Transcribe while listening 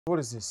What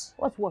is this?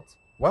 What?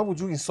 Why would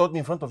you insult me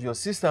in front of your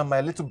sister and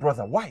my little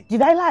brother? Why?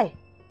 Did I lie?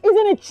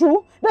 Isn't it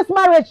true? This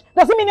marriage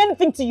doesn't mean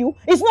anything to you.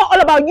 It's not all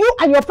about you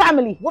and your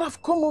family. What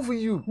have come over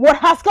you? What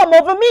has come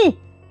over me?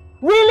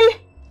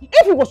 Really?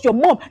 If it was your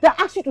mom that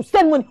asked you to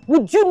send money,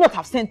 would you not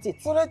have sent it?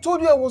 But I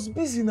told you I was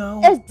busy now.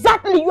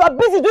 Exactly. You are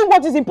busy doing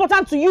what is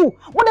important to you.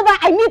 Whatever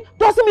I need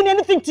doesn't mean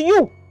anything to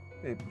you.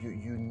 Babe,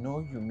 you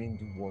know you mean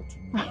the word to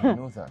me. You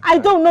know that. I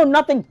don't know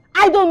nothing.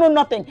 I don't know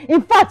nothing.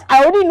 In fact,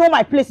 I already know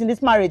my place in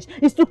this marriage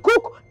is to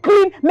cook,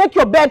 clean, make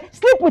your bed,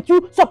 sleep with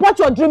you, support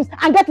your dreams,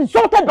 and get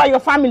insulted by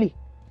your family.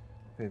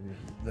 Baby,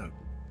 look.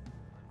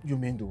 You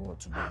mean the word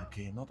to me,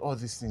 okay? Not all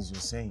these things you're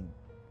saying.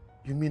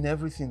 You mean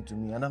everything to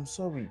me, and I'm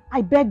sorry.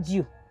 I begged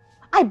you.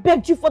 I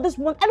begged you for this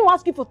one. I don't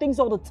ask you for things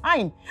all the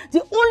time.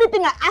 The only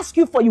thing I ask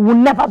you for, you will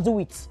never do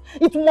it.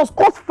 It must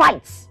cause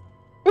fights.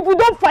 If you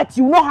don't fight,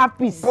 you will not have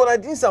peace. But I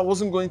didn't say I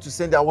wasn't going to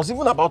send it. I was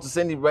even about to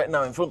send it right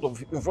now in front of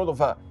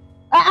her.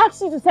 I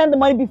asked you to send the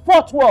money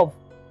before 12.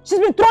 She's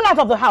been thrown out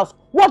of the house.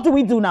 What do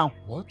we do now?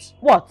 What?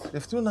 What?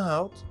 They've thrown her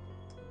out?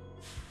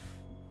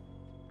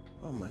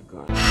 Oh my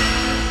God.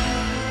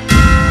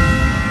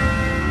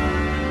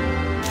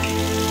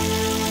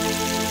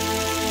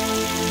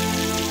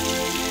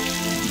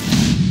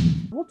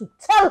 I want to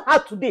tell her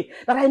today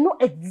that I know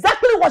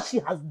exactly what she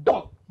has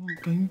done.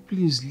 Can you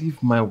please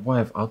leave my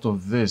wife out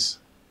of this?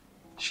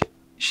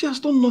 She has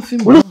done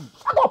nothing wrong.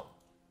 Shut up!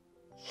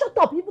 Shut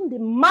up! Even the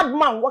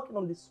madman walking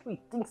on the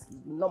street thinks it's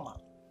normal.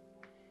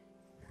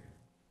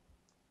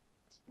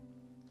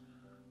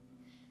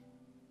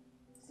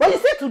 But you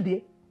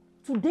see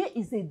today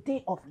is a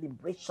day of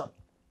liberation.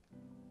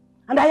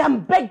 And I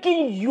am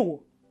begging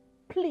you,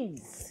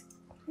 please,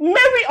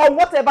 Mary or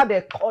whatever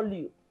they call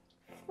you,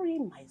 free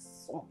my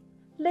son.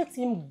 Let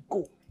him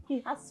go.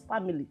 He has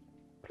family.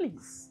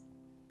 Please.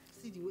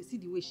 See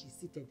the way she's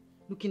seated,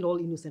 looking all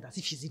innocent as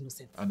if she's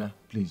innocent. Ada,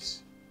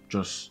 please,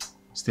 just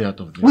stay out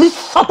of this.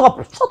 Please shut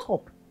up. Shut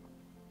up.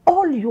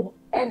 All your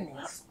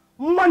earnings,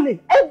 money,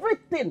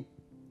 everything.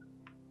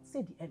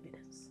 See the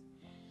evidence.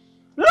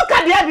 Look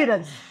at the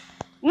evidence.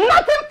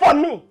 Nothing for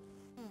me.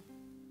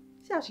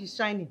 See how she's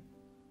shining.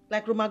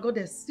 Like Roma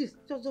goddess. Just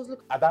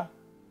look. Ada,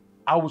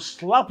 I will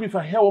slap you if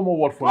I hear one more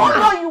word from you.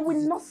 Oh no, you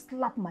will not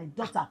slap my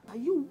daughter.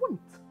 You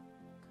won't.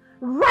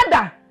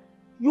 Rather,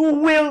 you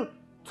will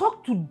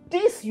talk to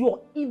this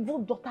your evil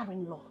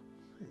daughter-in-law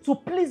to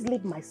please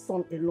leave my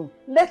son alone.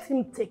 Let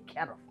him take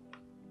care of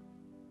him.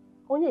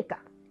 Onyeka,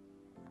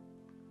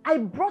 I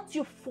brought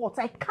you forth.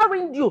 I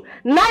carried you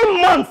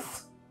 9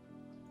 months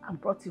and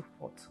brought you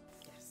forth.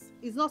 Yes.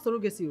 It's not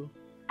surrogacy.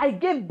 I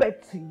gave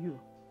birth to you.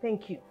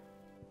 Thank you.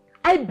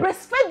 I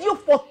breastfed you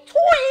for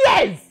 2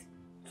 years.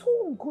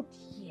 2 good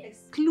years.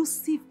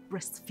 Exclusive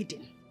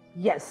breastfeeding.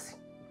 Yes.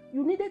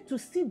 You needed to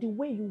see the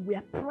way you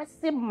were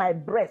pressing my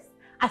breast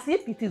as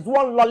if it is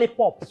one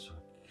lollipop.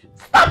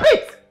 Stop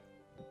it!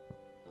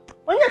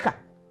 Onyeka,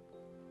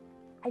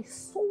 I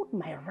sold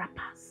my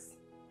wrappers.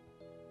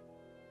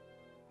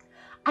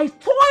 I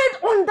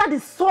toiled under the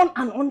sun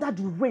and under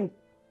the rain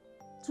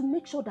to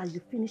make sure that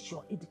you finish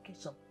your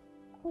education.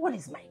 What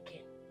is my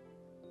gain?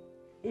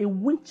 A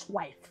winch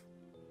wife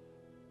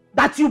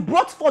that you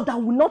brought forth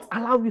that will not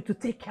allow you to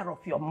take care of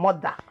your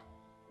mother.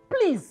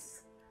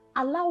 Please,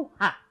 allow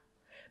her.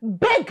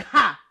 Beg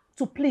her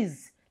to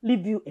please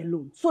leave you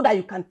alone so that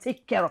you can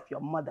take care of your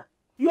mother.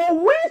 Your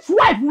witch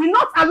wife will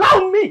not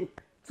allow me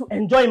to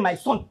enjoy my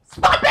son.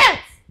 Stop it!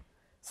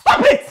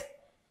 Stop it!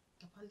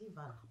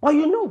 But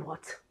you know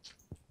what?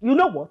 You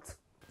know what?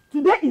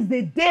 Today is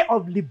the day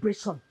of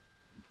liberation.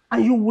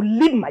 And you will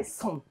leave my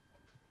son.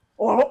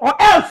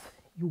 Or else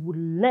you will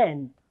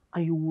learn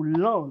and you will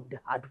learn the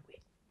hard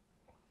way.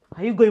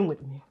 Are you going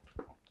with me?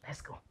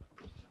 Let's go.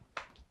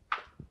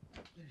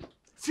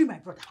 Free my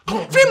brother.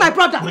 Free my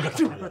brother.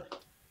 Free my brother.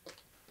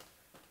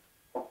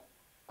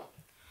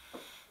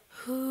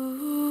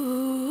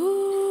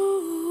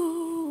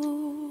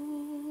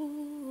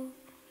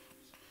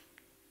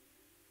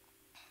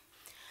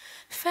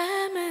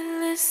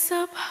 Family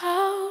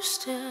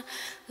supposed to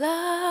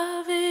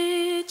love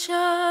each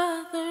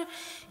other,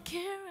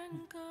 care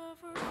and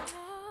cover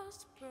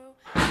us,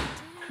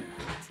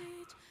 protect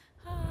each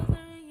other.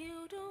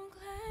 You don't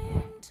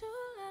claim to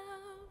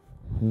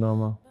love.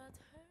 Norma,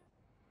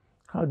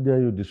 how dare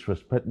you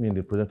disrespect me in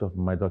the presence of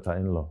my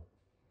daughter-in-law?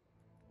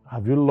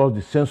 Have you lost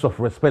the sense of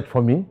respect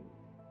for me?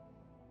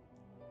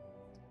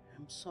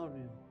 I'm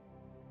sorry.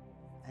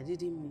 I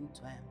didn't mean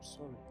to. I am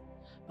sorry.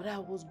 But I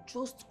was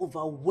just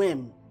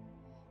overwhelmed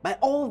by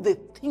all the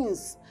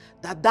things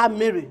that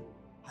Mary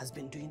has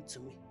been doing to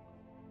me.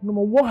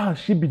 Norma, what has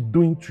she been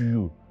doing to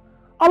you?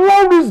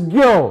 Allow this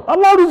girl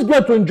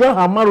to enjoy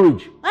her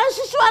marriage. And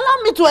she should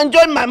allow me to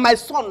enjoy my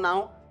son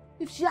now.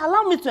 If she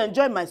allow me to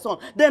enjoy my son,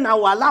 then I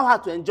will allow her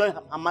to enjoy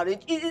her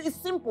marriage. It's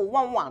simple,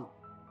 1-1.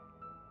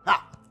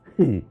 Ha.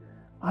 Hey,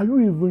 are you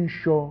even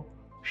sure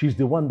she's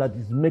the one that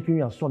is making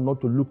your son not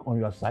to look on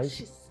your side?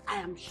 I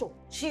am sure.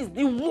 She's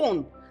the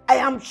one. I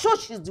am sure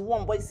she's the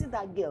one. But you see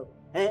that girl?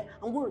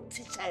 I'm going to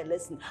teach her a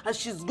lesson. And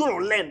she's going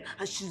to learn.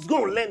 And she's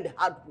going to learn the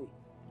hard way.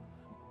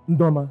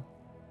 Ndoma,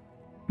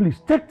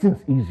 Please, take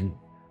things easy.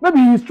 Maybe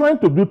he's trying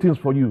to do things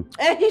for you.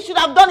 He should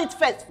have done it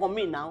first for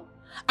me now.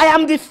 I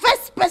am the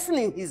first person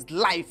in his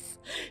life.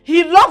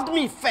 He loved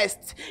me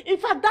first. In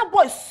fact, that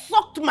boy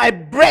sucked my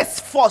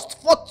breast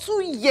first for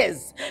 2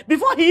 years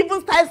before he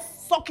even started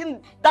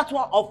sucking that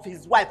one of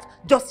his wife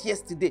just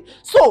yesterday.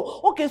 So,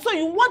 okay, so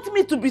you want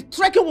me to be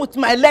trekking with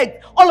my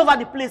leg all over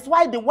the place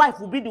while the wife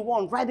will be the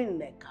one riding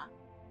in a car?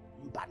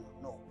 But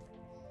no.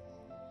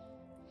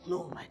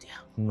 No, my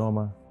dear.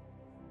 Norma,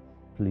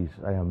 please,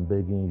 I am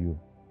begging you.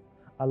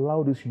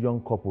 Allow this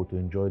young couple to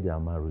enjoy their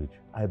marriage.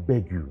 I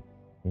beg you.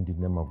 In the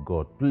name of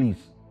God,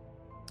 please.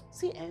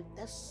 See,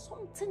 there's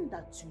something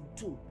that you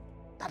do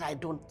that I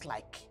don't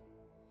like.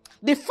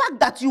 The fact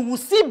that you will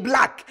see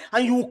black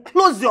and you will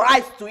close your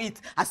eyes to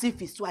it as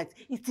if it's white,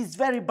 it is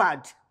very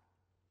bad.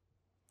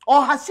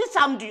 Or has she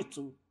charmed you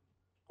too?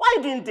 Why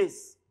are you doing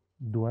this?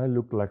 Do I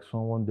look like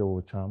someone they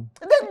will charm?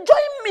 Then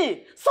join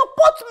me.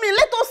 Support me.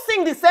 Let us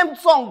sing the same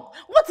song.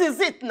 What is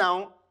it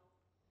now?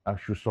 I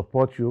should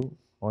support you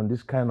on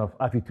this kind of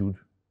attitude?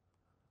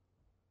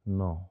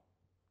 No,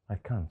 I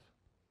can't.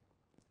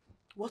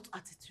 What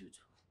attitude?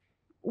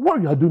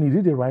 What you are doing, is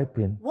it the right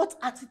thing? What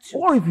attitude?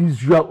 Or if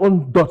it's your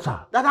own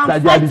daughter that I'm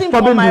that fighting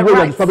for my rights.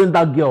 You're disturbing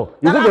that girl.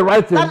 Is it the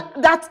right thing?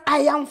 That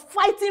I am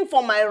fighting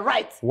for my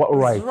rights. What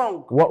right? It's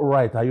wrong. What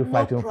right are you No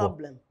fighting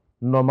problem. for?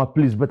 Norma,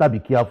 please, better be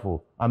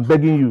careful. I'm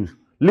begging you.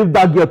 Leave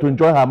that girl to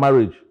enjoy her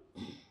marriage.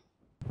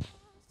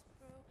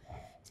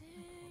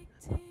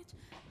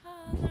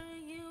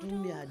 Do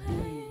me, I do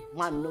you.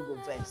 Man, no go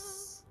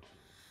vex.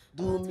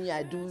 Do me,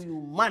 I do you.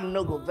 Man,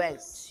 no go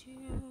vex.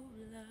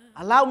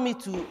 Allow me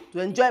to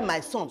enjoy my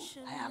son.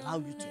 I allow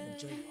you to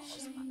enjoy your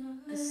husband.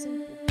 It's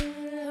simple.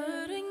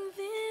 Hurting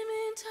them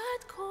in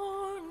tight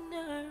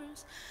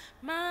corners,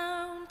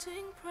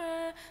 mounting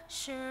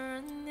pressure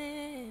on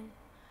them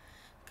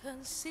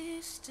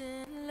consistently.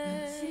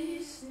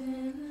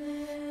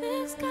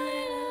 This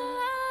kind of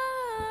love,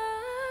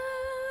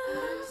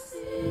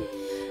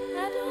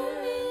 I don't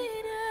need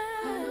it.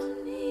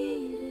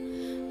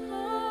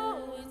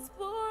 Oh, it's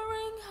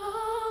boring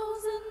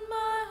holes in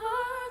my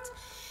heart.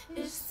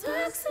 It's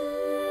toxic.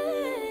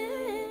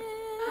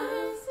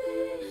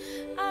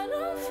 I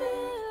don't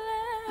feel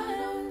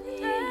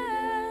it.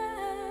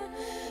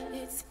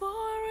 It's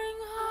boring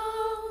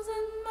holes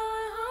in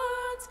my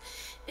heart.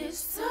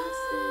 It's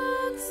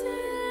toxic.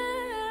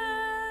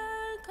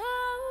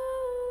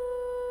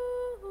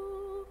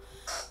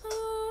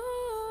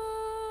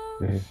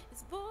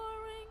 It's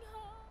boring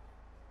holes.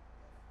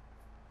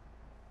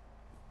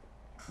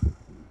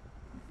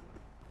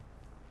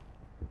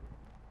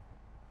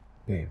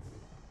 Babe.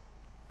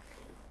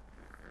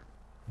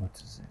 What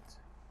is it?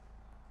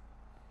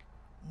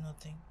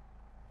 Nothing.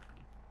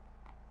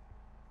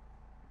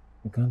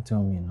 You can't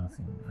tell me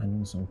nothing. I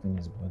know something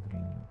is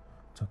bothering you.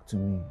 Talk to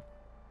me.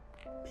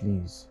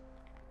 Please.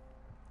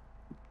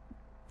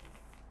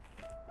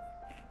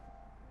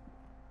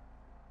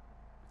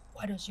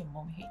 Why does your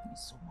mom hate me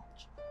so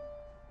much?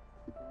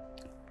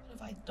 What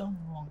have I done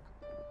wrong?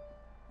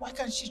 Why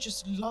can't she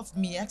just love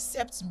me,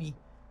 accept me?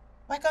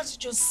 Why can't she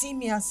just see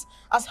me as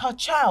her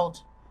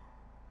child?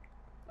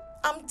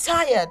 I'm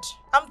tired.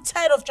 I'm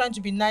tired of trying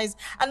to be nice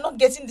and not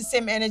getting the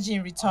same energy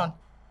in return.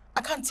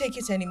 I can't take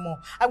it anymore.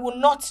 I will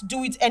not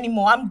do it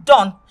anymore. I'm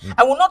done.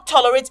 I will not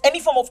tolerate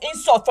any form of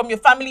insult from your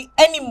family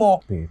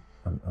anymore. Babe,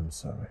 I'm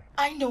sorry.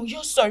 I know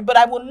you're sorry, but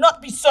I will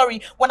not be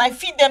sorry when I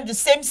feed them the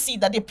same seed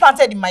that they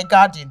planted in my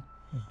garden.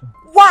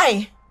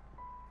 Why?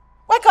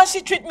 Why can't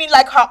she treat me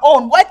like her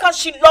own? Why can't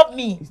she love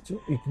me?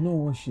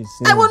 Ignore what she's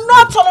saying. I will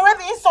not tolerate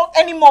the insult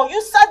anymore.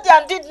 You sat there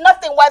and did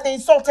nothing while they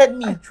insulted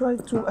me. I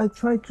tried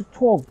to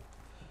talk.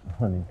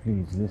 Honey,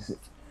 please listen.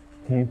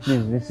 Can you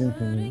please listen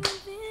to me?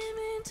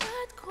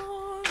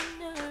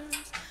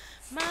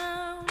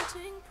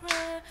 Mounting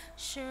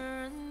pressure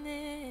on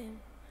them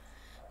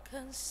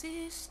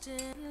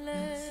consistently.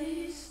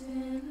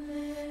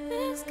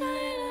 This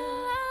kind of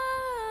love,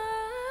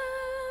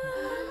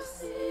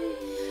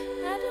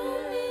 I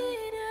don't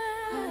need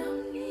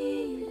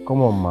it.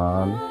 Come on,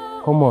 man.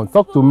 Come on,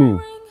 talk to me.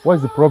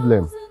 What's the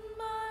problem?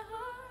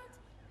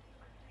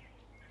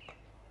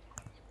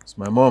 It's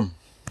my mom.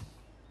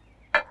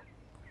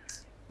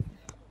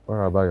 What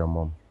about your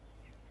mom?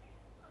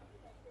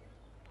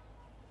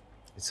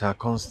 It's her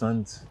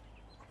constant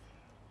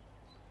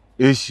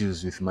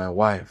issues with my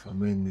wife. I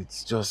mean,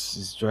 it's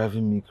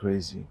driving me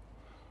crazy.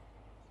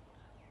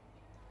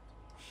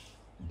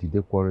 Did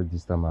they quarrel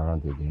this time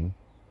around again?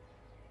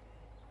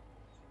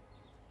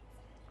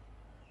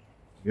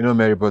 You know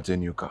Mary bought a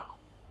new car.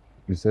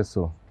 You said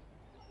so.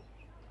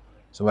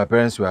 So my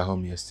parents were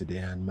home yesterday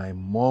and my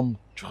mom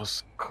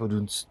just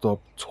couldn't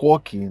stop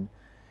talking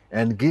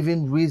and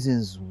giving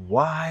reasons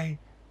why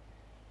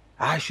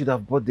I should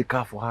have bought the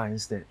car for her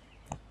instead.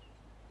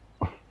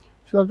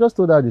 Should have just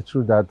told her the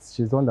truth that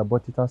she's the one that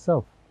bought it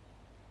herself.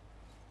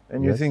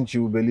 And you think she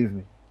will believe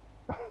me?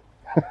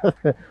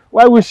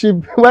 Why would she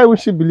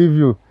believe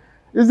you?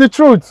 It's the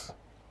truth.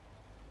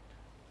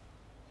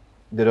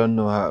 They don't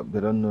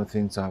know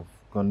things have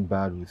gone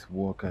bad with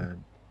work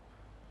and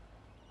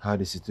how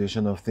the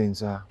situation of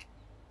things are.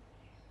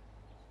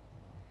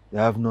 They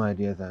have no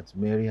idea that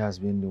Mary has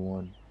been the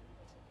one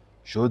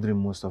shouldering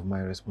most of my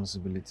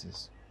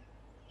responsibilities.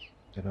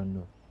 They don't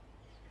know.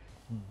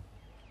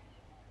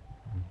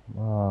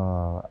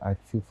 I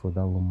feel for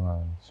that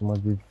woman. She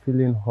must be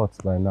feeling hot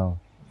by now.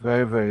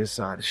 Very, very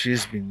sad.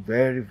 She's been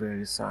very,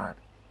 very sad.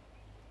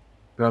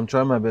 But I'm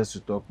trying my best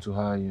to talk to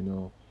her, you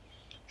know,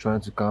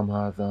 trying to calm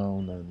her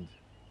down, and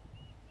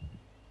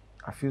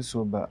I feel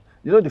so bad.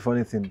 You know the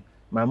funny thing?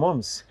 My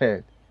mom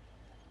said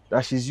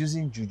that she's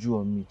using juju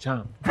on me,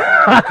 charm. You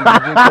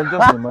can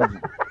just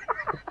imagine.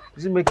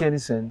 Does it make any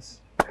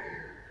sense?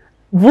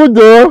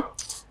 Voodoo!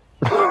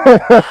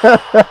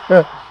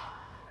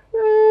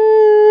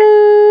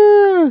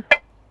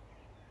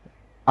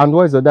 And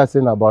what is your dad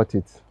saying about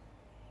it?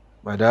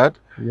 My dad?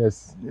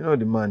 Yes. You know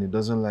the man, he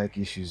doesn't like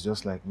issues,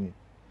 just like me.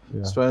 Yeah.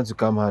 He's trying to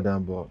calm her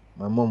down, but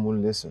my mom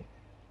won't listen.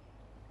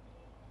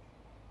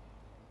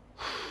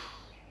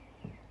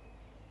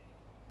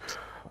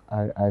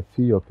 I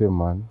feel your pain,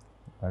 man.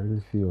 I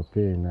really feel your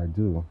pain, I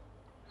do.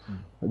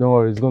 But don't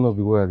worry, it's gonna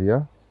be well,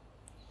 yeah?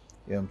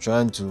 Yeah, I'm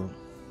trying to.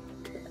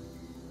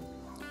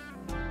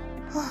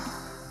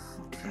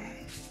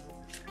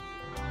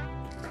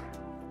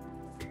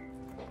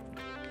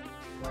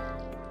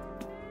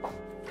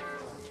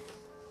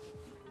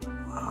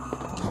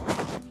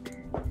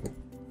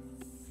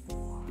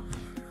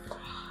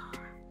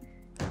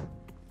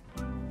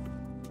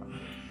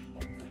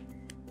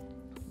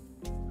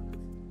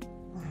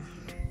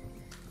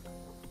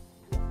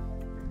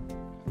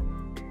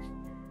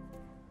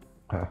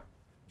 Okay.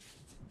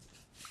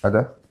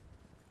 Ada?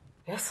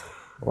 Yes?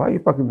 Why are you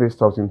packing these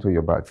stuff into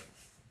your bag?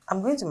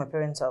 I'm going to my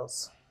parents'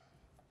 house.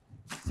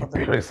 Your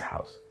parents'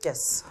 house?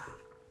 Yes.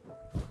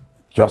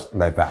 Just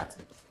like that?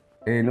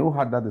 And who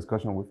had that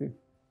discussion with you?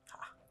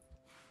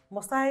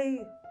 Must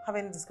I have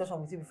any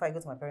discussion with you before I go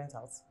to my parents'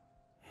 house?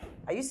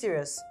 Are you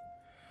serious?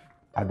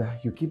 Ada,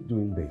 you keep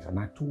doing this, and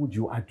I told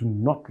you I do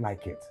not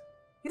like it.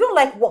 You don't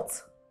like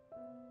what?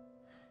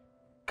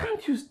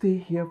 Can't you stay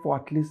here for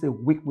at least a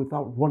week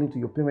without running to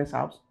your parents'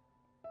 house?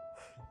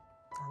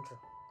 Andrew,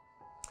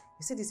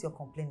 you see this you're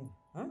complaining?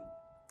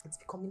 It's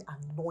becoming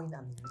annoying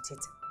and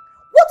irritating.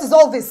 What is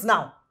all this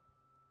now?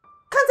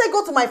 Can't I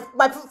go to my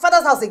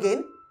father's house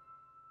again?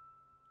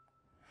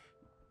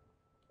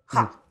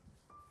 Ha!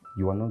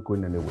 You are not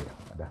going anywhere,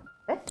 Ada.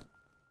 Eh?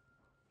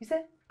 You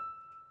say?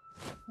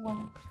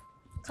 Well,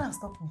 try and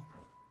stop me.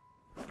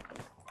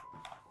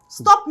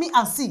 Stop me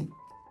and see.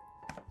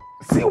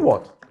 See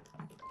what?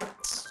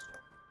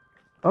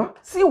 Huh?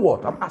 See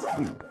what? I'm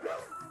asking you.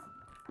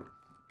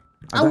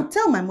 I will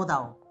tell my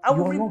mother.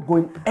 You're not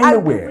going anywhere. I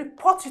will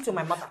report you to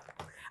my mother.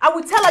 I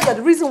will tell her you're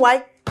the reason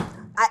why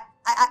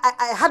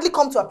I hardly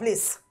come to a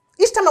place.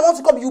 Each time I want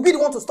to come, you'll be the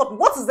one to stop me.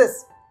 What is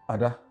this?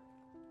 Ada,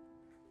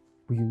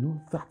 but you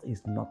know that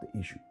is not the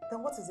issue.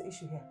 Then what is the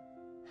issue here?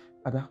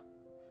 Ada,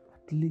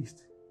 at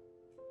least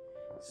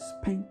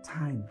spend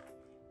time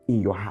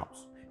in your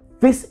house.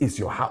 This is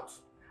your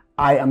house.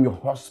 I am your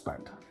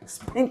husband.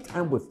 Spend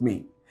time with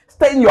me.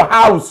 Stay in your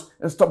house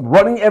and stop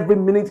running every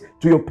minute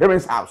to your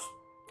parents' house.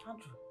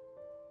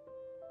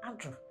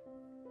 Andrew.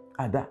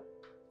 Ada.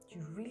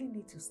 You really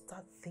need to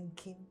start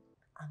thinking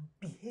and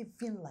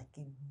behaving like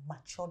a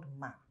matured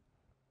man.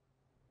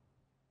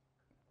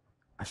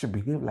 I should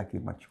behave like a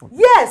matured man?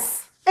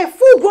 Yes! A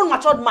full-grown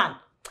matured man.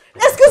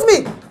 Excuse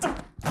me!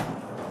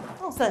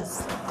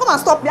 Nonsense. Come and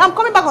stop me. I'm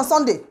coming back on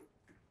Sunday.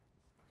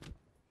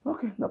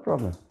 Okay, no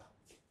problem.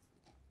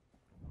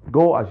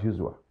 Go as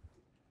usual.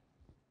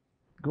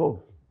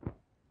 Go.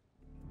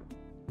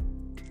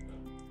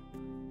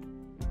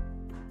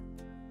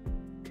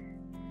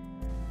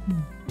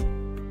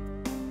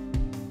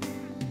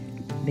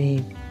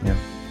 Babe. Yeah.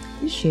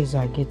 These shares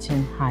are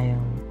getting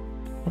higher.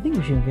 I think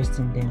we should invest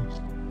in them.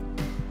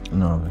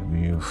 No,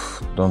 baby,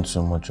 you've done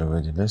so much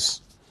already.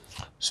 Let's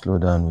slow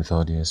down with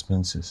all the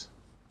expenses.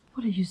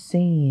 What are you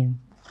saying?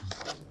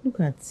 Look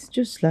at,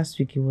 just last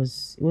week it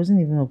wasn't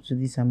even up to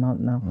this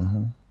amount now.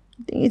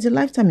 I think it's a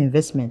lifetime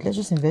investment. Let's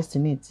just invest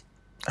in it.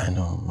 I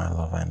know, my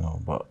love, I know,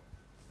 but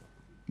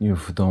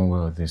you've done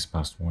well this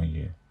past 1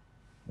 year.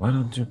 Why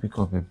don't you pick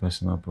up a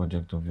personal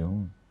project of your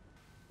own?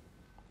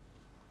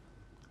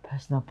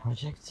 Personal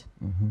project?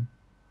 Mm-hmm.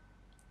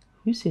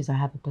 Who says I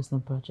have a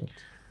personal project?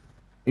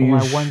 You Or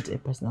I want a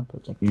personal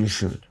project? You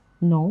should.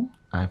 No.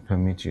 I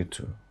permit you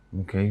to.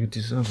 Okay, you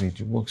deserve it.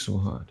 You work so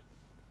hard.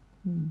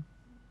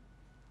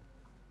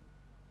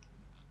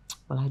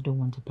 Well, I don't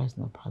want a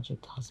personal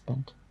project,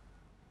 husband.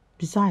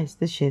 Besides,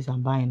 the shares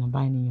I'm buying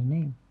in your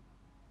name.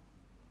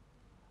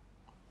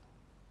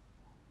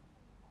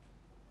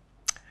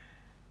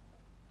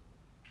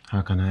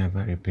 How can I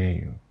ever repay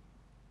you?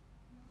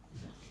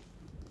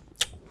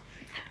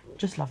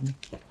 Just love me.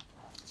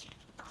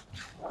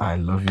 I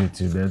love you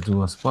till death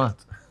do us part.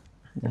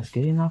 That's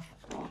good enough.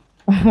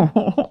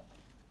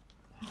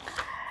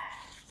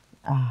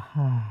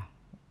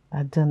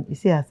 You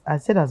see, I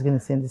said I was going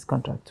to send this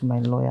contract to my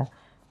lawyer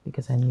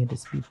because I knew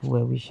these people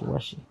were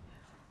wishy-washy.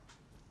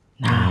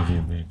 I love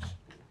you, baby.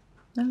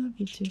 I love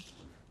you too.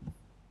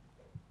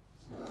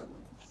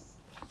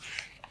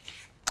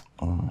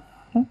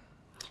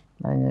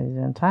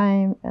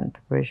 time and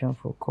preparation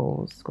for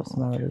calls,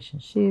 customer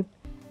relationship.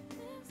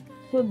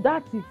 So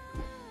that is...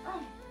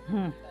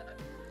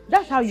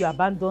 That's how you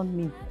abandoned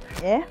me,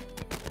 eh?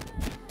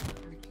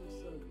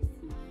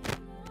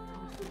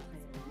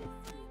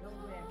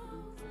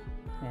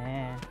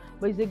 Yeah,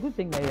 but it's a good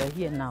thing that you're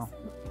here now.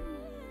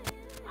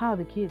 How are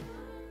the kids?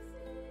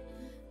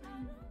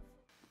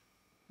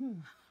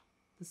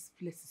 This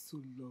place is so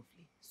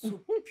lovely, so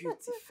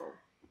beautiful.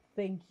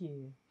 Thank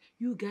you.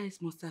 You guys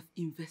must have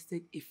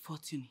invested a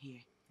fortune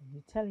here.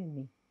 You're telling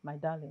me, my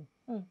darling.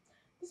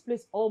 This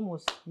place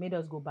almost made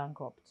us go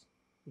bankrupt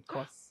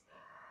because...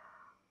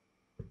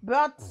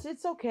 But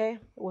it's okay. It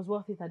was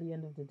worth it at the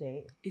end of the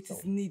day. It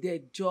is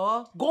needed,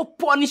 Joe. Go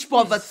punish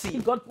poverty.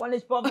 God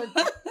punish poverty.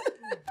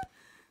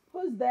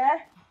 Who's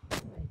there?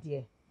 My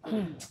dear.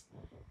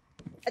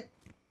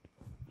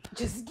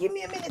 Just give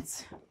me a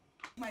minute.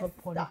 God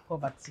punish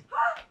poverty.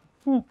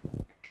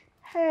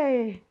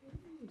 Hey,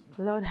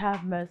 Lord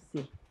have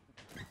mercy.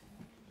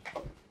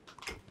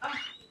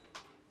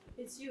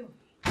 It's you.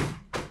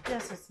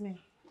 Yes, it's me.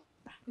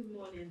 Good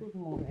morning. Good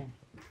morning.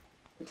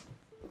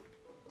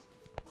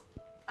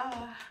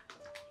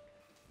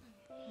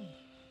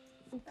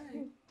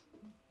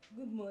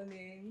 Good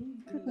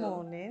morning. Good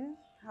morning.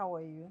 How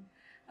are you?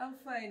 I'm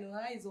fine.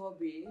 How is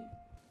Obi?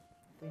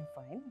 Doing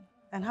fine.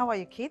 And how are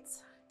your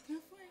kids?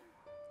 I'm fine.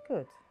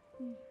 Good.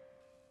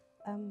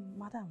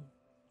 Madam,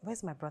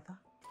 where's my brother?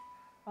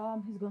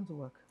 He's gone to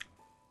work.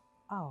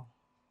 Oh,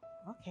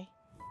 okay.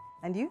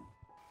 And you?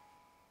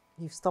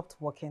 You've stopped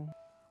working,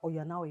 or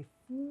you're now a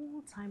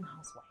full-time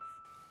housewife?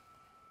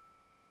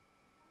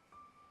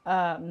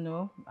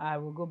 No, I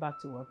will go back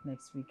to work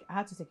next week. I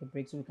had to take a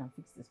break so we can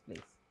fix this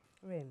place.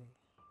 Really?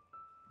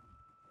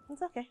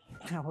 It's okay.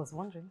 I was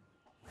wondering.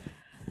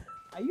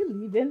 Are you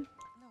leaving?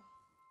 No,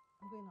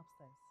 I'm going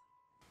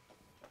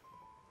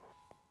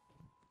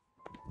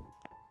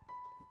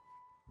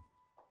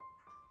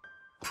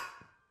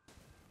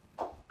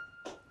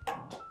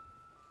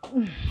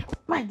upstairs.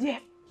 My dear.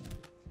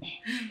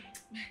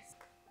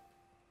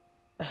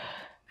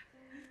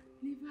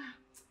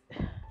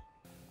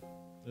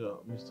 Yeah,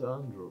 Mr.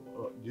 Andrew,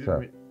 do you Sir.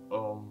 mean,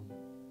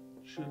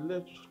 she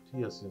left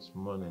here since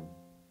morning.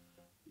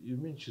 You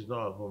mean she's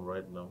not at home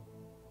right now?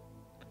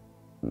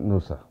 No,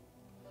 sir.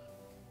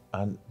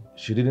 And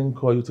she didn't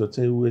call you to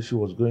tell you where she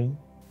was going?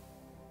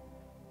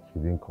 She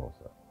didn't call,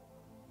 sir.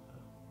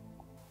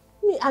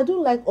 Me, I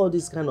don't like all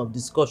this kind of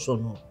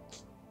discussion. No.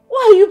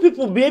 Why are you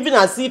people behaving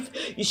as if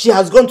she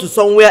has gone to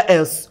somewhere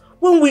else?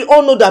 When we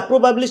all know that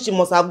probably she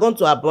must have gone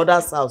to her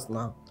brother's house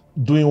now.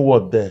 Doing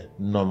what there,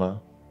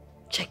 Norma?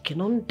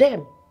 Checking on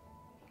them.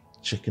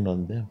 Checking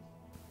on them?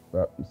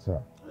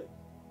 Sir,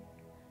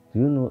 do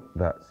you know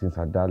that since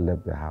her dad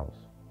left the house,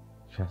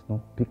 she has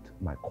not picked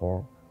my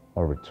call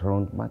or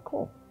returned my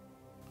call?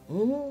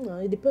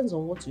 It depends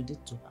on what you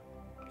did to her.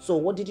 So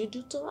what did you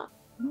do to her?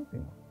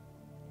 Nothing.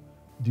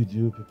 Did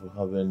you people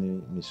have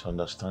any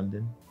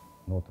misunderstanding?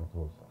 Not at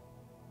all, sir.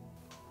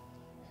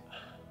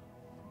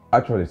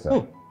 Actually,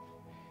 sir,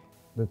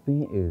 the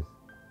thing is,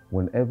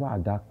 whenever her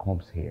dad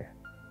comes here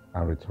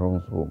and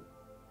returns home,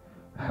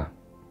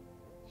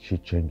 she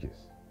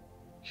changes.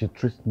 She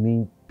treats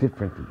me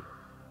differently.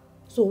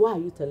 So why are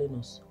you telling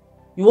us?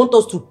 You want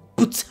us to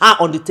put her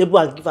on the table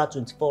and give her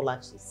 24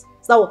 lashes?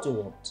 Is that what you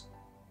want?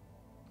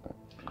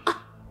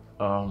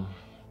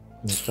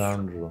 Mr.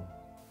 Andrew.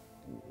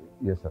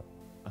 Yes, sir.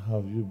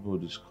 Have you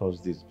both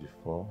discussed this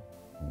before?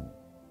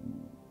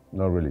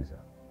 Not really, sir.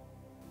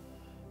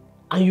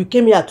 And you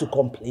came here to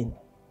complain?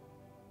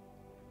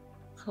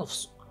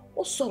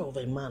 What sort of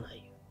a man are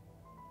you?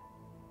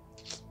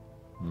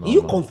 Norma. Are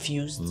you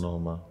confused?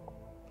 Norma.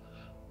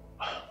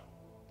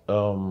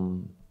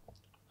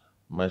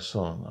 My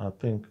son, I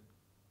think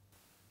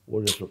what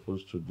you're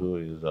supposed to do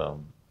is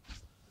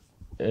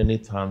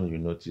anytime you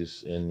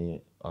notice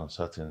any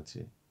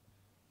uncertainty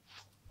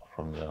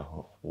from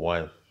your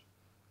wife,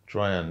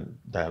 try and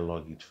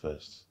dialogue it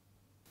first.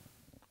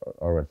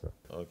 All right, sir.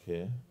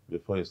 Okay?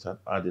 Before you start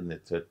adding a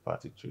third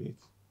party to it.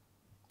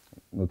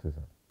 Noted,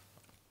 sir.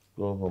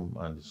 Go home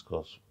and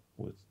discuss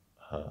with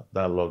her.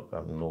 Dialogue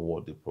and know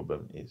what the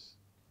problem is.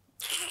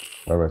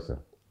 All right, sir.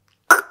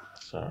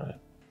 It's all right.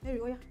 Hey,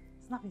 Oya,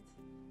 snap it.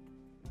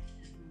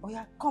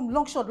 Oya, come,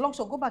 long shot,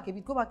 go back a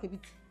bit, go back a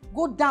bit.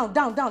 Go down,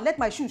 down, down, let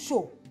my shoe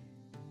show.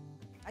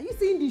 Are you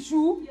seeing the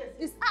shoe? Yes.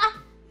 It's,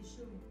 the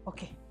shoe.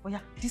 Okay,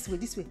 Oya, this way,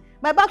 this way.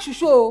 My back should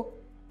show.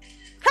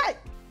 Hey!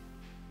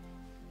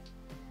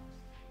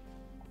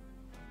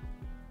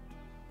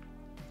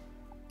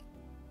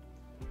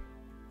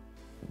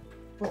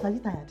 What, are you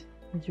tired?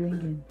 It's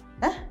ringing.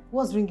 Eh?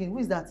 What's ringing? Who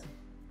is that?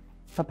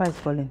 Papa is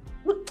calling.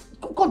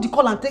 Cut the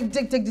call and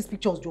take these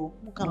pictures, Joe.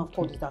 What kind of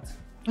call is that?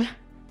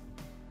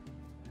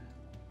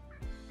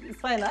 It's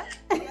fine, huh?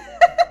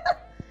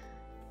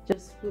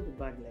 Just put the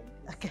bag like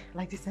this. Okay,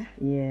 like this, eh?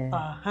 Yeah.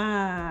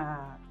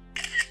 Ah!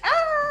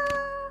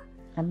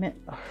 I meant...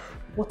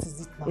 What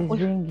is it now?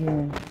 It's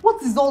ringing.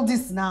 What is all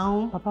this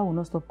now? Papa will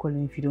not stop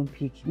calling if you don't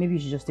pick. Maybe you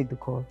should just take the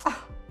call.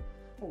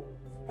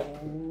 Oh.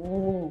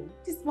 Oh,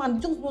 this man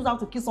just knows how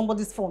to kill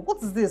somebody's phone.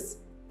 What is this?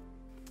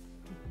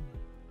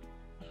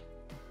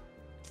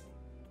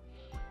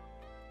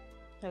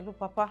 Hello,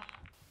 Papa.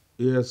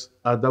 Yes,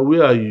 Ada,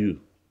 where are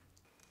you?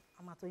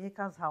 I'm at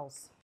Oyeka's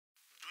house.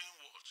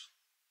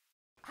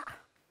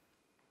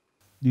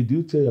 Did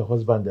you tell your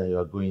husband that you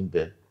are going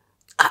there?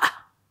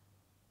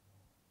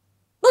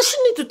 Does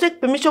she need to take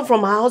permission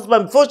from her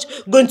husband before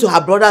going to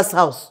her brother's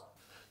house?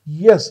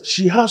 Yes,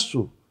 she has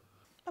to.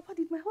 Papa,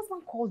 did my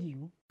husband call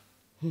you?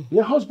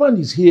 Your husband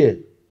is here.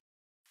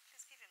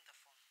 Please give him the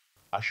phone.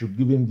 I should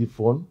give him the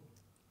phone?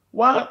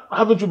 Why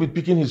haven't you been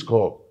picking his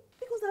call?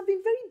 Because I've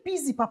been very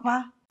busy,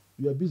 Papa.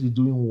 You are busy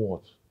doing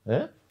what?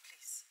 Eh?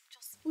 Please,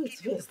 just wait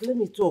first, let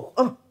me talk.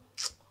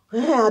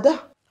 Hey,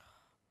 Ada.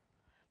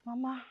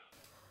 Mama.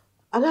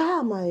 Ada, how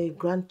are my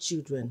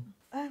grandchildren?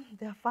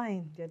 They're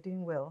fine. They're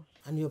doing well.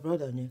 And your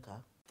brother,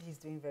 Onyeka? He's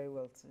doing very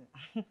well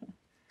too.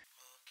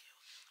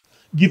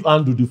 Give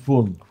Andrew the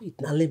phone.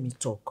 Wait, now let me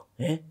talk.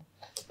 Eh?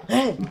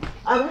 Hey,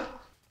 Ada.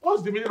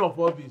 What's the meaning of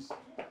all this?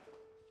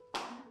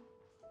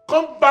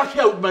 Come back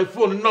here with my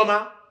phone,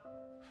 Norma.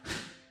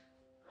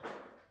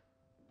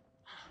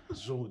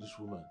 What's wrong with this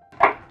woman?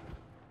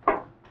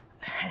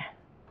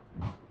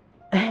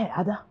 Hey,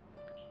 Ada.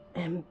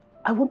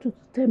 I want you to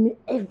tell me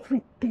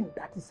everything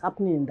that is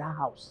happening in that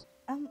house.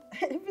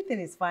 Everything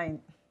is fine.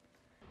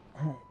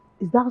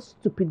 Is that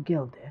stupid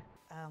girl there?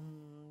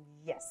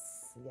 Yes,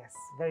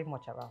 very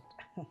much around.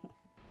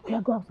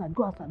 Yeah, go outside.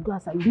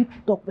 You need to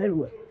talk very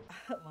well.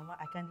 Mama,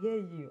 I can hear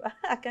you.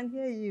 I can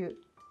hear you.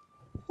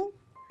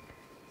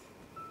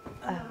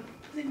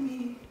 Let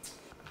me...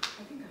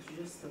 I think I should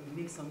just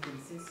make something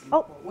since you...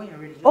 Oh, when you're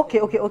ready. Okay.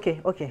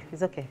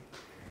 It's okay.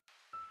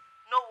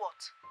 Know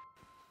what?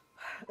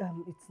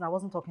 I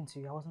wasn't talking to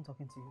you.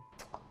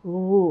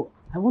 Oh,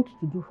 I want you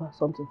to do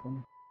something for me.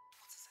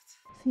 What is it?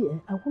 See,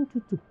 I want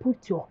you to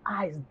put your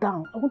eyes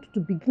down. I want you to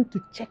begin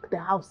to check the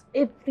house,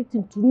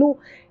 everything, to know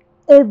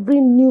every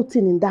new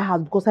thing in that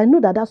house, because I know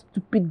that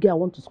stupid girl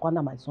wants to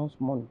squander my son's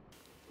money.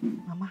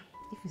 Mama,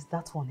 if it's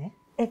that one,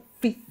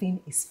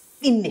 everything is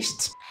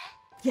finished.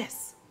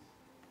 Yes.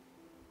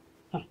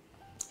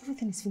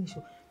 Everything is finished.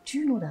 Do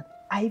you know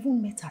that I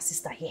even met her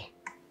sister here?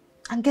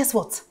 And guess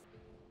what?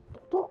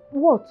 Talk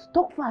what?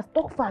 Talk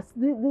fast.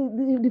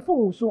 The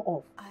phone will soon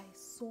off. I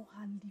saw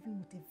her living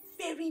with a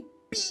very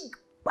big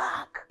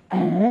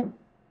bag.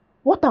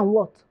 What and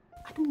what?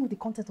 I don't know the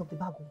content of the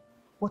bag,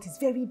 but it's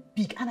very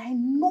big and I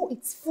know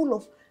it's full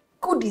of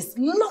goodies,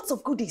 lots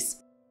of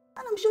goodies.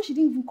 And I'm sure she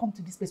didn't even come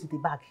to this place with a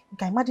bag. You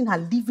can imagine her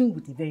living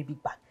with a very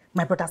big bag.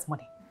 My brother's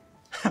money.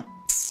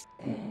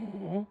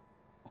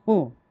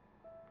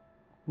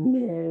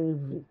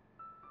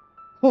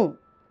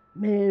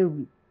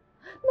 Mary.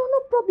 No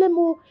problem.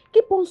 Oh.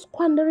 Keep on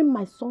squandering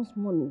my son's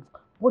money.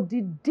 But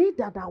the day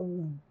that I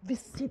will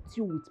visit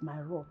you with my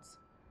rods,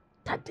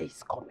 that day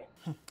is coming.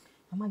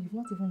 Mama, you've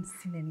not even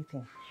seen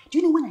anything. Do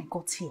you know when I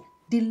got here,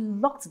 they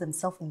locked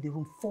themselves in the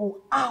room for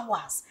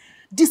hours,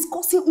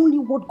 discussing only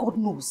what God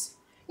knows.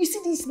 You see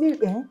this Mary,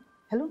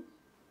 Hello?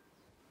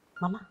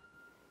 Mama?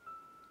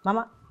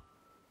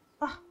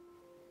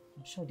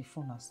 I'm sure the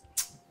phone has...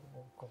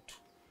 Oh, God.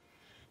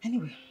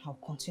 Anyway, I'll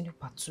continue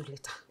part 2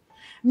 later.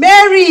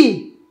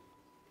 Mary!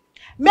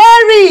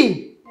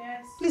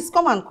 Yes. Please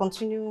come and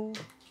continue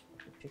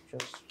the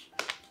pictures.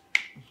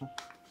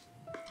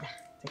 Take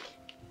it.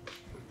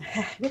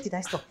 Where did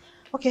I stop?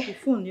 Okay. The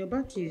phone, your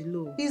battery is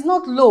low. It's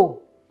not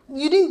low.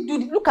 You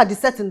didn't look at the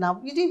setting now.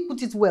 You didn't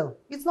put it well.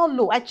 It's not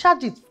low. I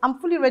charged it. I'm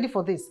fully ready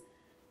for this.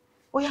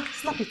 Oh yeah,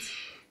 snap it.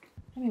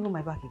 Let me hold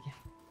my back again.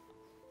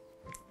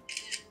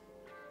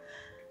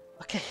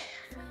 Okay.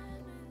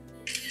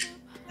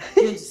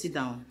 You want to sit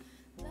down?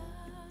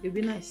 It'll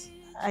be nice.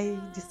 I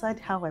decide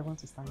how I want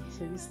to stand.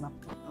 Shall we snap?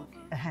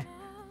 Okay.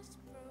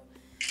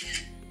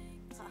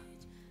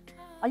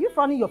 Are you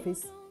frowning your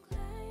face?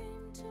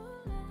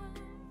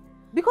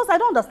 Because I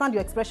don't understand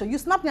your expression. You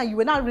snapped me and you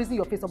were not raising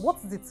your face up.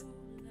 What is it?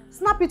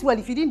 Snap it well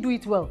if you didn't do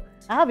it well.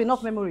 I have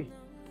enough memory.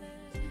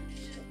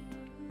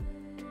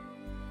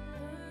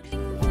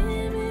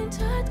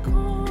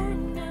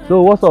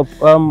 So what's up?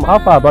 How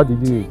far about the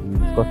deal we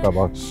discussed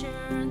about?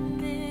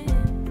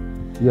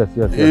 Yes.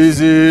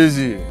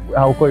 Easy.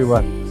 I'll call you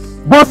back.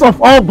 Boss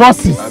of all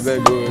bosses. I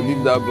beg you,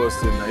 leave that boss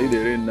thing. Now you the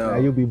rain now.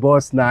 You be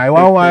boss now. I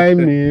want wine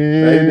me.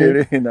 Now you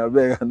the rain. I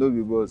beg, I no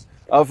be boss.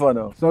 How far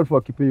now? Sorry for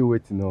keeping you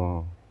waiting,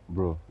 no,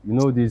 bro. You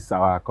know this is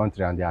our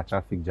country and their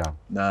traffic jam.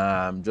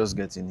 Nah, I'm just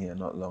getting here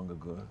not long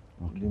ago.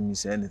 Okay. Didn't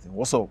miss anything.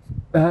 What's up?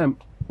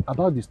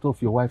 About the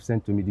stuff your wife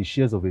sent to me, the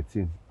shares of a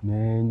thing.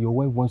 Man, your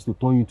wife wants to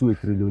turn you into a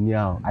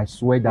trillionaire. I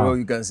swear down. Bro,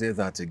 you can say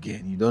that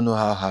again. You don't know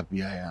how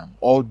happy I am.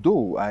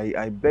 Although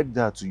I begged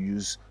her to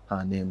use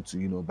her name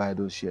to, buy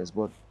those shares,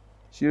 but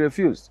she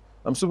refused.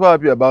 I'm super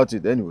happy about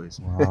it anyways.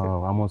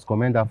 Wow, I must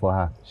commend her for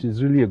her.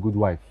 She's really a good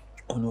wife.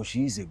 Oh no,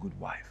 she is a good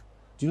wife.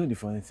 Do you know the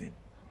funny thing?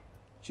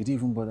 She didn't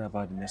even bother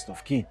about the next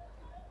of kin.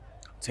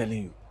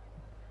 I'm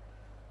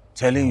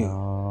telling you.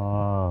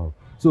 Oh.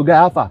 So, Guy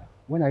Alpha,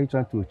 when are you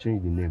trying to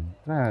change the name?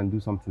 Try and do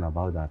something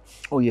about that.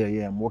 Oh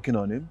yeah, I'm working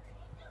on him.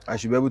 I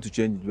should be able to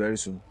change it very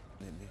soon.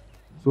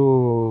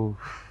 So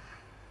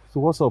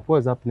what's up? What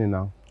is happening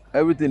now?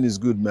 Everything is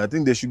good, man. I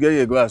think they should get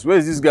you a glass. Where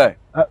is this guy?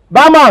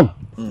 Barman!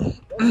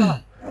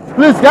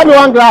 Please, get me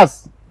one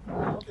glass.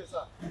 Okay,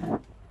 sir.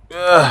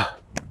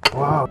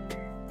 Wow.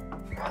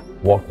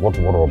 What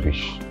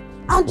rubbish?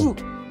 Andrew,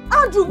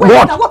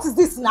 wait now. What is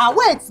this now?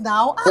 Wait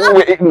now.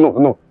 Wait,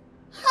 no.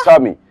 Tell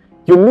me,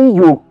 you mean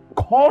you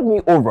called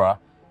me over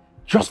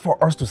just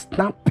for us to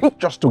snap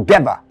pictures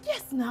together?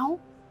 Yes, now.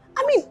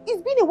 I mean,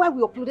 it's been a while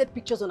we uploaded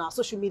pictures on our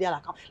social media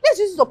account. Let's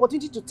use this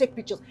opportunity to take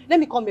pictures. Let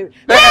me call Mary.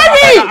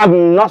 Mary!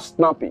 I'm not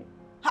snapping.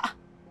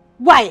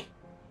 Why?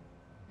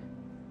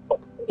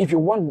 If you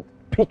want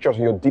pictures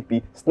of your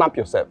DP, snap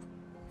yourself.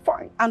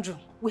 Fine. Andrew,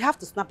 we have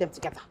to snap them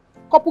together.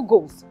 Couple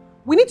goals.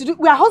 We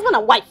are husband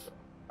and wife.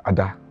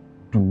 Ada,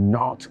 do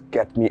not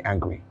get me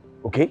angry,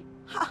 okay?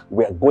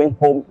 We are going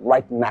home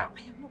right now.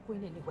 I am not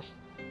going anywhere.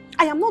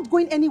 I am not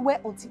going anywhere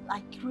until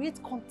I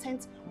create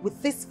content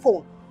with this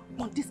phone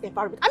on this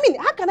environment. I mean,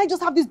 how can I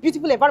just have this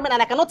beautiful environment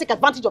and I cannot take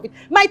advantage of it?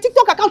 My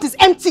TikTok account is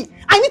empty.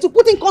 I need to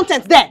put in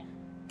content there.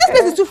 This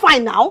place is too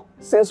fine now.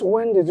 Since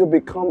when did you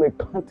become a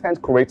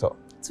content creator?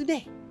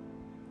 Today.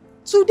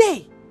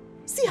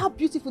 See how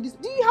beautiful this.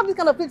 Do you have this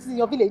kind of places in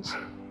your village?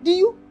 Do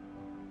you?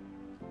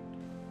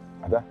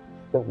 Ada,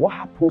 then what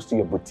happens to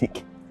your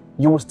boutique?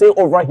 You will stay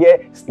over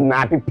here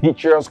snapping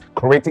pictures,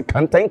 creating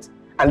content,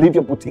 and leave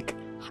your boutique.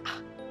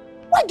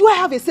 Why do I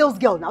have a sales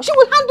girl now? She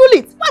will handle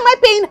it. Why am I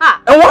paying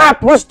her? And what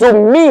happens to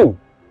me?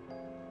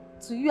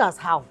 To you as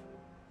how?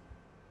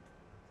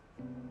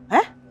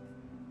 Eh?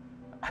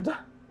 Ada,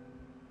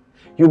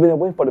 you've been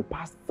away for the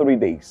past 3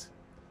 days.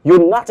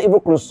 You're not even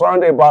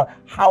concerned about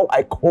how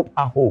I cope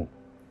at home.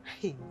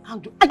 Hey,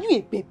 Andrew, are you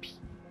a baby?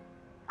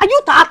 Are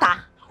you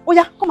Tata? Oh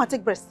yeah, come and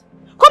take breast.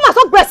 Come and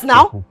suck breast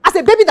now, as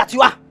a baby that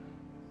you are.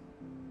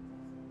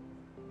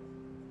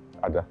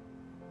 Ada,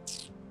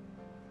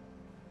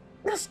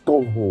 let's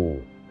go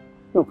home.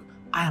 Look,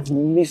 I have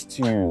missed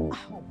you.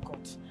 Oh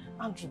God,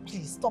 Andrew,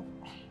 please stop.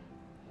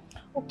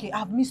 Okay, I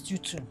have missed you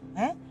too,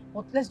 eh?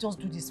 But let's just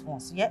do this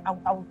once, yeah? I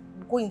will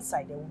go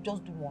inside there. We'll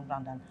just do one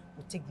round and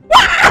we'll take the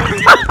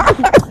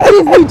picture.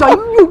 Leave me, Joy.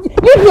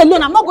 Leave me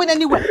alone. I'm not going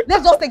anywhere.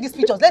 Let's just take these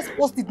pictures. Let's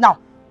post it now.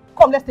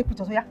 Come, let's take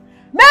pictures, yeah?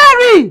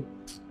 Mary!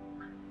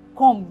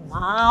 Come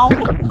now.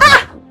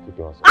 Ah!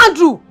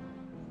 Andrew!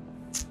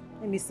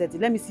 Let me set it.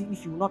 Let me see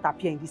if you will not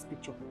appear in this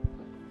picture.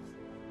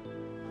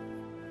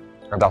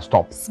 And I'll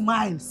stop.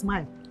 Smile,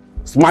 smile.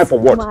 Smile for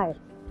what? Smile.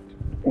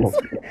 No.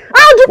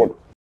 Andrew! What?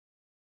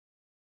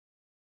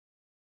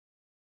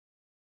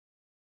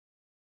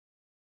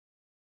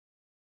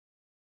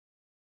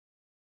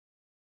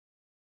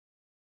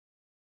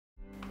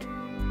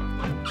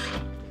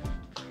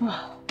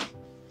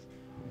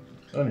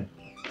 Onny.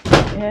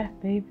 Yeah,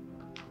 babe.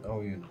 How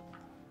are you?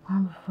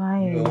 I'm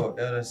fine. Your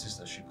elder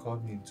sister, she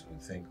called me to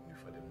thank me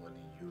for the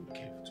money you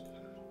gave to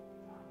her.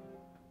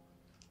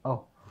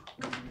 Oh.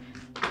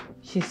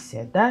 She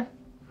said that?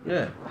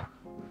 Yeah.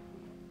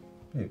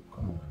 Babe,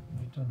 come on.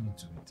 You don't need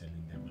to be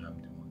telling them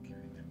I'm the one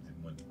giving them the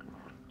money.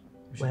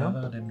 You should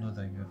allow them know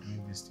that you're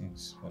doing these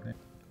things for them.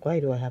 Why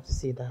do I have to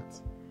say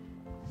that?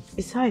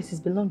 Besides,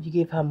 it's been long you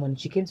gave her money.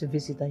 She came to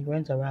visit and you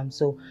went around,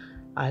 so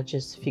I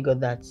just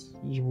figured that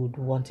you would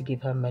want to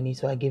give her money,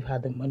 so I gave her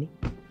the money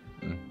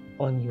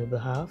on your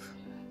behalf.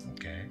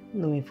 Okay.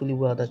 Knowing fully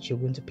well that you're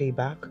going to pay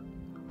back.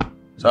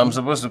 So I'm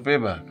supposed to pay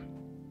back?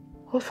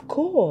 Of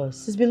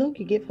course. It's been long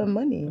you gave her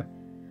money.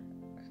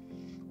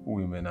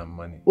 Women and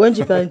money. When do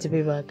you plan to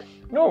pay back?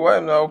 No,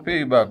 well, I'll pay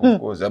you back, of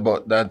course.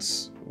 But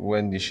that's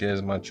when the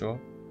shares mature.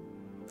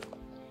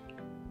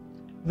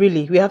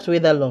 Really? We have to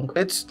wait that long?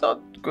 It's not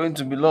going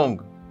to be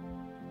long.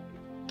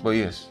 But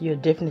yes. You're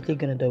definitely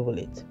going to double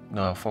it.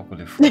 No, I'll fuck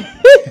with it.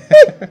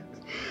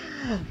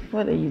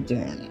 What are you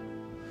doing?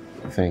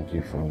 Thank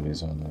you for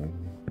always honoring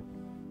me.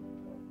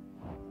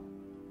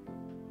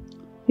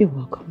 You're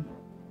welcome.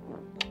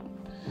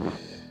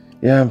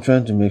 Yeah, I'm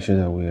trying to make sure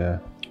that we are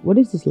What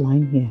is this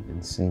line here?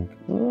 in sync.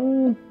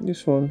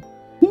 This one.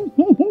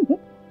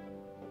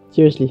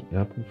 Seriously? It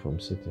happened from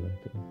sitting, I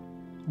think.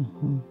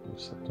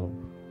 Sat up.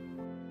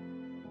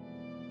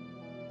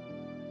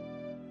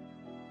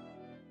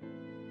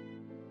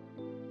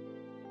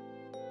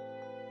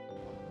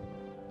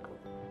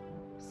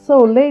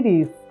 So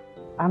ladies,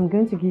 I'm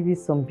going to give you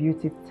some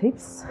beauty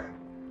tips.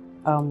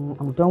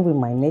 I'm done with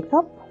my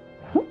makeup.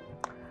 Hold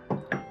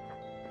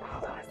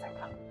on a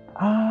second.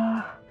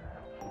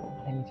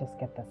 Let me just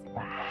get this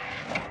back.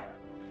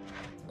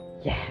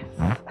 Yes.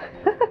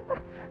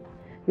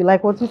 You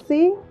like what you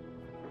see?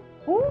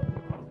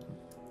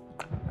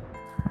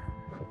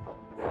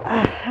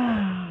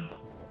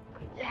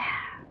 Yeah.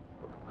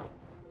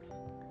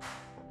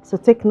 So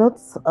take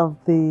notes of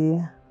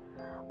the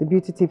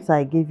beauty tips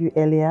I gave you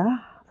earlier.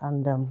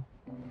 And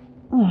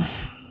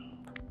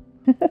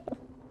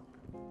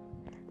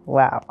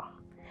wow.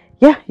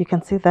 Yeah, you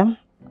can see them.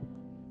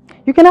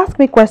 You can ask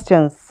me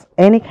questions,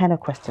 any kind of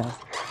questions,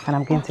 and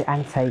I'm going to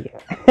answer you.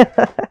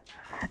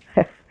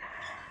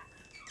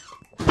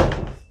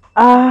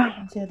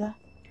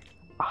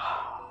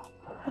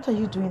 What are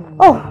you doing in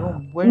my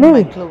room? Wearing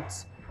my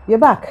clothes? You're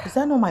back. Is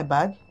that not my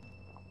bag?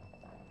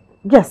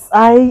 Yes,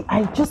 I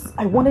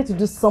wanted to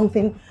do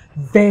something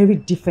very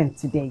different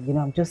today. You know,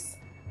 I'm just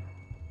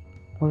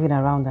moving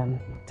around and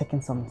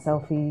taking some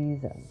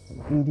selfies and some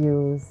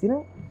videos, you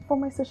know, for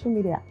my social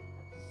media.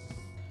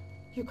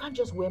 You can't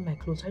just wear my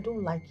clothes. I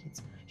don't like it.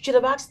 You should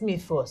have asked me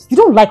first. You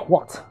don't like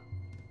what?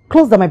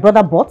 Clothes that my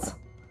brother bought?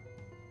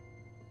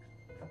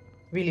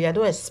 Really, I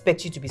don't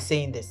expect you to be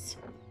saying this.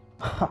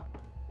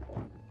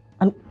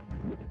 And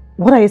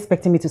what are you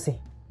expecting me to say?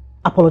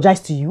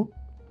 Apologize to you?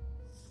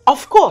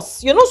 Of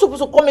course. You're not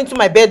supposed to come into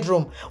my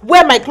bedroom,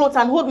 wear my clothes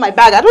and hold my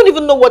bag. I don't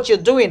even know what you're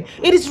doing.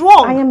 It is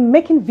wrong. I am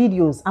making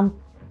videos. I'm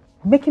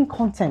making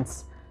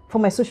contents for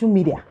my social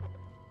media.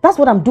 That's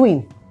what I'm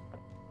doing.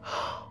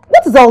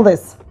 What is all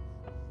this?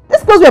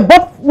 These clothes were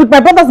bought with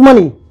my brother's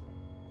money.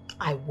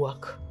 I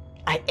work.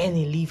 I earn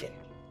a living.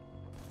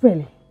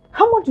 Really?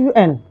 How much do you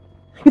earn?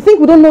 You think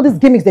we don't know these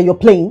gimmicks that you're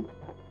playing?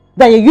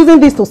 That you're using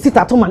this to sit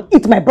at home and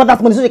eat my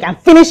brother's money so you can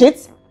finish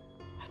it?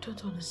 I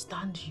don't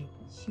understand you.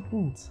 You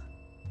won't.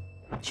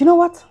 Do you know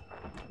what?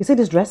 You see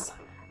this dress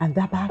and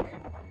that bag?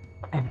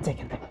 I'm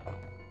taking them.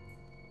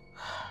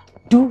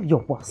 Do your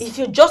worst. If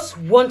you just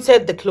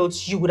wanted the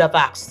clothes, you would have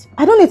asked.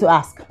 I don't need to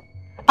ask.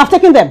 I've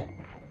taken them.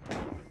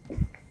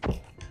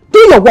 Do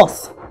your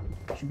worst.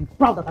 You should be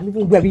proud that I'm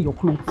even wearing your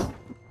clothes.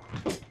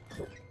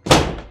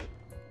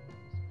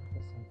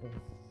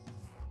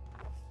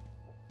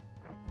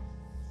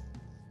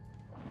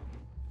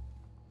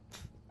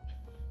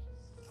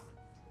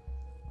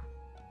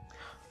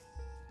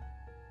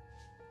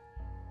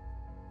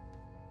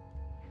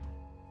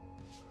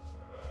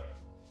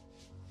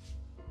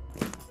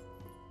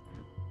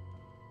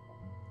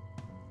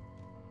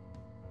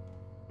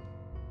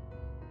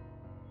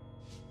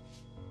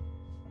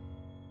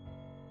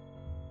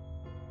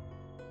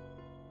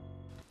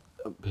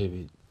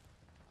 Baby,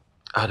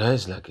 Ada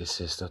is like a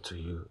sister to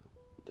you.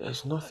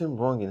 There's nothing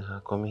wrong in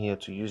her coming here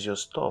to use your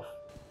stuff.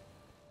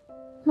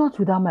 Not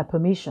without my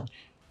permission.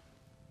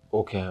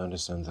 Okay, I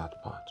understand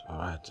that part.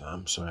 Alright,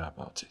 I'm sorry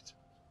about it.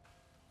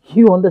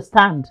 You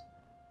understand?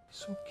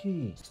 It's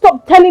okay.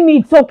 Stop telling me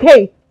it's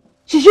okay.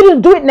 She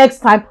shouldn't do it next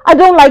time. I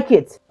don't like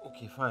it.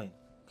 Okay, fine.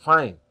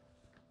 Fine.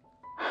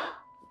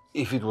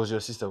 If it was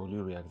your sister, would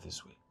you react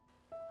this way?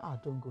 Ah,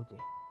 don't go there.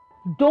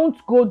 Don't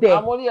go there.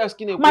 I'm only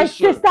asking a My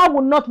question. sister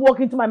will not walk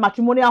into my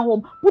matrimonial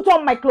home, put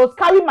on my clothes,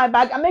 carry my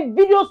bag, and make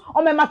videos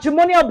on my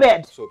matrimonial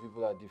bed. So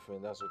people are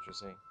different, that's what you're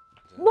saying?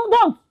 No,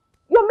 don't.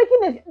 You're making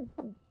it.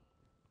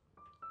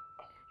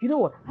 You know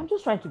what? I'm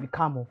just trying to be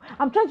calm.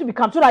 I'm trying to be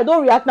calm so that I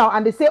don't react now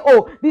and they say,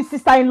 oh, this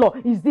sister-in-law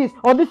is this,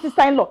 or this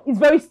sister-in-law is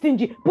very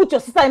stingy. Put your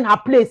sister in her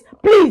place,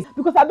 please.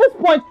 Because at this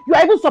point, you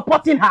are even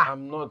supporting her.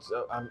 I'm not.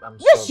 I'm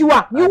yes, sorry. you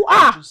are. You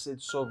are. I just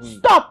said sorry.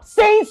 Stop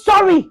saying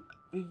sorry.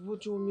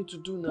 What do you want me to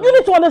do now? You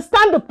need to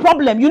understand the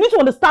problem. You need to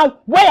understand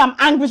why I'm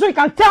angry so you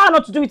can tell her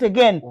not to do it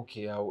again.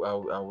 Okay, I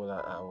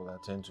will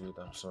attend to it.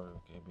 I'm sorry,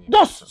 okay, baby.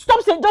 Just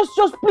stop saying,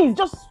 just please,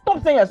 just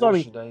stop saying you're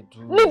sorry. What should I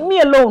do? Leave me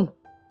alone.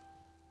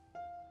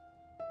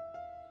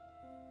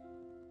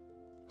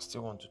 I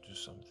still want to do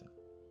something.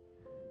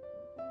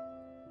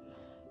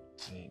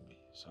 Baby,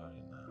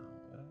 sorry now.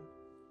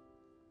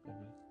 Baby,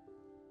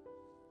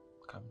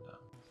 calm down.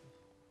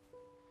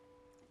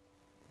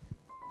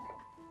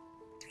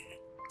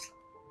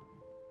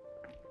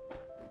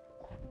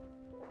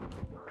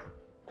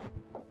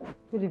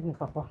 Good evening,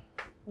 Papa.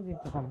 Good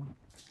evening, Mama.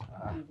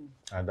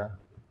 Ada,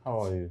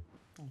 how are you?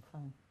 I'm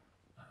fine.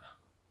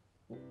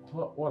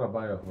 What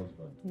about your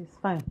husband? He's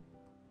fine.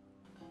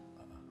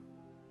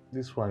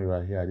 This one you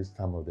are here at this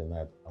time of the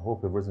night. I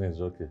hope everything is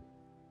okay.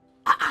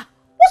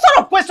 What sort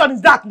of question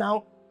is that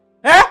now?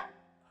 Eh?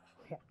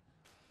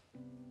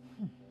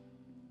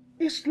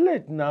 It's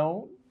late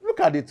now.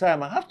 Look at the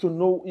time. I have to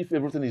know if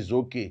everything is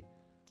okay.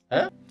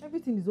 Eh?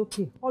 Everything is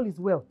okay. All is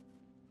well.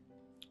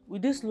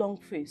 With this long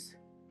face,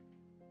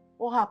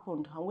 what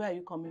happened and where are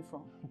you coming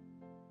from?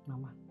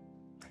 Mama,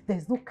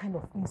 there's no kind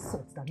of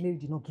insult that Mary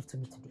did not give to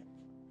me today.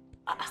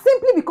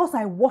 Simply because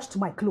I washed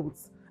my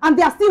clothes and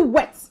they are still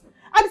wet.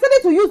 I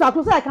decided to use her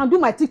clothes so I can do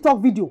my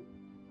TikTok video.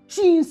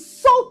 She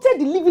insulted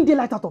the living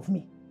daylight out of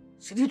me.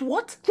 She did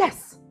what?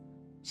 Yes.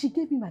 She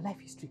gave me my life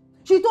history.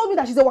 She told me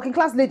that she's a working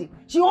class lady.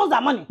 She owns her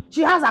money.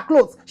 She has her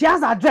clothes. She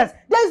has her dress.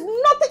 There's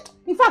nothing.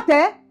 In fact,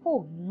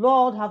 oh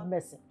Lord have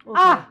mercy.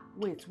 Okay.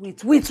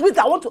 Wait.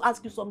 I want to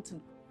ask you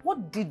something.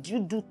 What did you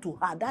do to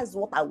her? That's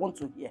what I want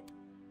to hear.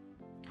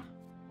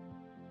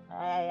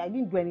 I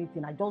didn't do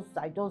anything. I just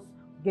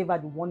gave her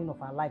the warning of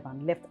her life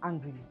and left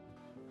angrily.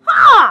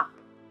 Ha!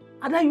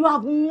 And then you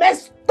have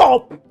messed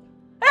up.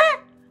 Eh?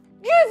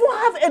 Do you even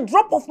have a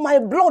drop of my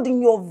blood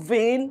in your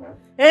vein?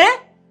 Eh?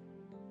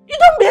 You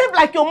don't behave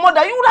like your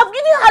mother. You would have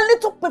given her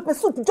little pepper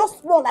soup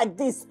just small like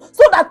this,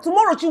 so that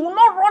tomorrow she will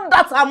not run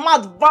that her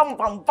mouth, bam,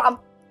 bam, bam.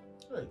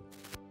 Hey.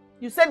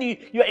 You said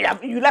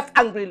you left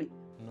angrily.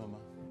 No, ma.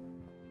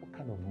 What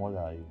kind of mother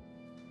are you?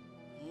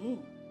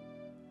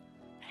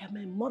 I am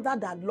a mother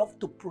that loves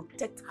to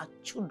protect her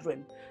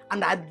children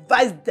and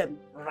advise them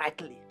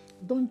rightly.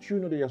 Don't you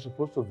know that you're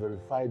supposed to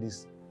verify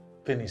this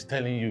finish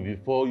telling you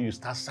before you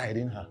start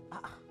siding her.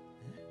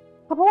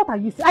 Papa, what are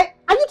you saying?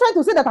 Are you trying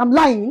to say that I'm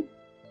lying?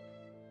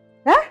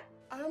 Eh?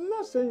 I'm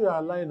not saying you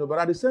are lying, but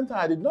at the same time,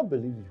 I did not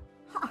believe you.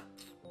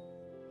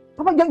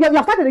 Papa, you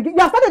have started again. You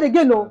have started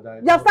again, no?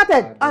 You have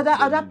started.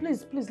 Ada,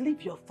 please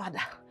leave your father.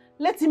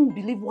 Let him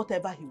believe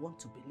whatever he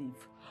wants to believe.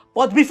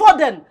 But before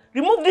then,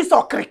 remove this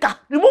okrika.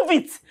 Remove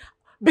it.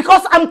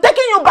 Because I'm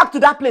taking you back to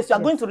that place. You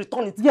are going to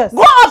return it. Yes.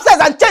 Go upstairs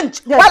and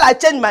change while I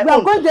change my own. We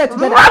are going there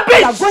together. Rubbish!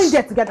 We are going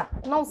there together.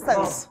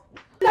 Nonsense.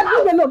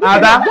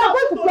 Ada!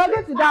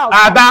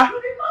 Ada!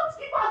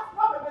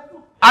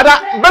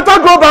 Ada, better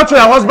go back to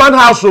your husband's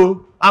house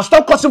and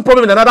stop causing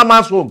problems in another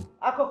man's home.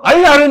 Are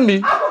you hearing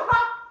me?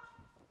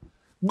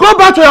 Go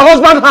back to your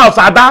husband's house,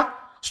 Ada.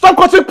 Stop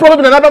causing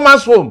problems in another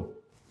man's home.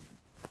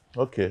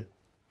 Okay.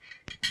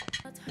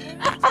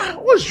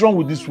 What's wrong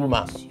with this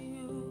woman?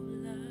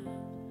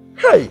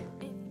 Hey!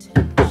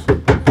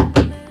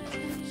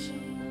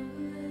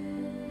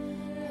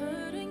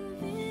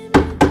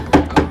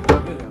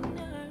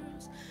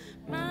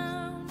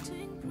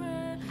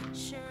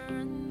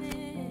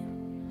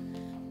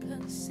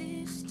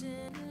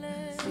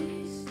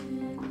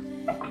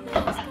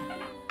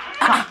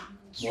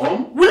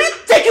 Mom? Will it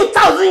take you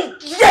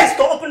 1,000 years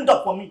to open the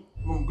door for me?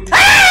 Mom,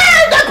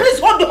 hey! Then please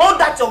hold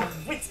that you're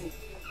with me.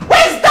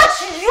 Where is that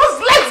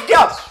useless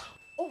girl?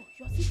 Oh,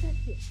 you are seated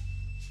here.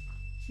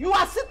 You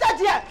are seated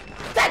here.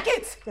 Take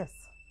it. Yes.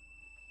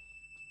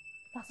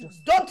 That's you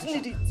don't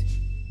need it.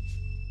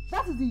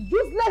 That is the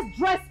useless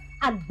dress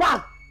and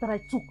bag that I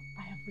took.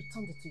 I have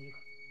returned it to you.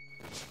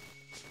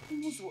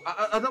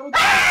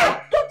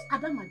 Don't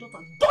Ada, my daughter.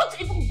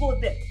 Don't even go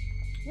there.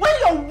 When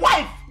your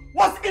wife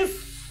was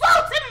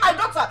insulting my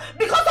daughter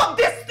because of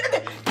this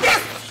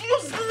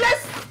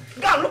useless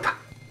girl, look at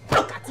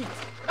it.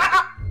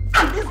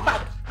 And this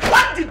bag.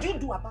 What did you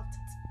do about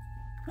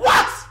it?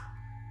 What?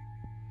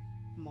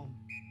 Mom,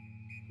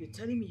 you're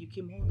telling me you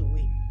came all the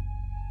way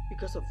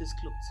because of these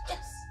clothes?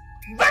 Yes.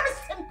 Very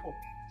simple.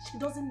 She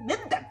doesn't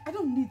need them. I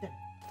don't need them.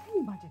 Can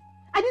you imagine?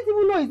 I didn't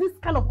even know it's this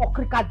kind of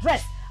okrika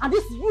dress and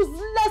this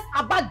useless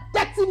about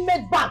dirty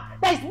made bag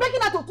that is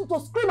making her to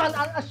scream and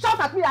shout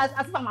at me as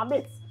if I'm a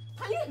mate.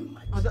 Can you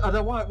imagine?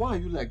 Ada, why are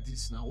you like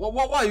this now?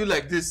 Why are you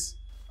like this?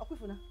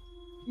 Okwifuna,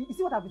 you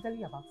see what I've been telling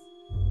you about?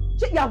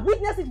 You have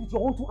witnessed it with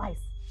your own 2 eyes.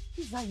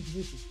 This is how you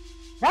behave.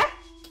 Eh?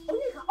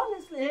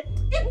 Honestly,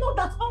 if not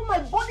that all my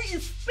body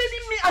is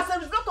paining me as a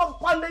result of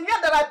pandemia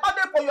that I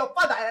padded for your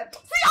father,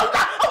 see, I'm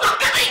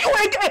giving you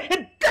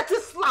a dirty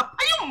slap.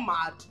 Are you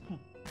mad?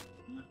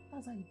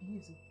 That's how he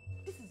behaves.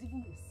 This is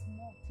even a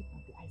small tip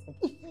of the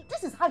iceberg.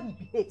 This is how he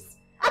behaves.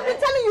 I've been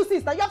telling you,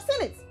 sister. You have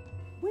seen it.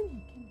 When he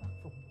came back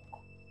from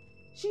work,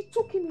 she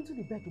took him into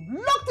the bedroom,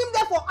 locked him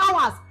there for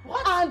hours,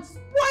 and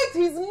spoiled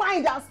his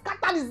mind and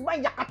scattered his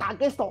mind yakata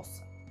against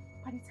us.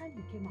 By the time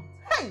he came out,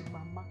 hey,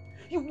 mama,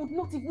 you would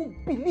not even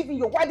believe in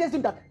your wildest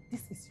dream that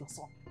this is your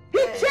son. He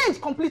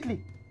changed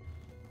completely.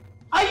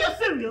 Are you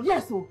serious?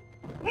 Yes, sir.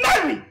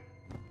 Mary,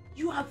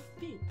 you have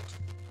failed.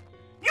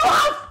 You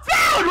have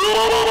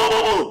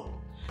failed!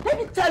 Let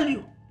me tell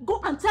you,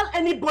 go and tell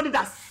anybody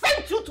that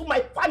sent you to my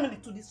family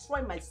to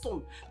destroy my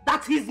son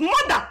that his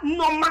mother,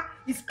 Norma,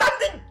 is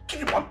standing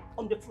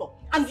on the floor.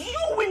 And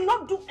you will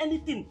not do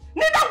anything.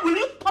 Neither will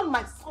you turn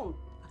my son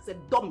as a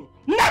dummy.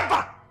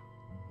 Never!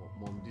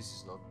 Mom, this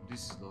is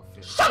not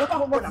fair. Shut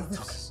up! What is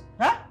this?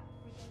 Huh?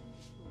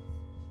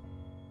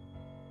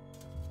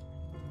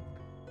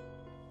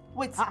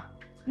 Wait.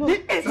 No.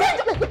 Is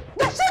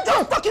she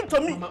just talking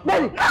to me?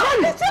 Mary!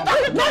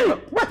 Mary!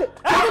 What?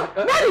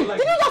 Mary!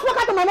 Did you just walk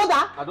out to my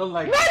mother? I don't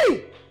like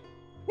Mary!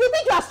 You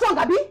think you are strong,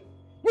 Abi?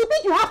 You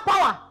think you have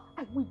power?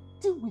 I will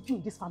deal with you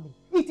in this family.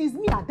 It is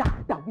me,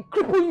 Ada, that will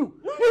cripple you.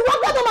 You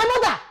walk out to my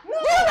mother! Do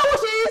you know who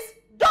she is?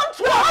 Don't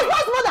your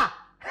husband's mother!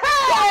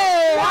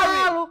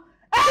 Hey!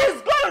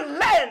 She's going to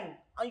learn,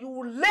 and you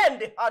will learn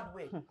the hard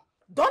way.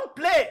 Don't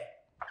play.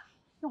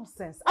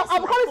 Nonsense.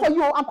 I'm coming for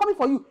you. I'm coming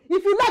for you.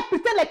 If you like,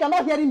 pretend like you're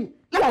not hearing me.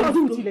 I will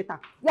deal with you later.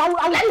 I will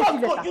deal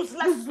with you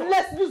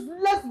later.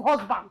 Useless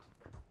husband.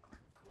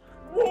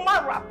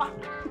 Woman rapper.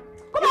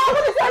 Come on,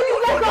 what is that? You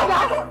let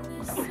go.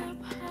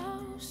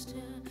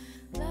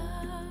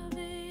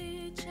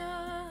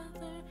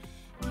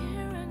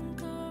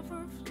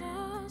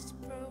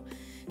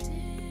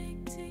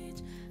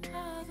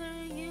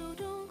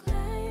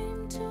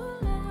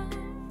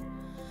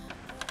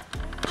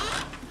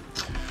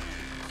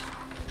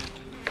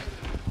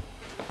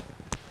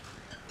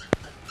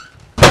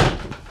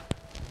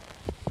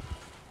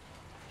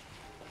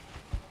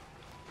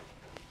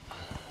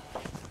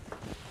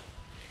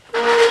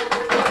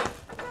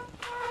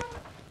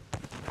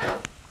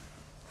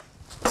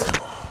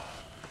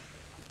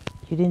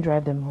 You didn't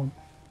drive them home?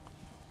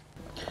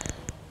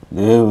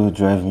 They will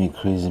drive me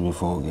crazy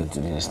before we get to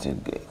the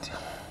estate gate.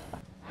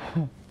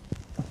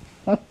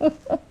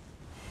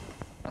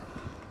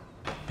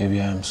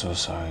 Baby, I'm so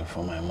sorry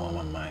for my mom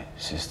and my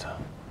sister.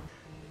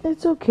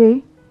 It's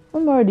okay.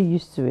 I'm already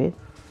used to it.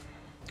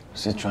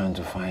 Still trying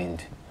to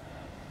find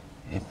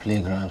a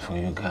playground for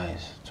you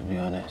guys, to be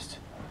honest.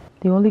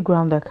 The only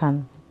ground that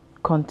can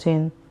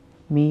contain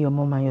me, your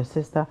mom, and your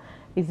sister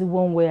is the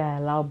one where I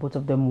allow both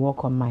of them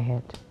walk on my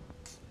head.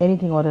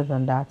 Anything other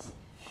than that,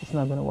 it's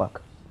not going to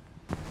work.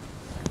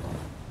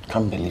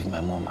 Can't believe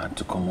my mom had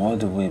to come all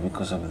the way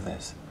because of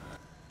this.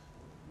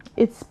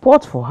 It's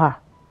sport for her.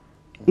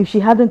 If she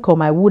hadn't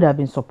come, I would have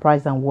been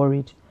surprised and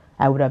worried.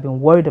 I would have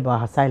been worried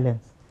about her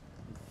silence.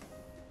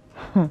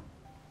 I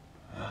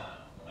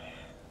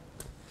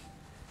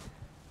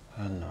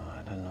don't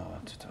know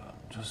what to do.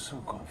 I'm just so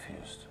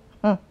confused.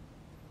 I'm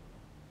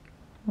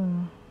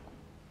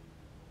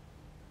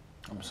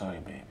sorry,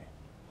 baby.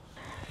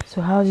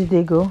 So how did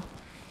they go?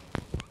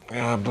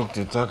 Yeah, I booked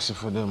a taxi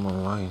for them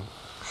online.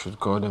 Should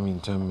call them in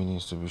 10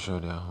 minutes to be sure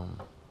they're home.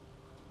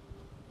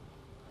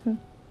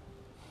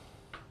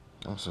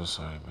 I'm so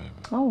sorry, baby.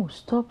 Oh,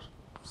 stop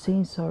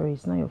saying sorry.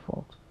 It's not your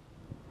fault.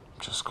 I'm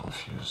just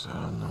confused. I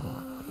don't know.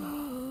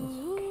 It's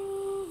okay.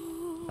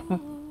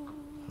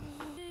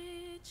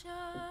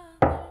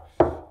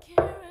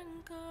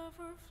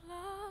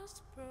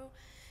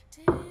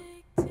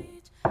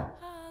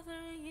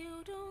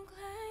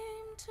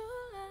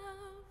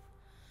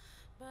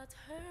 But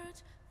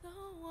hurt the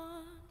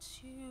ones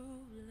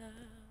you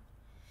love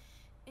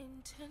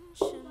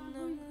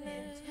intentionally.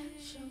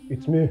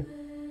 It's me.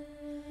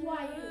 Who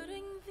are you?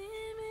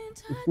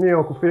 It's me,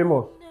 Uncle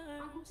Famous.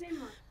 Uncle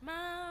Famous.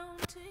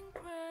 Mounting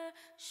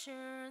pressure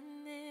on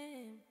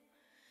them.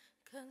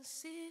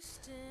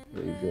 Consistent.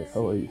 Very good.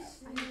 How are you?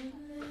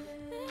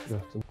 Good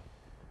afternoon.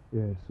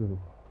 Yeah, so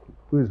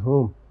who is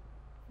home?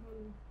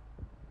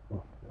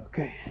 Oh,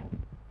 okay.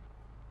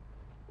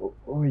 What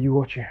are you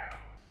watching?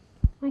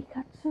 My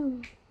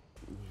cartoon.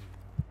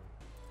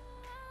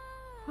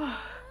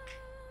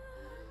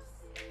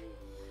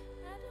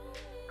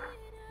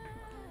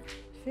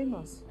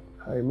 Famous.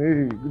 Hi,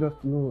 Mary. Good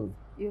afternoon.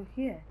 You're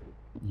here?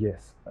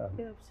 Yes.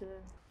 Good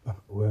afternoon.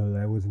 Well,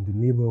 I was in the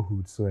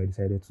neighborhood, so I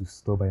decided to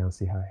stop by and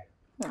say hi.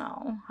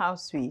 Oh, how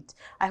sweet.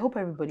 I hope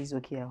everybody's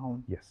okay at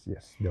home. Yes,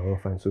 they're all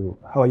fine. So,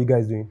 how are you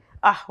guys doing?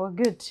 We're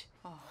good.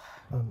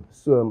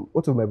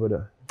 What of my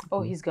brother?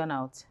 Oh, he's gone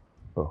out.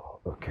 Oh,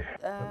 okay.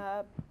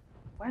 Why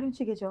don't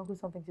you get your uncle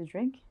something to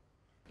drink?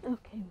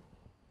 Okay.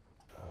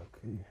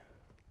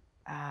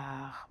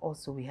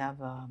 Also, we have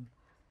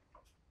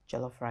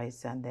jollof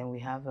rice, and then we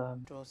have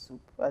draw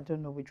soup. I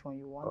don't know which one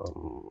you want.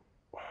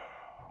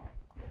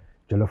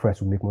 Jollof rice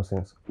would make more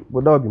sense,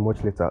 but that will be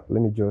much later.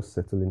 Let me just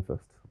settle in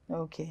first.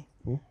 Okay.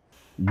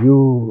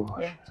 You.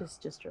 Yeah,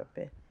 just drop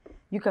it.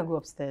 You can go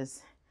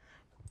upstairs.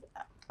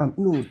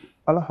 No,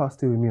 Allah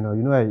stay with me now.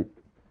 You know I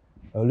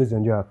always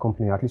enjoy our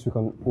company. At least we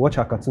can watch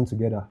our cartoon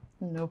together.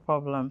 No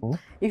problem.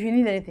 If you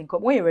need anything,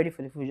 when you're ready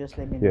for the food, just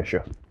let me know. Yeah,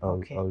 sure. I'll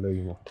let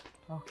you know.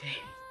 Okay.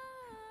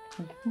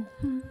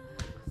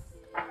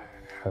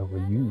 How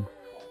are you?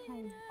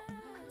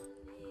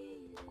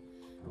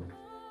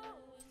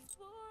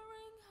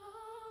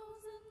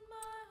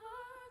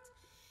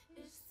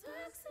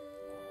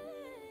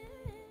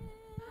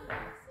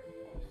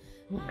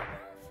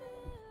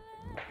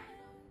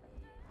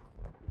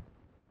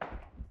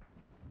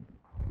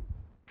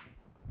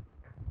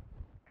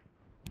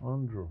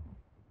 Andrew,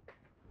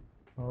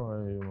 how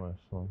are you, my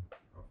son?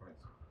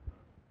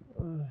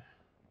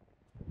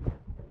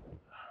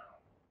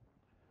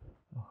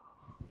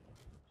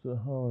 So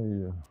how are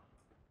you?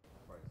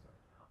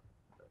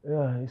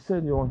 Yeah, he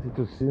said you wanted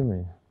to see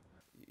me.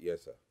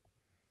 Yes, sir.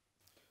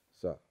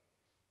 Sir,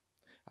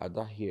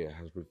 Ada here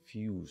has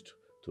refused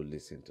to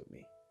listen to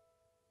me.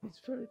 It's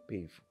very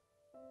painful.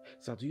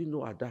 Sir, do you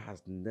know Ada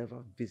has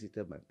never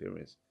visited my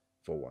parents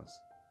for once?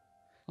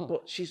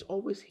 But she's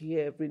always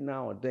here every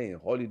now and then,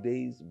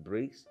 holidays,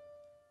 breaks.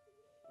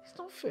 It's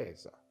not fair,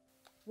 sir.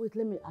 Wait,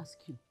 let me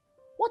ask you.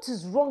 What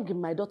is wrong in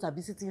my daughter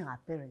visiting her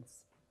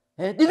parents?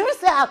 Did we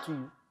say her to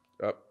you?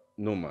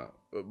 No, ma.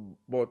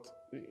 But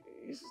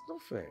it's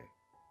not fair.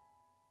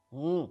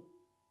 Mama,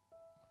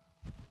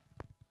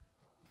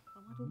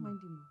 don't mind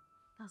him.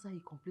 That's how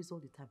he complains all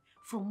the time.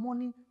 From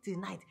morning till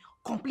night.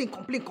 Complain.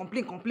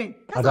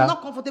 That's I'm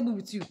not comfortable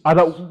with you.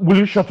 Ada, will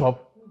you shut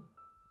up?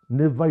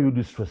 Never you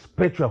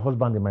disrespect your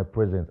husband in my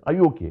presence. Are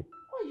you okay?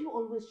 Why are you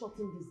always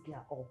shutting this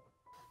girl up?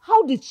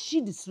 How did she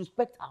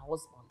disrespect her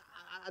husband?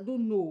 I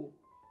don't know.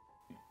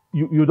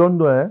 You don't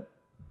know, eh?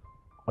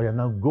 Oh yeah,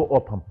 now go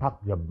up and pack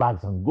your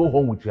bags and go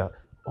home with your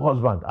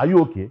husband. Are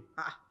you okay?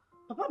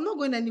 Papa, I'm not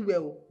going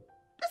anywhere.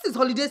 This is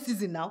holiday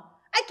season now.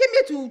 I came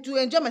here to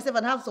enjoy myself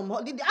and have some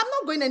holiday. I'm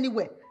not going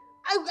anywhere.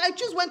 I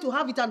choose when to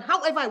have it and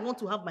however I want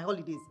to have my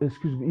holidays.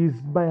 Excuse me,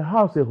 is my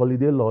house a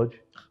holiday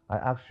lodge? I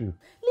asked you.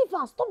 Leave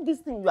her. Stop this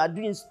thing you are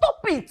doing.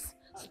 Stop it.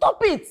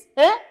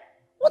 Eh?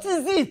 What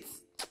is it?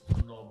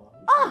 No,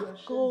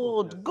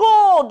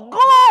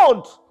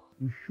 God.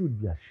 You should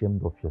be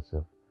ashamed of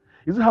yourself.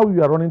 Is it how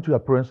you are running to your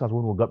parents' house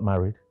when we got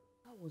married?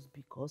 That was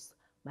because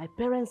my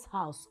parents'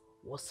 house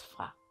was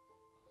far.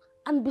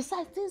 And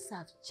besides, things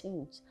have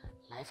changed.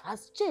 Life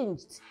has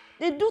changed.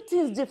 They do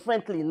things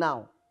differently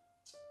now.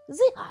 Is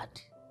it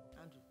hard?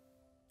 Andrew,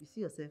 you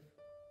see yourself?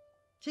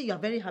 Sure, you are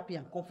very happy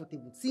and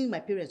comfortable seeing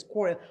my parents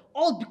quarrel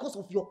all because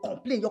of your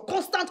complaint, your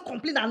constant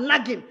complaint and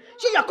nagging.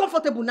 Sure, you are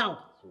comfortable now.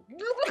 okay.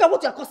 Look at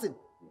what you're causing.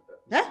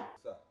 Eh?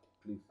 Sir,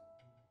 please.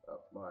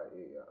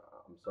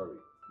 I'm sorry.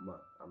 Ma,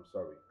 I'm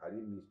sorry. I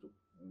didn't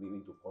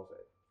mean to cause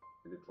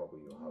any trouble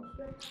in your house.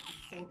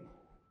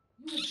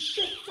 You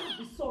better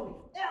be sorry.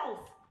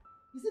 Else,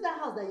 you see that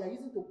house that you are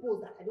using to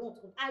pose that I don't want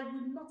to come. I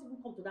will not even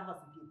come to that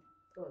house again.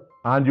 Sorry.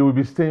 And you will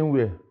be staying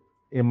where?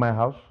 In my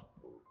house?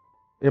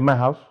 In my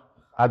house?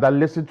 Ada,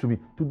 listen to me.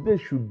 Today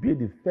should be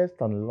the first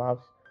and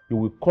last you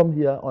will come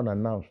here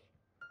unannounced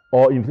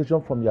or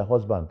invitation from your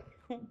husband.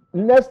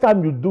 Next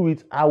time you do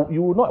it,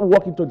 you will not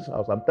walk into this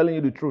house. I'm telling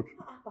you the truth.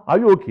 Are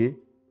you okay?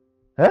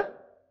 Eh?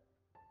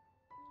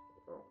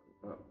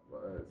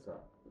 Sir,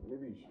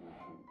 maybe you should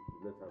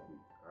let her be.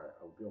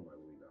 I'll be on my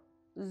way now.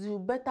 You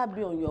better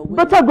be on your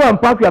way. Better go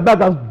and pack your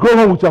bag and go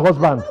home with your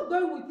husband. I'm not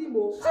going with him.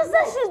 Oh. She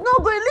said she's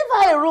not going. Leave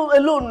her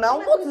alone now.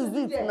 What is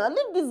it now?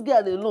 Leave this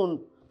girl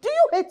alone. Do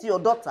you hate your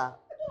daughter? I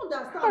don't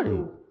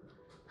understand.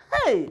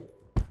 Hey.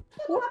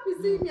 You're not happy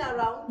seeing me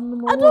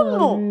around. I don't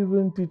know. What are you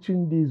even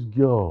teaching this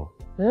girl?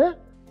 Eh?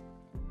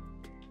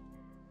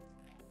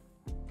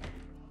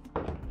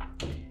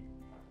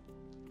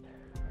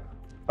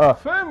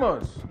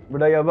 Famous!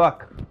 Brother, you're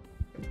back.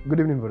 Good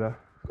evening, brother.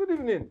 Good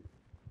evening.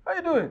 How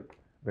you doing?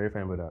 Very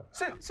fine, brother.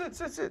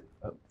 Sit.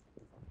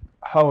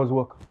 How was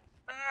work?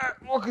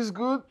 Work is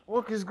good.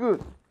 Work is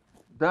good.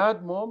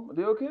 Dad, mom, are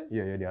they okay?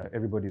 Yeah.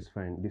 Everybody's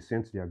fine. They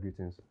sent their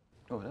greetings.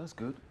 Oh, that's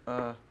good.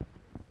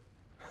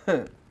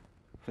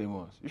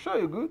 Famous. You sure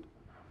you're good?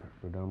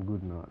 Brother, I'm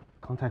good now.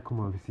 Can't I come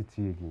and visit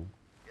you again?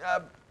 Yeah,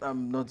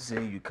 I'm not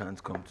saying you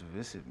can't come to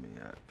visit me.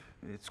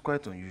 It's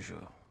quite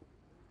unusual.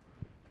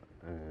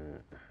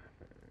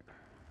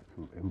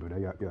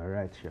 Brother, you're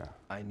right, yeah.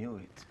 I knew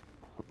it.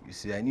 You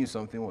see, I knew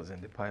something was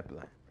in the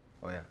pipeline.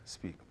 Oh yeah,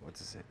 speak. What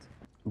is it?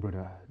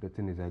 Brother, the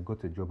thing is I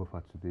got a job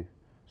offer today,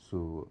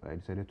 so I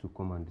decided to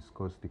come and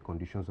discuss the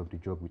conditions of the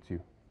job with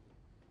you.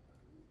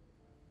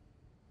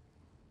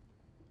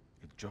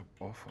 A job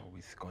offer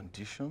with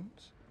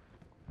conditions?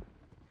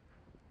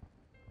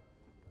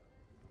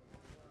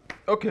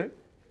 Okay.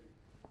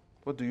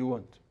 What do you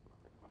want?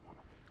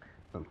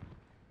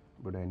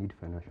 Brother, I need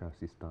financial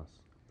assistance.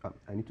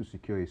 I need to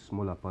secure a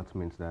small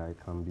apartment that I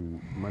can be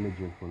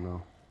managing for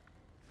now.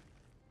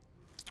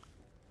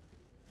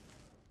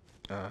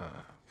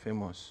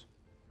 Famous.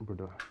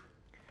 Brother.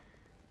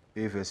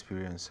 If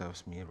experience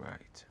serves me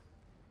right,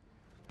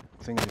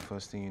 I think the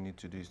first thing you need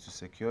to do is to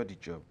secure the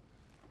job.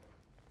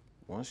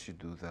 Once you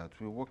do that,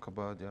 we'll work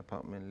about the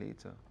apartment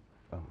later.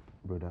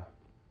 Brother,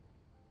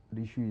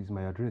 the issue is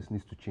my address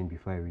needs to change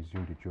before I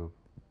resume the job.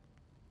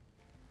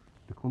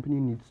 The company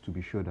needs to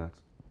be sure that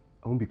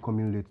I won't be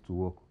coming late to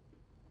work.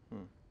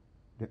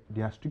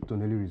 They are strict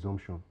on early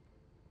resumption.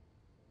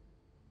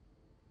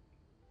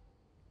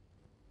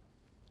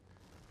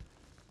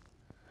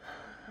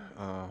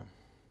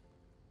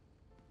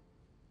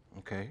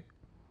 Okay.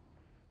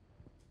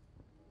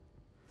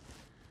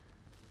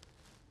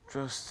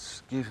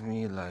 Just give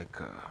me like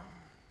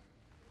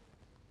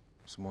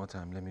small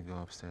time. Let me go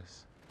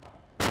upstairs.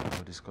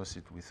 I'll discuss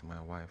it with my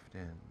wife.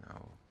 Then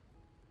I'll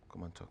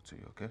come and talk to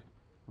you. Okay?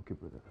 Okay,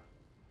 brother.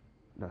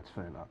 That's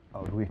fine.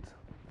 I'll wait.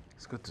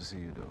 It's good to see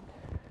you, though.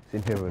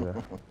 Same here,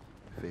 brother.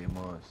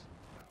 Famous.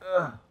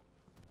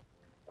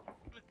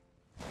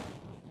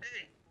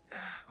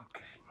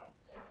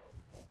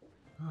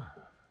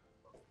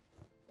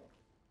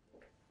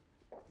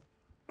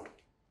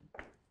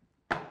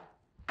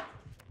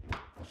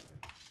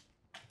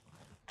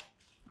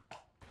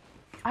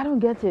 I don't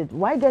get it.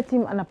 Why get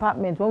him an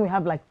apartment when we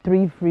have like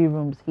 3 free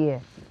rooms here?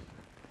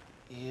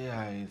 Yeah,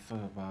 I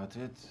thought about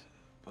it,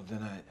 but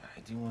then I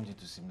didn't want it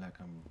to seem like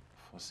I'm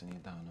forcing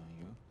it down on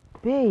you.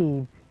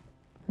 Babe,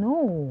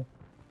 no.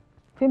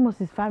 Famous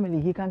is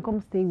family. He can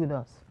come stay with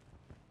us.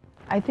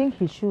 I think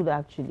he should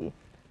actually.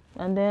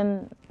 And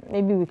then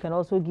maybe we can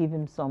also give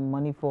him some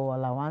money for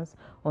allowance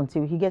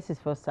until he gets his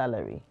first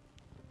salary.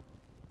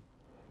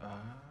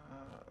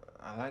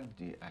 I like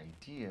the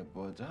idea,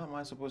 but how am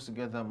I supposed to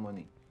get that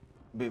money?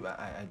 Babe,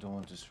 I don't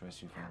want to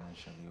stress you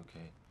financially,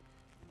 okay?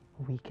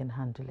 We can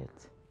handle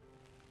it.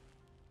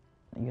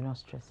 You're not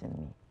stressing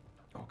me.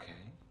 Okay.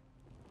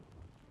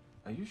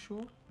 Are you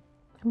sure?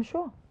 I'm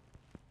sure.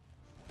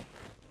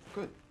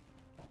 Good.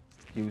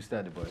 He will stay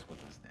at the boys'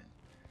 quarters then.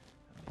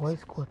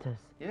 Boys' quarters?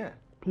 Yeah.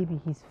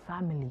 Baby, he's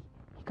family.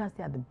 He can't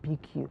stay at the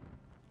BQ.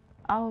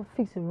 I'll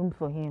fix a room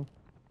for him.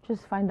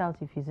 Just find out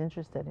if he's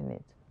interested in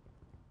it.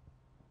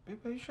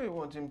 Babe, are you sure you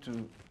want him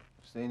to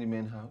stay in the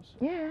main house?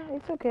 Yeah,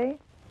 it's okay.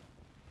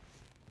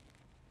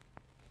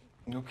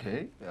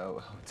 Okay,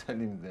 I'll tell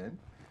him then.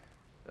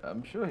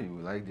 I'm sure he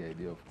will like the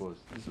idea, of course.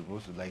 He's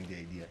supposed to like the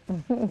idea.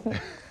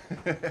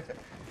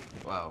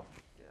 Wow.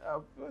 Yeah,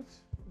 but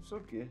it's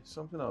okay.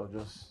 Something I'll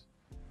just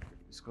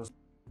discuss.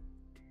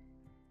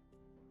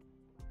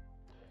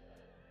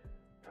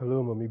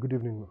 Hello, Mommy. Good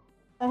evening, Ma.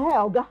 Hey,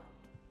 Olga.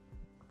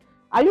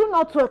 Are you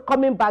not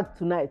coming back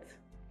tonight?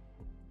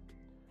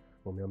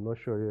 Mommy, I'm not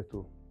sure yet,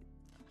 too.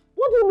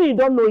 What do you mean you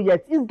don't know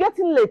yet? It's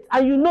getting late,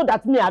 and you know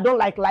that me, I don't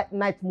like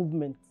night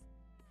movement.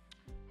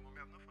 Mommy,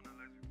 I've not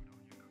finalized with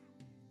you now.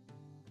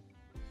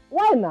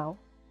 Why now?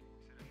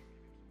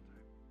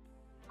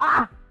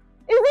 Is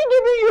he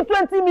giving you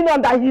 20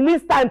 million that he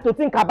needs time to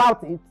think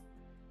about it?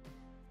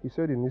 He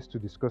said he needs to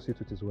discuss it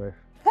with his wife.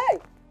 Hey!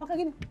 Okay,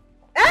 give me.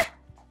 Eh?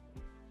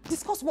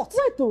 Discuss what?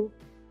 Wait, oh.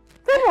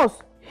 Famous,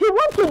 he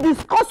wants to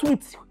discuss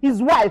with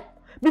his wife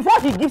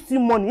before he gives you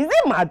money. Is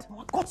he mad?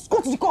 Go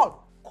to the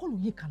call. Call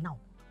Onyeka now.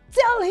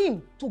 Tell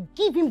him to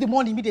give him the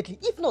money immediately.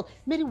 If not,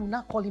 Mary will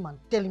not call him and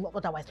tell him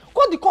otherwise.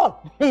 Call the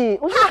call. Hey,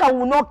 Onyeka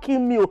will not kill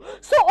me.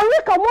 So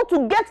Onyeka wants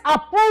to get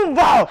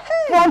approval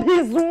from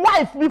his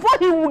wife before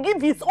he will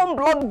give his own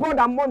blood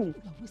brother money. You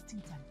are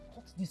wasting time.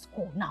 Cut this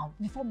call now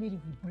before Mary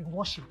will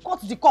brainwash him.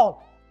 Cut the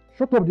call.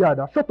 Shut up,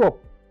 Ada. Shut up.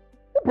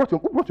 Who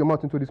brought your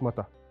mouth into this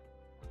matter?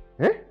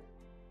 Eh?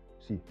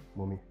 See,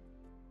 mommy,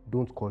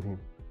 don't call him.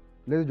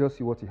 Let's just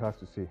see what he has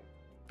to say.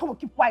 Come on,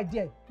 keep quiet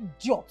there,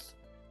 idiot.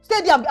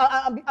 Stay there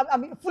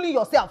and fooling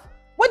yourself.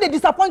 When they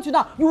disappoint you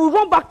now, you will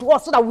run back to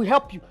us so that we'll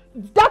help you.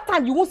 That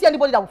time, you won't see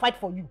anybody that will fight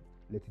for you.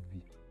 Let it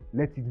be.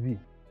 Let it be.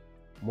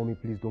 Mommy,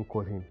 please don't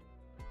call him.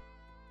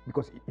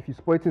 Because if you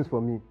spoil things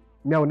for me,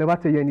 I will never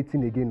tell you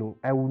anything again. No.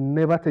 I will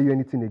never tell you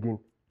anything again.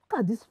 Look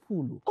at this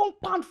fool.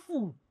 Compound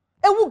fool.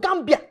 Ewu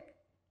Gambia.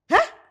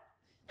 Huh?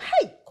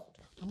 Hey! God,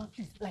 Mama,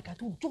 please, like I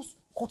told you, just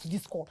cut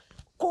this call.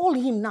 Call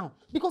him now.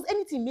 Because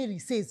anything Mary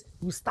says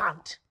will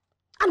stand.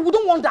 And we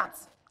don't want that.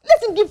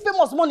 Let him give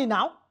Famous money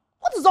now.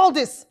 What is all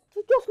this?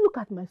 You just look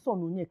at my son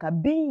Onyeka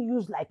being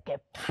used like a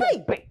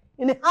baby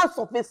in the hands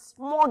of a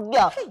small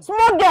girl. Hey.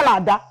 Small girl,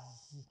 Ada.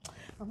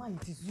 Mama,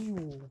 it is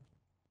you.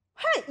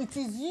 Hey, it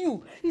is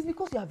you. It's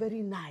because you are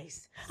very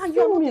nice. And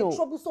you are not a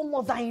troublesome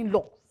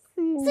mother-in-law.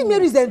 See,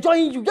 Mary is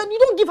enjoying you. You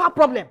don't give her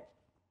problem.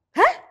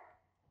 Huh?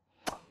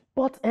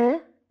 But,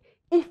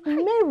 if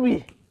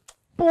Mary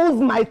pulls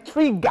my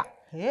trigger,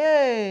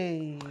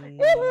 hey!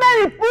 If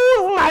Mary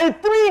pulls my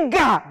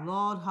trigger,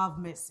 Lord have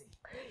mercy.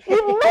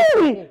 If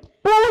Mary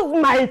pulls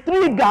my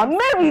trigger,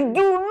 Mary,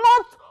 do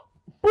not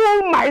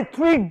pull my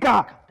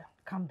trigger.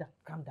 Calm down.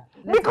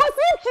 Because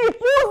if she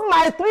pulls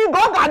my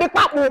trigger,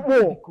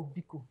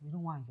 Biko, you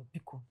don't want your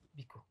Biko.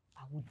 I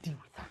will deal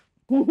with her.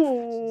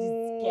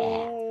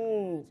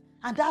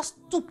 And that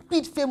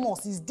stupid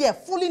Famous is there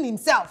fooling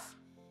himself,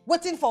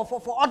 waiting for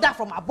order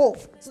from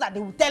above so that they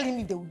will tell him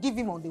if they will give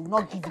him or they will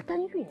not give him.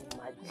 Can you imagine?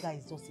 This guy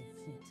is just a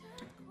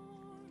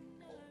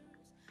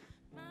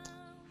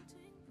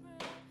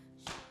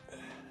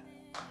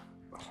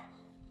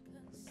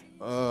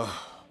fool.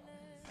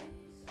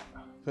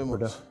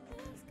 Famous.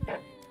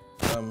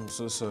 I'm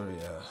so sorry.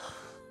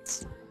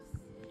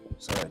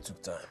 Sorry I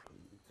took time.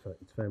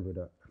 It's fine,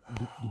 brother.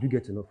 Did you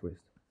get enough rest?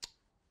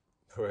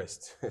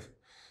 Rest?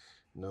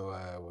 No,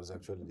 I was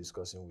actually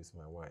discussing with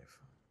my wife.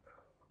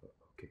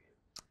 Okay.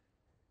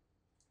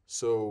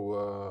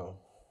 So,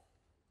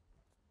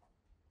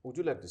 would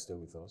you like to stay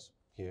with us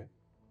here?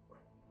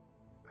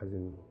 As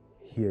in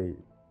here,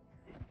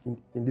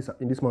 in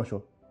this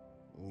mansion?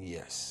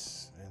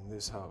 Yes, in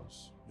this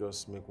house.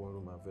 Just make one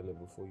room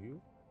available for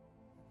you.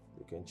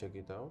 You can check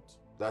it out.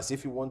 That's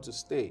if you want to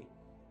stay.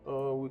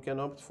 We can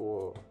opt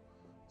for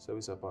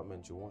service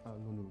apartment you want.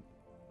 No.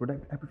 But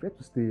I prefer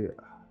to stay.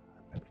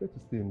 I prefer to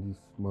stay in this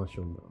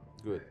mansion now.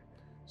 Good.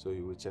 So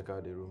you will check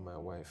out the room my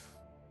wife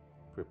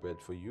prepared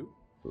for you.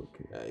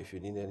 Okay. If you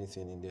need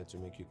anything in there to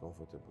make you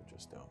comfortable,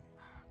 just tell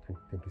me.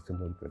 Thank you so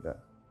much for that.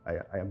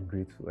 I am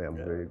grateful. I am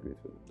very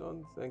grateful.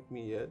 Don't thank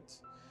me yet.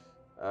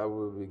 I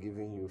will be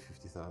giving you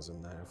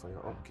 50,000 naira for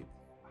your upkeep.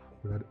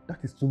 Brother,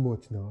 that is too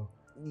much now.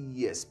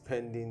 Yes,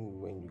 pending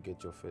when you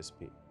get your first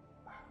pay.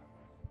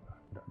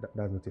 That's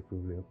not a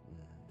problem.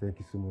 Thank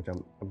you so much.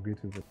 I'm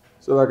grateful.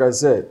 So like I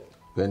said,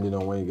 depending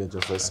on when you get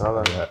your first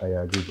salary.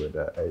 I agree with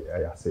that.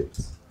 I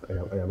accept.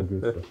 I am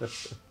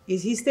grateful.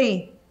 Is he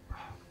staying?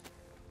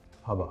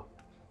 Haba,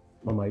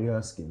 Mama, you're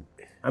asking.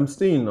 I'm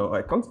staying now.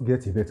 I can't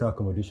get a better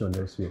accommodation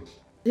elsewhere.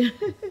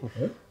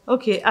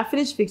 Okay, I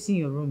finished fixing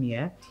your room,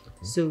 yeah?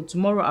 Okay. So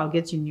tomorrow I'll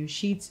get you new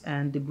sheets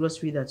and the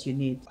grocery that you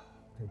need.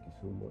 Thank you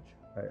so much.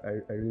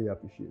 I really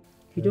appreciate it.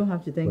 You don't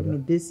have to thank me.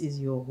 This is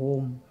your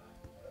home.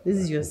 This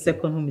is your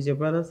second home. It's your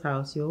brother's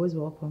house. You're always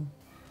welcome.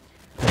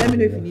 Let me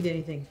know if you need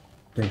anything.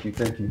 Thank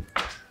you.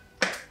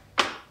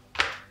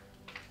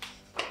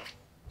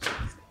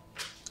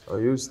 Oh,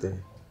 you stay.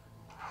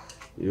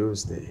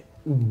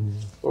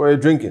 What are you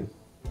drinking?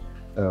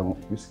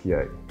 Whiskey.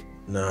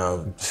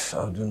 No,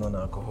 I'll do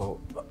non-alcohol.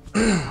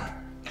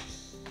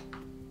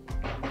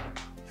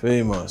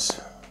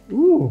 Famous.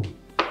 Ooh.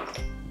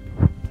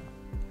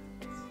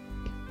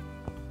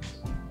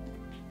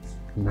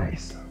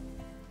 Nice.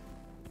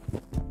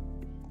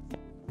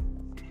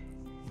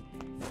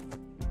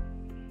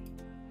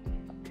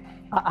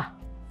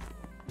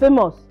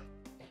 Famous.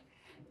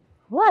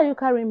 Why are you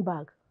carrying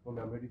bag?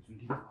 Mommy, I'm ready to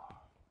leave.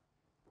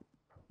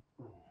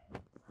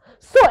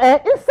 So,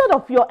 instead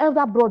of your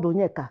elder brother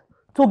Onyeka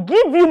to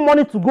give you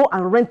money to go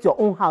and rent your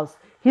own house,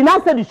 he now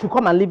said you should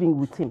come and live in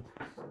with him.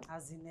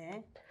 As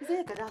in, is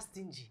Onyeka that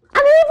stingy?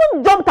 And he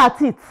even jumped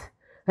at it.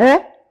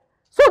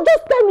 So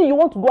just tell me you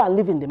want to go and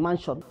live in the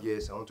mansion.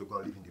 Yes, I want to go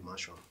and live in the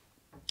mansion.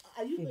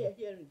 Are you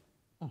hearing?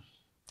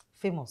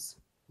 Famous.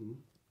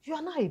 You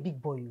are now a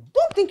big boy.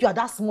 Don't think you are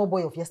that small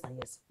boy of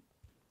yesteryears.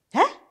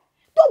 Eh?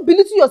 Don't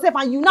belittle yourself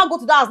and you now go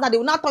to that house now. They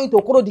will now turn you to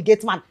Okoro the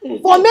gate man.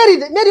 For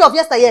Mary of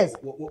yesteryears.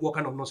 What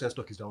kind of nonsense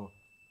talk is that one?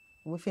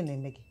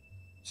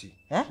 See,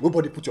 Eh?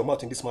 Nobody put your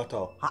mouth in this matter.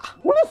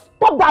 Will you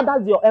stop that?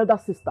 That's your elder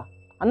sister.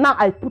 And now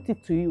I put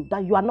it to you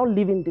that you are not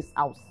leaving this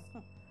house.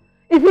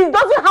 If he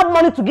doesn't have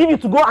money to give you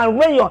to go and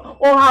rent your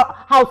own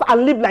house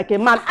and live like a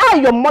man,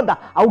 your mother,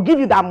 I will give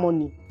you that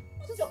money.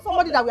 This is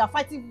somebody that we are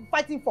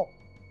fighting for.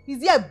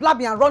 He's here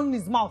blabbing and running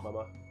his mouth.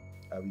 Mama,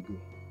 I will go.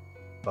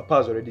 Papa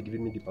has already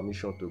given me the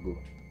permission to go.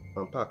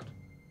 I'm packed.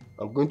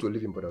 I'm going to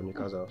live in Brother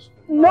Nika's house.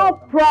 No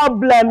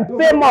problem,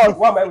 Famous.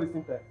 Why am I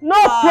wasting time?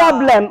 No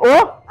problem,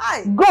 oh?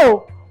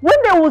 Go. When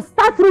they will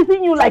start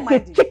treating you like a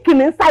chicken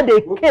inside a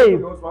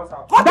cave. This is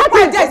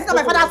not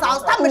my father's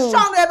house. Tell me,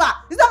 Sean Weber.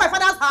 This is not my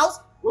father's house.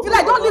 If you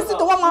like, don't listen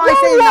to what Mama is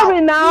saying now.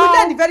 You will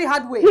learn the very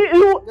hard way. He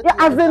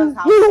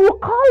will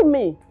call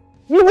me.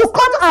 He will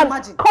come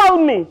and call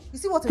me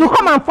to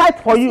come and fight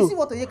for you.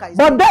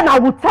 But then I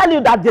will tell you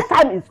that the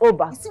time is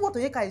over. You see what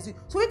Oyeka is doing?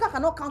 So Oyeka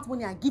cannot count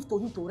money and give to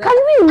him to rent. Can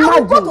you imagine? I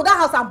will go to that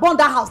house and burn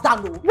that house down.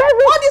 All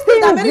these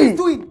things that Mary is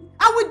doing,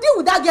 I will deal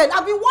with that girl.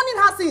 I've been warning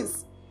her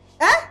since.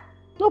 Eh?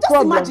 No Just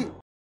problem. imagine.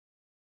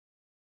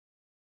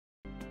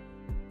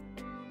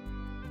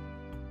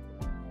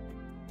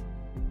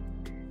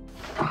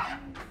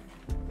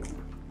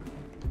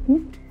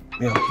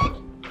 Yeah.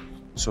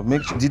 So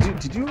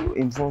did you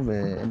inform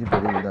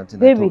anybody with that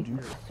thing I told you?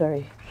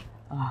 Sorry.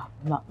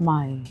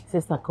 My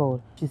sister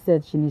called. She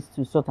said she needs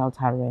to sort out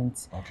her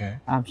rent. Okay.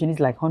 She needs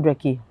like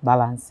 100k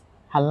balance.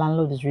 Her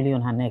landlord is really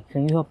on her neck.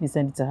 Can you help me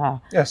send it to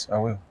her? Yes, I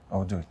will. I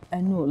will do it.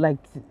 I know, like,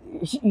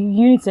 you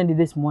need to send it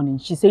this morning.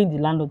 She's saying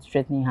the landlord is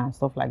threatening her and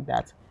stuff like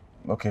that.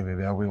 Okay,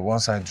 baby, I will.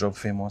 Once I drop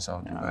Famous,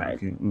 I'll do that. Right.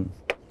 Okay.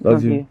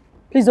 Love you.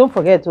 Please don't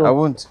forget to. I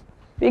won't.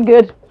 Be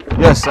good.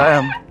 Yes, I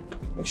am.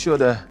 Make sure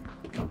that.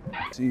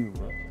 See you,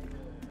 bro.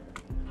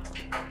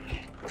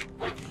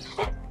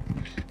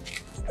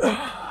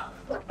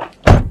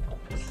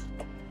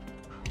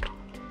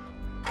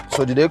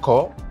 So did they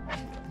call?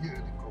 Yeah,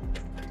 they called.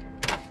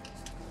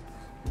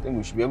 I think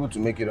we should be able to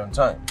make it on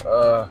time.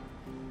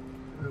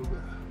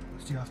 We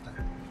still have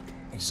time.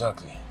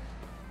 Exactly.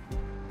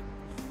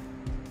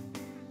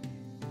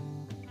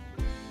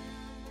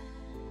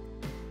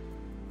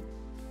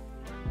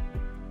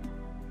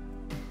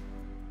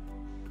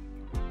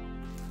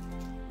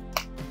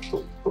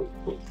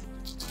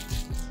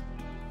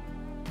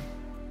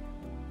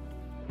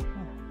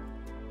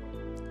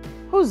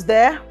 Who's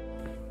there?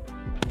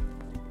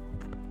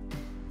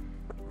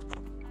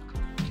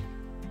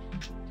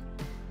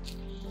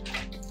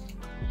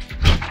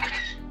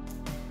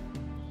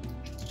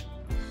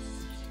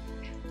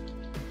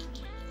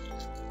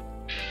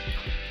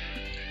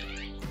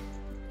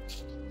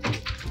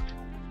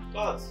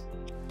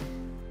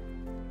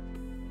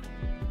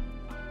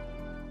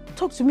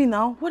 Talk to me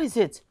now. What is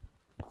it?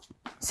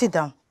 Sit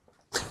down.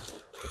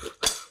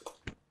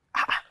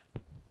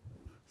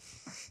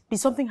 Did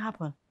something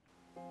happen?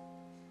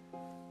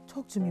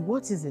 Talk to me.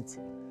 What is it?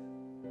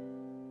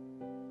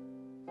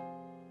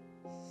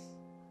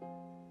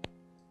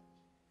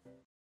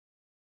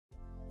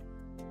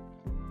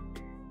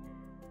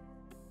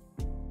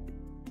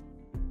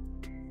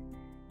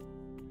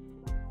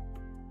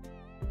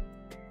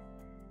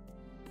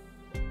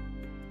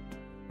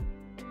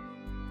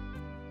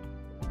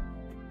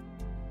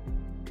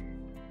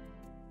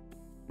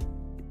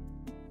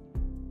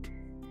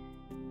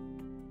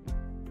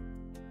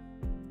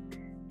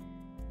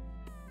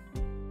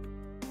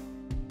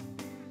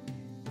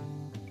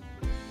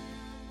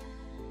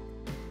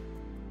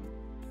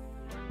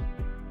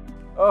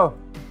 Oh,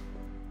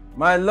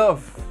 my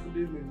love.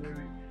 Good evening,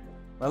 Mary.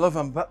 My love,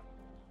 I'm back.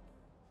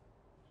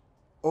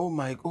 Oh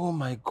my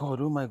God,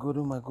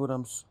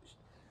 I'm so...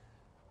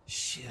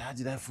 Shit, how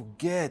did I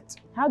forget?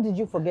 How did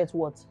you forget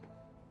what?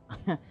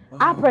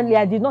 Apparently,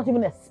 I did not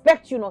even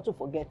expect you not to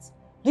forget.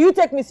 Do you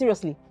take me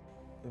seriously?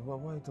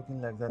 Why are you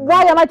talking like that?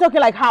 Why am I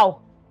talking like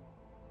how?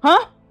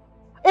 Huh?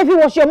 If it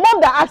was your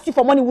mom that asked you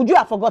for money, would you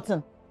have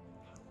forgotten?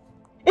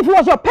 If it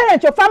was your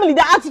parents, your family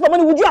that asked you for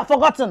money, would you have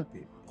forgotten?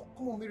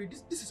 Come on, Mary,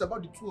 this is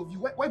about the two of you.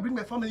 Why bring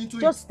my family into it?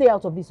 Just stay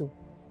out of this.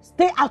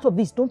 Stay out of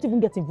this. Don't even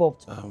get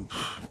involved.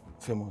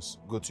 Famous,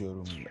 go to your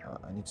room.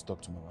 I need to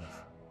talk to my wife.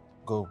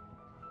 Go.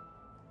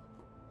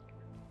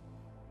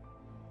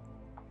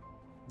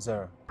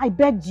 Zara. I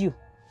begged you.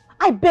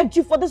 I begged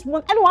you for this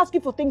one. I don't ask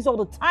you for things all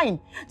the time.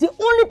 The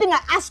only thing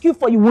I ask you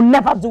for, you will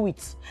never do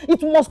it. It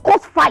must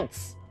cause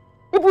fights.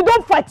 If we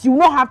don't fight, you will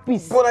not have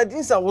peace. But I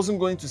didn't say I wasn't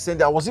going to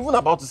send it. I was even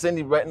about to send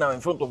it right now in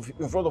front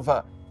of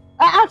her.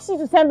 I asked you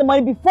to send the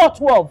money before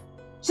 12.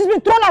 She's been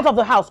thrown out of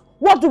the house.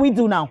 What do we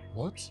do now?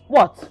 What?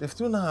 What? They've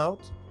thrown her out?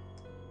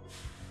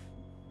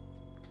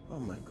 Oh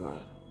my God.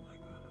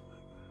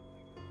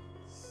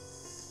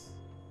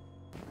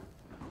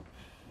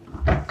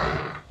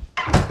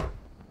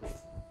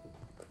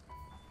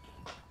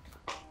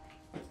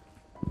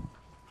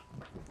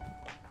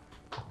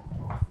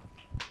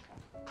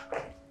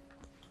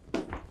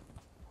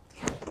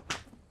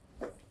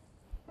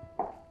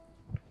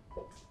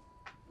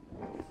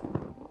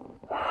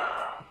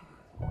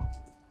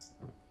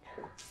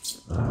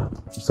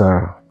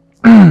 Sarah.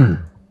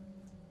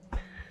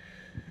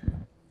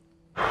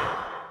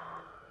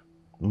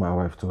 My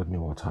wife told me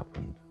what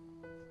happened.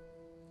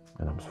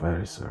 And I'm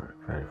very sorry.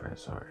 Very, very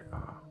sorry.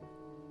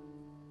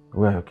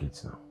 Where are your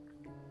kids now?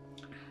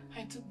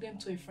 I took them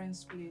to a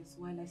friend's place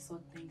while I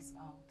sort things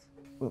out.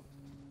 Well,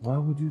 why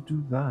would you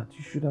do that?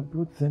 You should have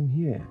brought them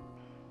here.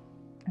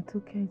 It's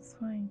okay, it's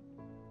fine.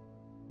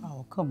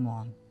 Oh, come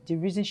on. The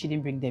reason she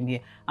didn't bring them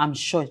here, I'm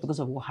sure it's because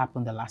of what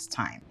happened the last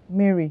time.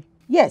 Mary.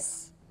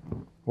 Yes.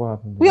 What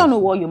happened? We all know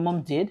what your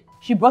mom did.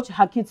 She brought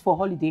her kids for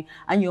holiday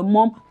and your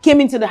mom came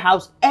into the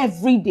house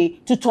every day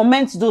to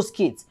torment those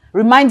kids,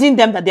 reminding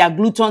them that they are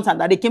gluttons and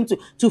that they came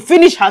to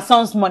finish her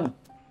son's money.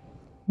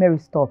 Mary,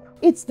 stop.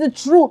 It's the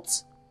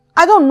truth.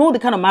 I don't know the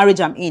kind of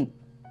marriage I'm in.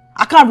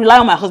 I can't rely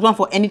on my husband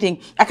for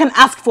anything. I can't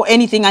ask for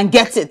anything and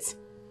get it.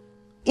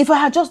 If I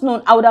had just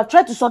known, I would have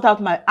tried to sort out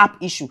my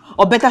app issue,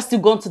 or better still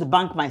gone to the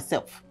bank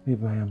myself.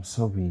 Babe, I am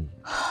sorry.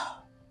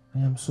 I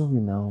am sorry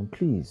now,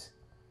 please.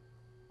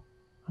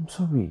 I'm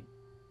sorry.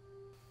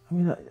 I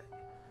mean,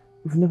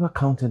 you've never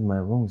counted my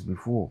wrongs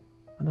before,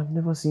 and I've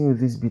never seen you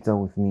this bitter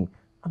with me.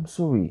 I'm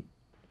sorry.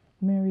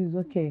 Mary, it's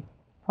okay.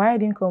 Why I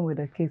didn't come with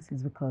the kids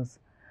is because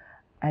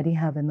I didn't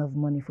have enough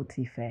money for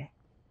tea fare.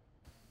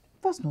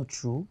 That's not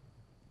true.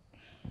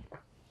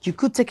 You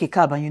could take a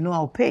cab and you know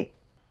I'll pay.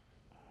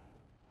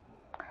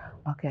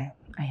 Okay,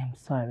 I am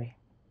sorry.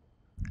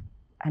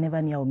 I never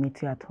knew I would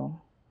meet you at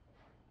home.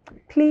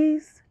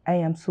 Please, I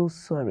am so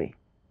sorry.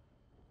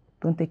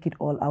 Don't take it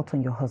all out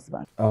on your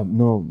husband.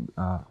 No,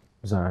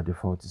 Zara, the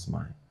fault is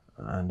mine.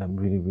 And I'm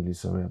really, really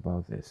sorry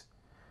about this.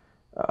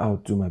 I'll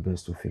do my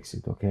best to fix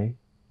it, okay?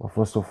 But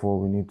first of all,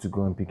 we need to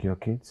go and pick your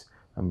kids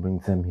and bring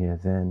them here.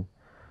 Then,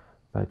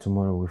 by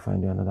tomorrow, we'll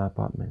find you another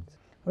apartment.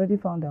 Already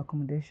found the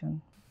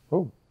accommodation.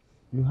 Oh,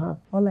 you have?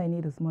 All I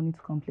need is money to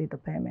complete the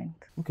payment.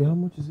 Okay, how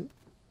much is it?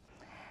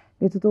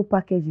 The total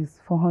package is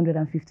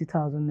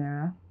 450,000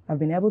 naira. I've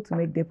been able to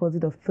make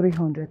deposit of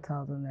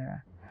 300,000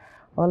 naira.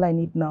 All I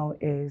need now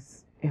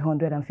is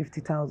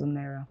 150,000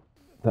 naira.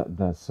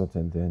 That's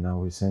certain. Then I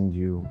will send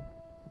you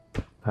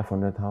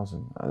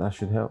 500,000. That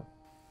should help.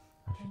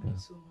 Thank you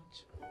so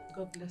much.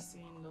 God bless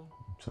you, in-law.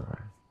 It's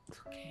alright. It's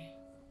okay.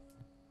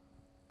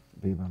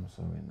 Babe, I'm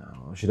sorry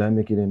now. Should I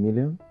make it 1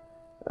 million?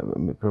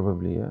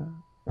 Probably, yeah.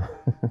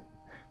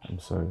 I'm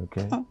sorry,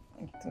 okay?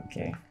 It's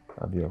okay.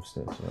 I'll be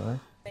upstairs, alright?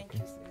 Thank you,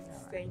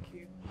 sis. Thank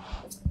you.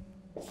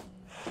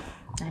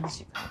 At least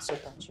you can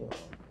sort out your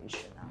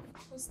issue now.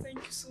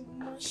 Thank you so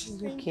much.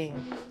 It's okay.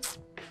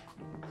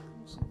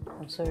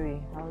 I'm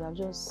sorry. I would have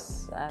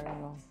just, I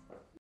don't know.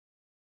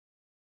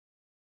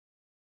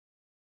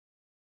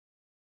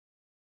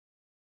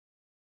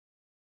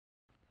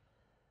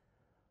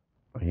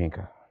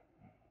 Yinka,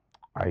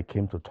 I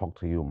came to talk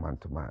to you man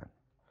to man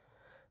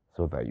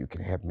so that you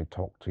can help me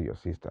talk to your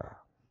sister.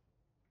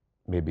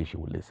 Maybe she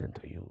will listen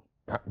to you.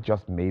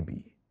 Just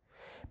maybe.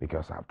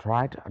 Because I've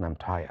tried and I'm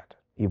tired.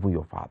 Even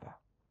your father.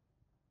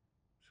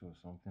 So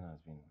something has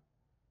been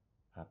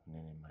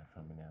happening in my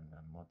family and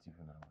I'm not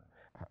even aware.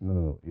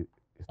 No,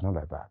 it's not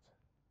like that.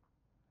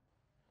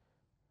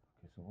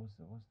 Okay,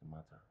 so what's the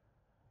matter?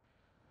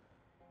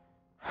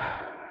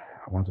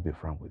 I want to be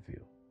frank with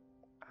you.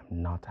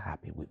 I'm not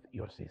happy with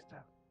your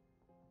sister.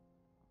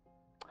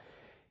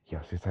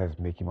 Your sister is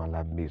making my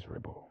life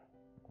miserable.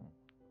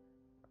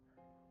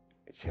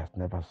 She has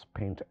never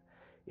spent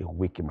a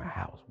week in my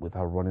house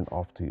without running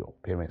off to your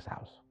parents'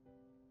 house.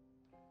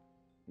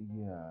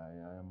 Yeah,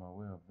 I am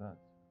aware of that.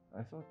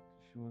 I thought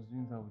she was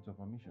doing that with your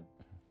permission.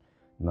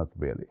 Not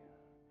really.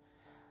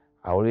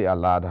 I only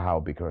allowed her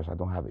because I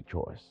don't have a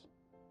choice.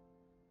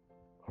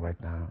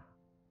 Right now,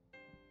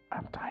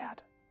 I'm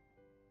tired.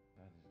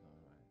 That is not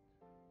right.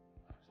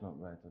 It's not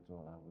right at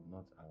all. I would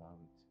not allow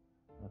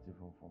it. Not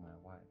even for my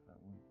wife. I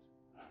won't.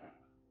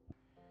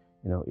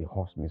 You know, it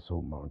hurts me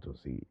so much to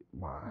see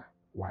my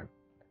wife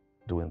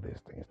doing these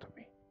things to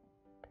me.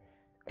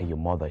 And your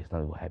mother is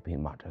not even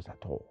helping matters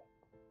at all.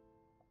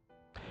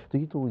 Do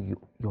you know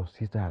your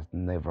sister has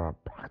never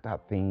packed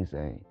up things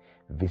and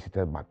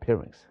visited my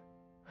parents?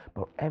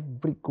 But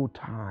every good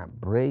time,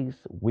 breaks,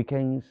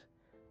 weekends,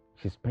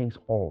 she spends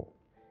all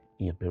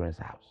in your parents'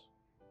 house.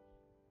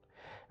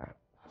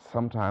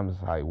 Sometimes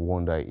I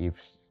wonder if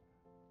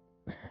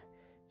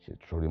she's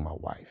truly my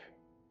wife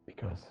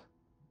because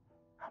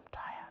I'm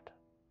tired.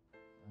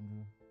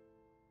 Andrew,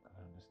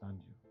 I understand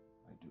you.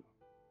 I do.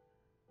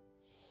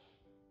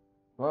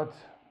 But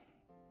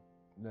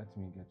let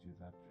me get you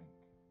that drink.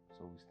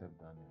 So we step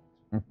down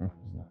here.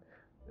 Understand?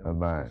 My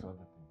man.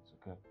 Other things,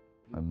 okay?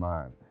 My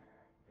man.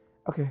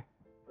 Okay.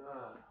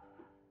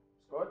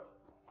 Scott?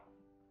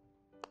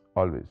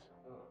 Always.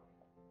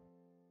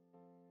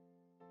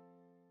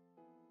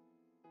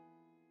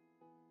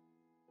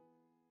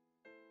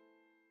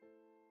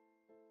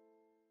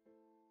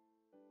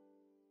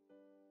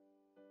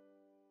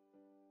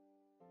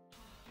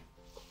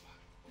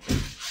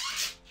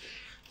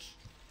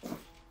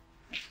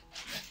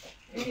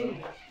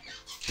 Hey.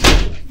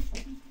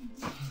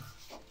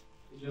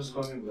 You just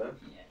coming back?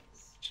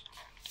 Yes.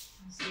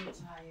 I'm so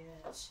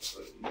tired.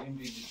 You didn't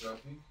beat the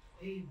traffic?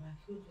 Babe,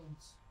 I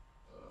couldn't.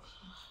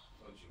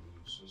 Thought you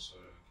would. So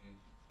sorry, okay?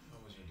 How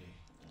was your day?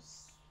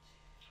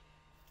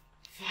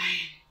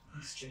 Fine.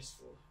 It's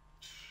stressful.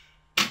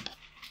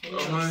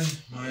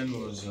 Mine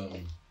was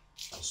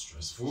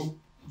stressful.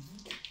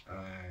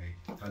 I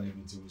had a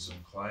meeting with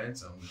some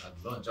clients and we had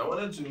lunch. I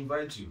wanted to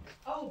invite you.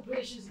 Oh,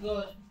 gracious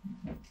God.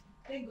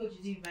 Thank God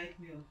you didn't invite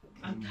me.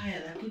 I'm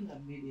tired. I couldn't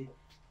have made it.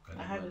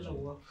 I had to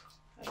work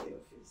at the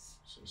office.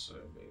 So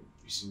sorry, babe.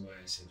 You see why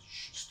I said you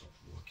should stop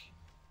working?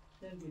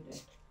 Don't go there.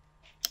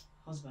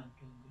 Husband,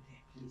 don't go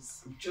there,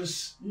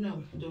 please.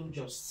 No, don't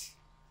just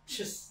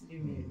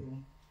leave me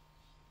alone.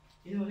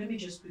 You know, let me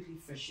just quickly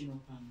freshen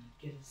up and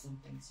get us some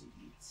things to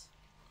eat.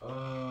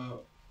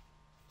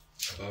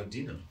 About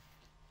dinner.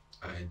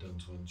 I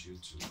don't want you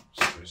to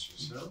stress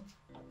yourself.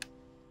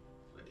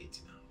 We're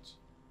eating out.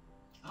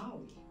 Are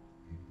we?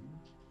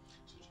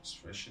 So just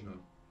freshen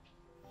up.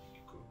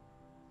 You go.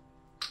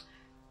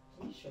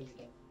 Are you sure you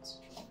don't want to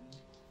join me?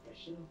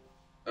 Freshen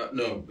up?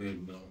 No,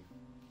 babe, no.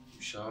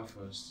 You shower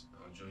first.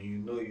 I'll join you.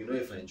 No, you know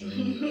if I join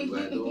you,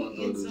 I don't want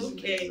all it's those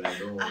okay. things. I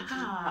don't want to.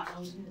 I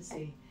was gonna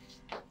say,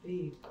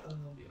 babe,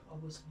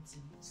 August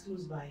meeting, it's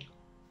close by.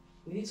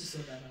 We need to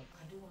sort that out.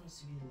 I don't want us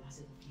to be the last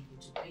set of people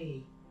to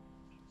pay.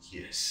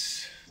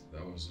 Yes,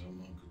 that was what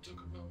Mom could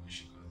talk about when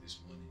she got this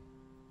money.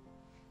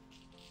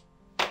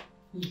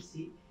 You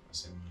see? I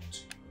sent money to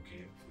you,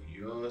 okay? For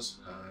yours,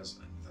 hers,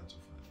 and that of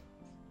her.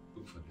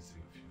 Book for the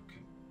three of you,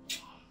 okay?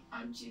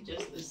 Aren't you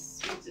just the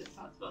sweetest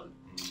husband?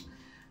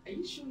 Are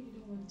you sure you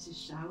don't want to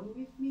shower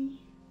with me?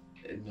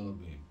 No,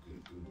 babe.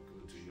 Good. Go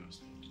to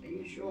yours. Are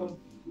you sure?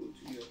 Go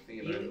to your thing.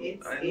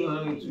 I It's know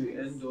how to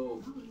end up.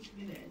 How are you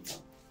going to end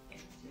up?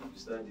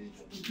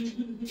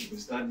 We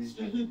start this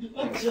journey.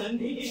 What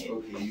journey?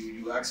 Okay,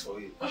 you ask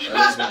for it.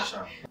 Let's go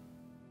shower.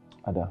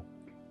 Ada,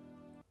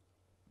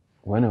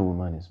 when a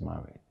woman is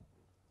married,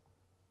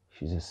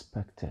 she's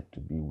expected to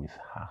be with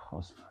her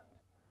husband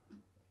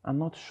and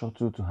not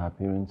shuttled to her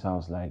parents'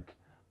 house like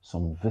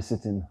some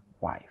visiting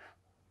wife.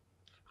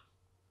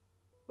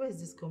 Where is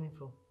this coming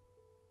from?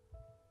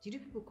 Did you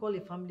people call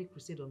a family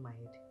crusade on my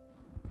head?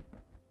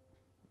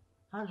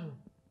 Andrew,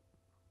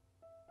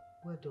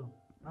 well done.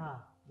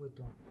 Well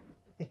done.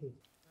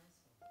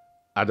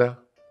 Ada,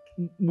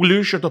 will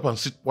you shut up and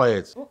sit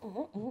quiet?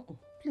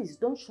 Please,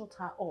 don't shut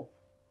her up.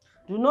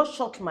 Do not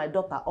shut my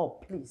daughter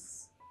up,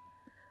 please.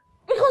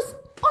 Because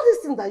all these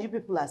things that you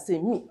people are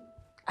saying, me,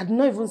 I do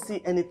not even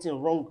see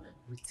anything wrong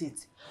with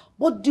it.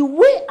 But the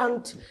way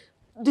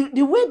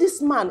the way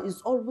this man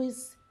is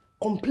always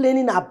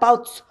complaining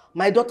about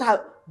my daughter's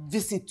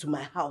visit to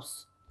my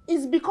house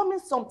is becoming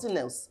something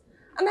else.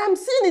 And I'm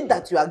seeing it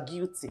that you are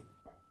guilty.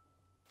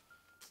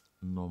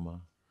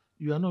 Norma,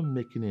 you are not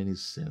making any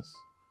sense.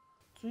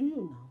 To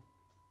you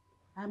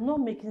now. I'm not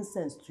making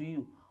sense to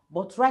you.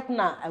 But right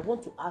now, I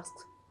want to ask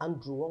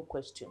Andrew one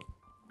question.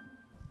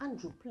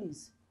 Andrew,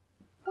 please,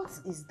 what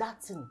is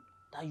that thing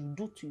that you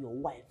do to your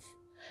wife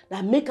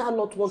that make her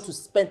not want to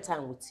spend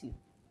time with you?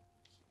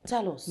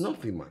 Tell us.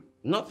 Nothing, man.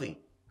 Nothing.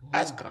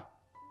 Ask her.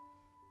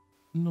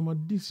 Norma,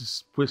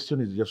 this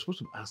question is you're supposed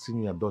to be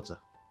asking your daughter.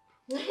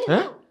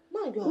 Now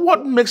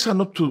What makes her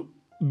not to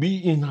be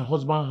in her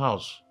husband's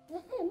house?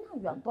 Now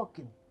you are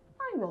talking.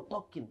 Now you are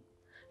talking.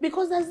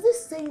 Because there's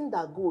this saying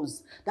that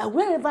goes that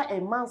wherever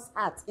a man's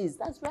heart is,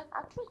 that's where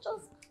her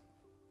treasures.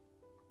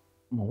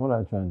 But what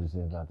I'm trying to say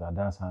is that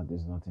Ada's heart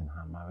is not in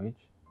her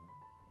marriage.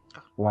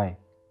 Why?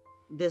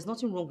 There's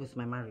nothing wrong with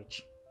my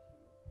marriage.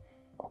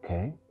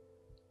 Okay.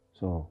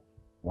 So,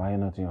 why are you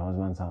not in your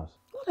husband's house?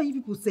 What are you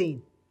people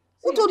saying?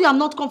 Who told you I'm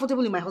not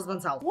comfortable in my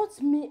husband's house? What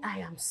I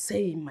am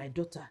saying, my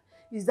daughter,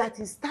 is that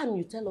it's time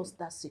you tell us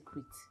that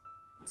secret.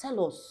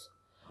 Tell us.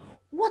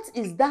 What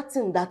is that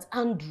thing that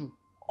Andrew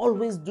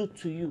always do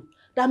to you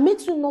that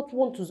makes you not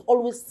want to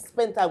always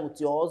spend time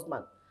with your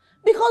husband?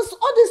 Because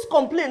all this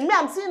complaint,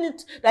 I'm seeing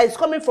it that it's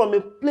coming from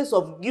a place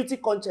of guilty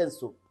conscience.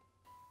 So.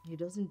 He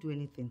doesn't do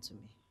anything to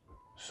me.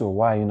 So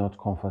why are you not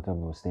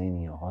comfortable staying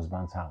in your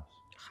husband's house?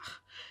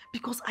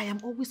 Because I am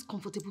always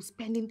comfortable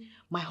spending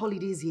my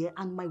holidays here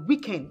and my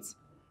weekends.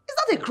 Is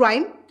that a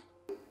crime?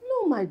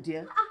 No, my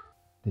dear.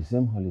 The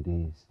same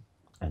holidays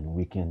and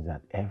weekends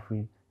that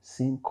every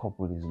sane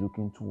couple is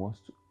looking towards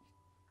to.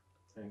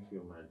 Thank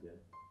you, my dear.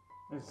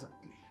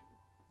 Exactly.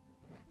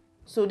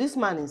 So this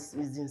man is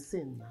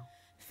insane now.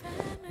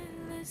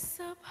 Family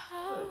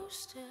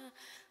supposed to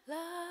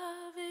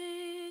love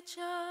each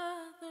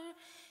other,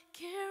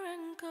 care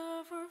and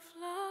cover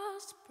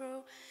flaws,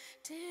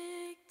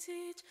 protect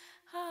each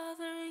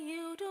other.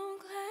 You don't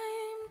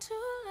claim to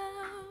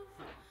love,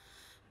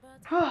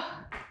 but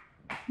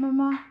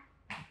Mama.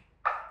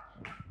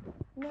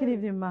 Good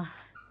evening, Ma.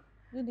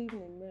 Good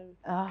evening, Mary.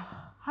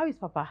 How is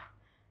Papa?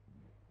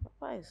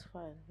 Papa is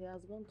fine. He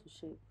has gone to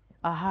shape.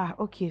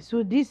 Okay.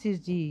 So this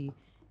is the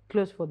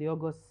clothes for the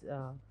August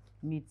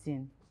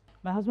meeting.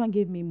 My husband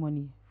gave me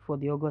money for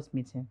the August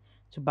meeting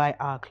to buy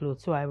our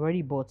clothes, so I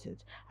already bought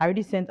it. I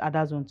already sent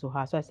Ada's one to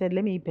her, so I said,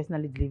 let me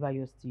personally deliver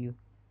yours to you.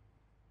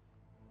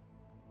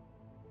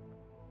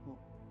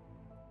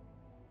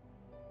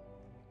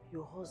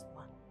 Your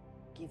husband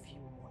gave you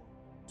money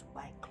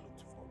buy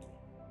clothes for me.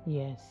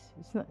 Yes,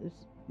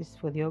 it's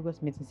for the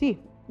August meeting. See,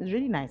 it's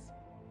really nice.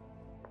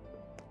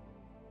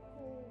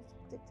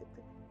 Take.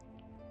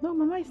 No,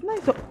 Mama, it's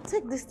nice.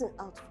 Take this thing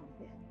out from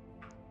here.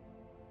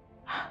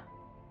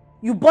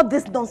 You bought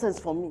this nonsense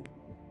for me.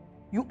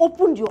 You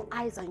opened your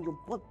eyes and you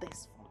bought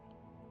this for me.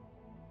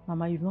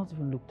 Mama, you've not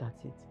even looked at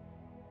it.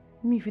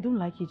 I mean, if you don't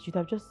like it, you'd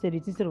have just said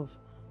it instead of...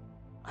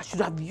 I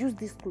should have used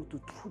this clothes to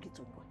throw it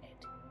on your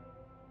head.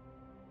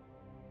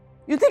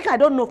 You think I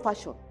don't know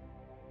fashion?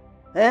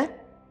 Eh?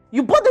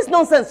 You bought this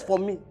nonsense for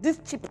me, this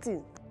cheap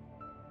thing.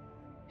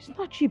 It's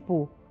not cheap,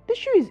 oh. The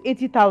shoe is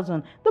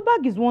 80,000. The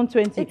bag is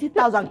 120.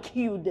 80,000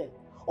 kill them.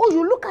 Oh,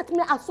 you look at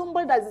me as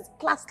somebody that is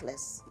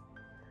classless.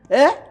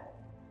 Eh?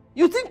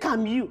 You think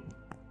I'm you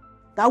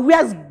that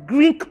wears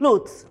green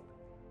clothes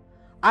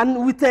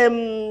and with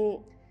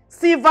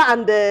silver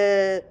and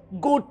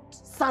gold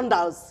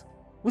sandals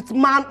with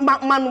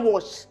man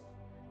wash,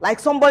 like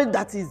somebody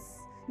that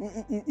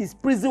is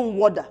prison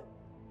warder.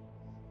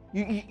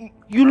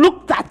 You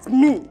looked at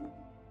me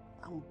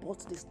and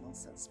bought this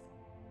nonsense.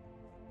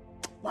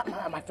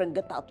 My friend,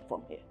 get out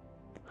from here.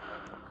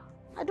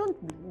 I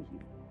don't believe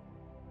you.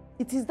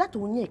 It is that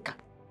Onyeka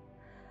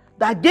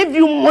that gave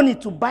you money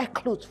to buy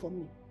clothes for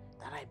me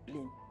that I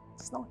blame.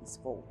 It's not his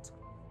fault.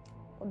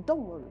 But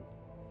don't worry.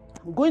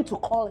 I'm going to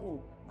call him.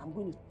 I'm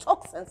going to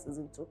talk senses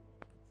into.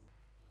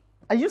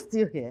 Are you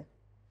still here?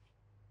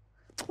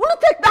 Will you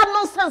take that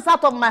nonsense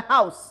out of my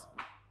house?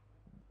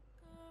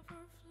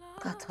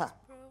 Kata.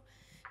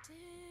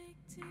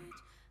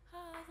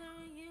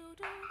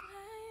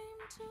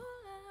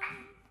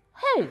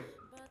 Hey!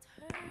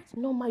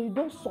 Norma, you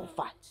don't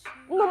suffer.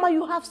 Norma,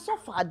 you have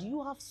suffered.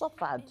 You have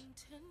suffered.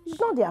 It's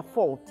not their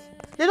fault.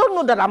 They don't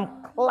know that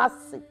I'm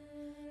classy.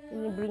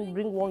 Can you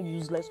bring one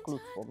useless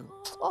clothes for me?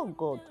 Oh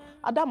God,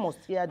 Ada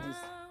must hear this.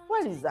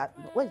 Where is that?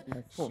 Where is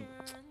my phone?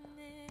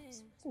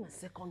 It's my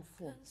second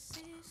phone.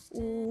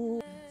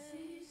 Oh.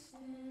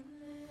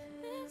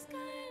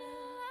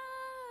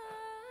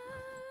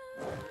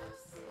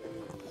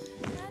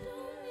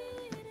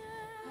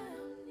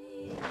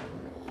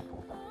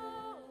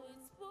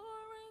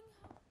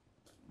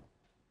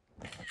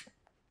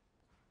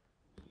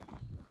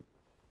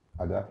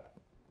 Ada,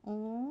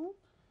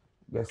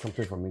 get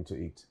something for me to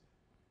eat.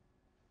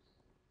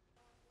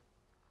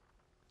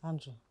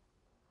 Andrew,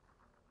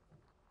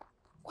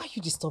 why are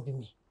you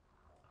disturbing me?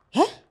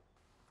 Huh?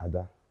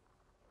 Ada,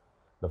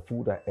 the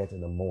food I ate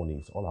in the morning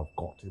is all I've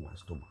got in my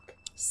stomach.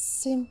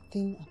 Same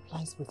thing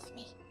applies with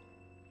me.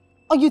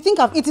 Oh, you think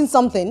I've eaten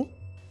something?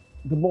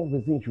 The more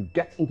reason you should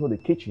get into the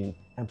kitchen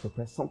and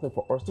prepare something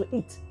for us to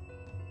eat.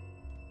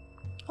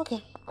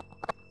 Okay,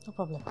 no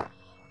problem.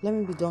 Let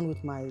me be done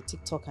with my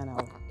TikTok and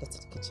I'll get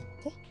to the kitchen,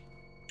 okay?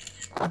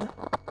 Ada,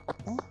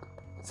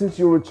 since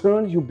you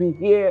returned, you'll be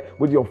here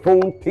with your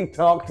phone,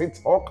 TikTok.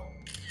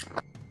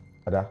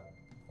 Ada,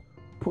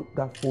 put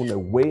that phone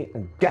away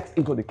and get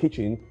into the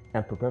kitchen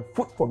and prepare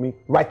food for me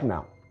right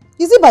now.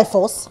 Is it by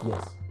force?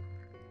 Yes.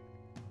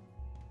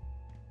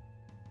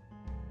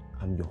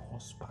 I'm your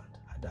husband,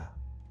 Ada,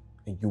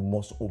 and you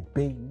must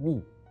obey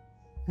me.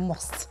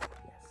 Must?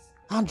 Yes.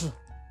 Andrew,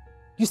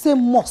 you say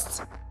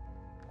must.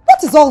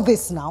 What is all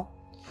this now?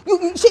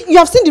 You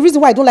have seen the reason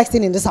why I don't like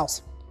staying in this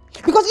house.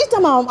 Because each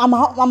time I'm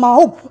at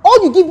home,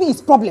 all you give me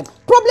is problem.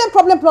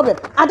 Problem.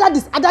 Ada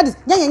this.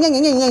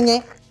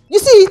 Yeah. You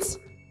see it?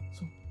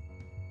 So,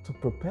 to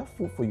prepare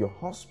food for your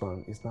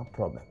husband is not a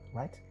problem,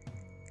 right?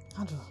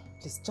 Andrew,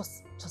 please,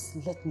 just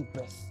let me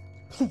breathe.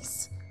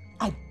 Please.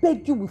 I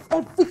beg you with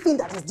everything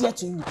that is dear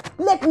to you.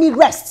 Let me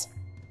rest.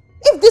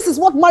 If this is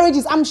what marriage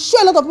is, I'm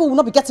sure a lot of people will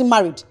not be getting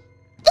married.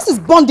 This is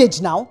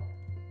bondage now.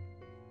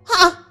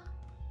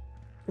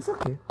 It's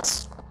okay.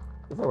 It's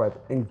all right.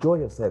 Enjoy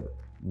yourself,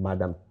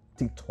 Madam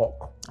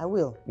TikTok. I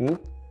will.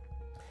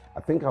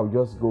 I think I'll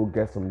just go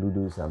get some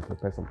noodles and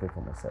prepare something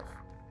for myself.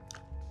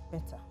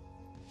 Better.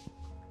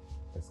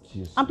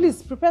 Excuse me. And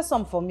please, prepare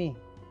some for me.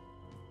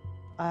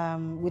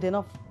 With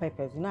enough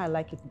peppers. You know I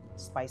like it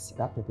spicy.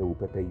 That pepper will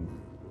pepper you.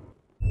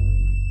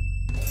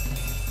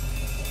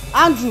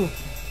 Andrew,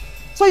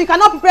 so you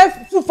cannot prepare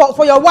food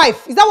for your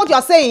wife? Is that what you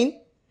are saying?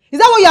 Is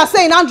that what you are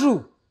saying,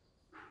 Andrew?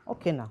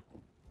 Okay now.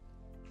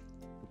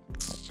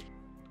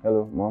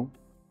 Hello, Mom.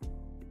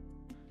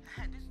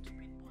 This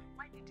stupid boy,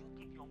 why did you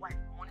give your wife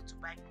money to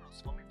buy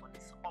clothes for me for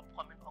this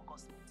upcoming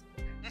August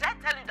meeting? Did I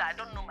tell you that I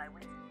don't know my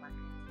way to the market?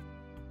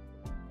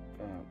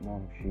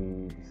 Mom,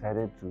 she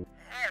decided to...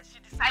 She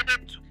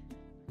decided to.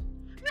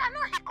 Me, I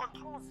know he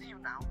controls you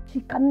now.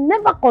 He can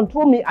never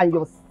control me and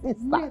your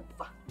sister. Never.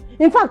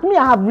 In fact, me,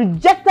 I have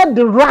rejected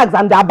the rags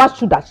and the Abba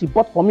shoe that she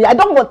bought for me. I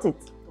don't want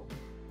it.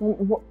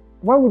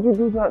 Why would you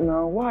do that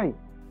now? Why?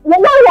 Why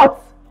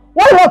what?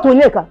 Why what,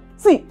 Onyeka?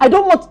 See, I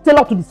don't want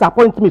Taylor to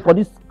disappoint me for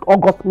this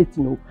August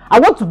meeting. No. I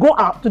want to go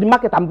out to the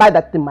market and buy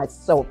that thing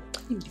myself.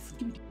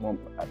 Mom,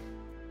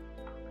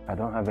 I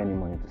don't have any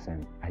money to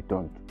send. I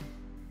don't.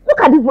 Look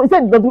at this boy. He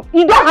said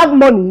you don't have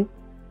money.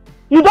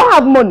 You don't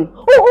have money.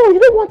 Oh, you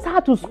don't want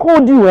her to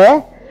scold you,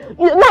 eh?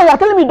 Now you're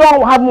telling me you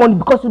don't have money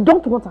because you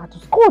don't want her to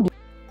scold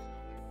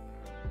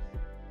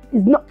you.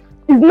 It's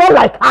not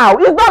like how?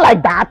 It's not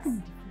like that.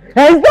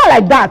 It's not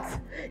like that.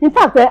 In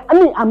fact,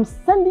 I'm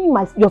sending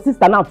your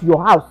sister now to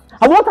your house.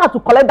 I want her to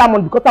collect that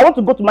money because I want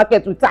to go to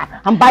market with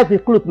her and buy the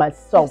clothes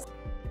myself.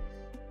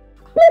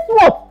 Please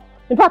what?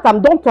 In fact,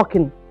 I'm done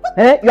talking.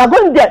 You are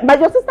going there.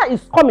 Your sister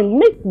is coming.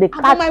 Make the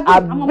cash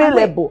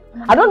available.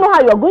 I don't know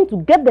how you are going to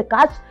get the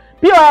cash.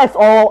 POS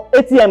or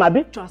ATM,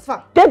 Abi?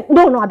 Transfer.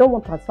 No, I don't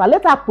want transfer.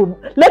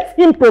 Let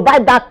him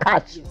provide that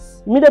cash.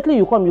 Yes. Immediately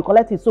you come, you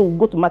collect it, so we'll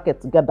go to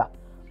market together.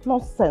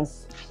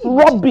 Nonsense.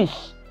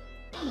 Rubbish.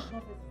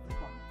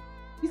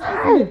 You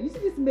see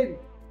this Mary?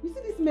 You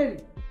see this Mary?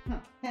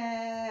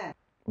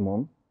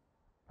 Mom?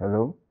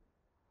 Hello?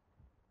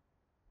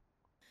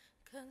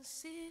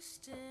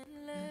 Consistently.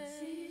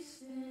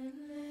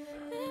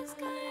 This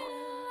kind of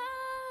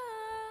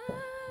love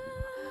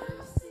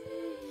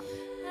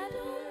I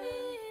don't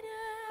need it.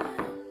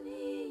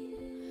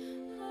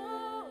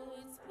 Oh,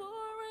 it's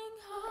pouring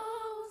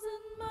holes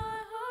in my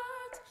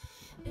heart.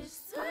 It's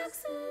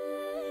toxic.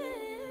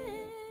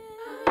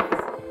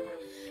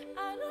 I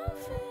don't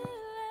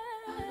feel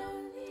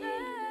it.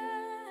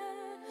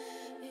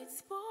 It's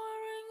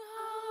pouring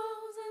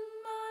holes in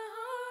my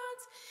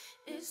heart.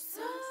 It's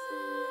toxic.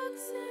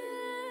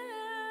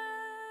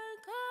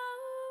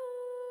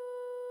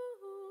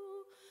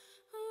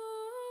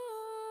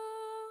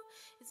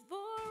 It's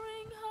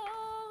boring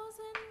holes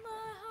in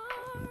my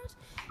heart.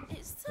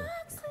 It's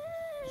toxic.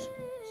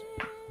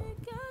 I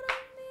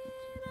don't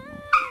need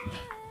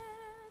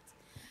it.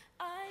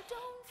 I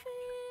don't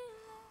feel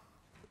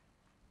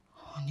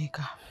it.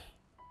 Onika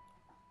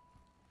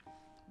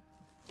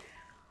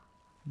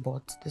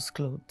bought these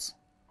clothes,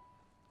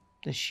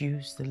 the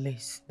shoes, the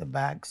lace, the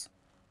bags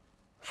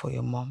for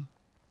your mom,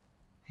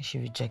 and she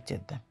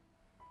rejected them.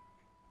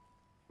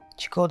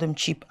 She called them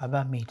cheap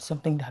Aba made,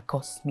 something that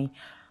cost me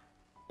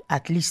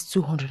at least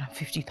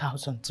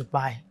 250,000 to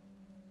buy.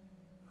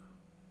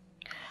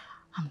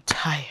 I'm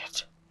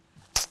tired.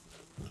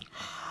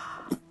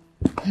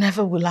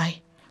 Never will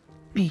I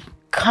be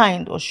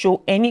kind or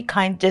show any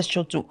kind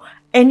gesture to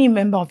any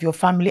member of your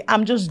family.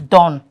 I'm just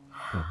done.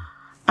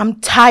 I'm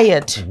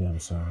tired. Baby, I'm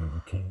sorry,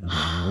 okay?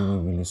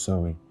 I'm really, really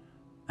sorry.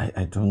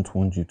 I don't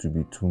want you to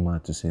be too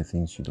mad to say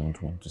things you don't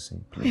want to say,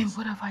 please. Babe,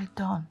 what have I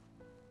done?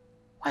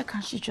 Why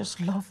can't she just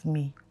love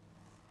me?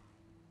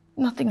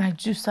 Nothing I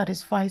do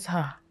satisfies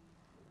her.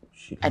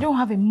 I don't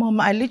have a mom.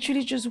 I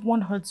literally just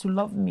want her to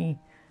love me.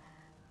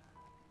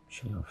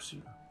 She loves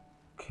you,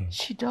 okay?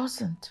 She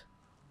doesn't.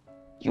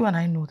 You and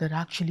I know that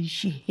actually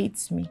she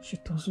hates me. She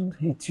doesn't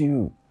hate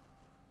you.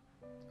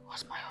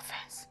 What's my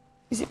offense?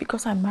 Is it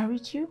because I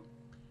married you?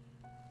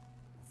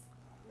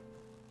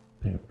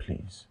 Babe,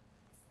 please.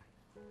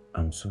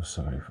 I'm so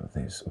sorry for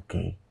this,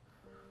 okay?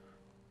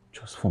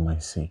 Just for my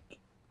sake,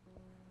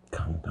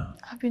 calm down.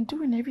 I've been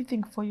doing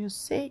everything for your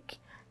sake,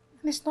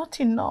 and it's not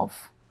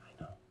enough. I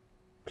know.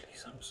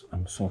 Please,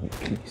 I'm sorry.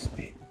 Please,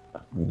 babe.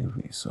 I'm really,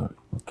 really sorry,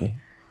 okay?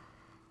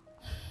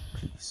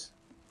 Please.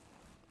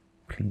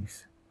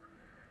 Please.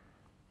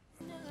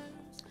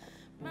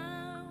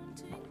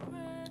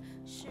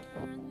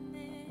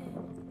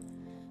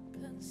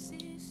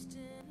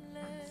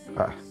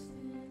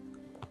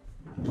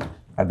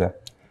 Ada,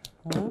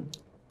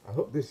 I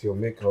hope this your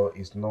maker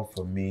is not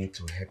for me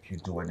to help you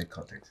do any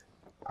content.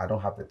 I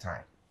don't have the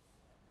time.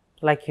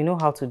 Like you know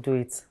how to do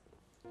it.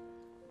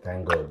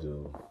 Thank God,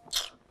 dude.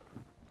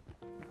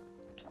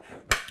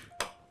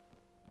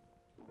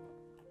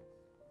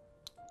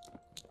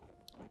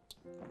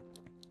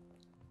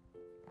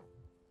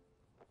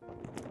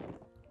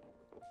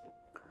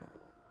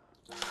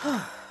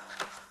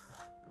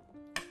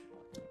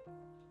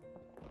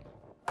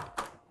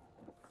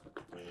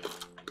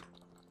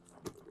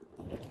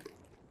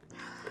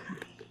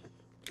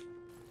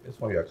 This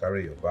one you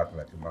carry your bag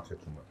like a market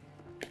woman.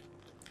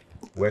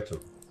 Where to?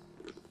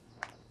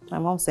 My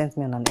mom sent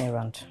me on an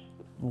errand.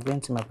 I'm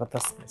going to my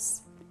brother's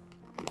place.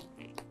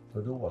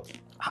 To do what?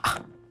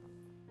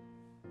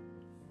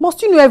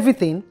 Must you know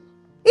everything?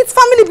 It's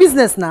family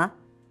business now.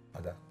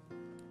 Ada,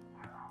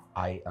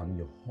 I am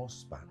your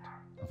husband.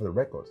 And for the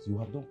records, you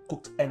have not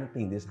cooked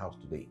anything in this house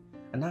today.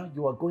 And now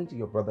you are going to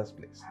your brother's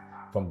place.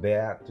 From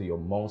there to your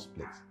mom's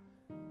place.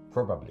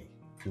 Probably,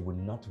 you will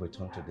not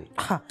return today.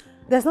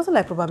 There's nothing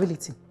like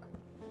probability.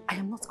 I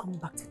am not coming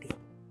back today.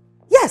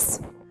 Yes!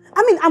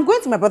 I mean, I'm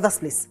going to my brother's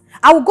place.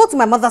 I will go to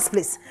my mother's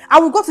place. I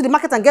will go to the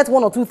market and get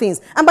one or two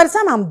things. And by the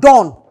time I'm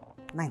done,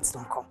 nights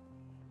don't come.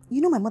 You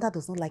know my mother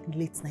does not like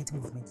late night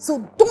movement. So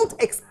don't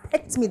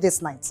expect me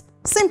this night.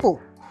 Simple.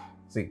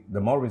 See,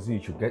 the more reason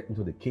you should get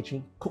into the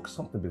kitchen, cook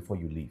something before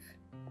you leave.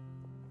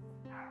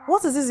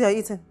 What is this you're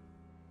eating?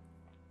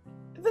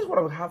 This is what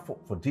I will have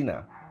for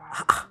dinner.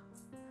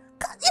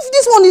 If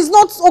this one is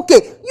not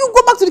okay, you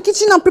go back to the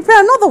kitchen and prepare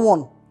another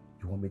one.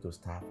 You want me to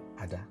starve,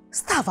 Ada?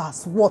 Starve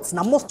as what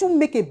now? Must you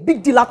make a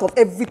big deal out of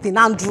everything,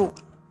 Andrew?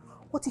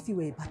 What if you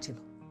were a bachelor?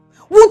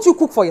 Won't you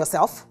cook for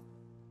yourself?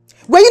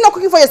 Were you not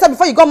cooking for yourself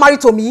before you got married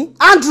to me?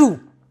 Andrew!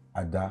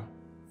 Ada,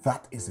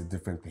 that is a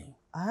different thing.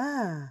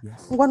 Ah,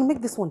 yes. I'm going to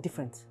make this one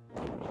different.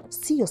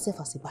 See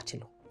yourself as a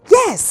bachelor.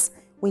 Yes!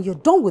 When you're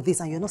done with this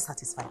and you're not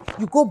satisfied,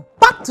 you go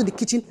back to the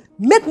kitchen,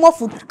 make more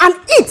food, and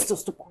eat,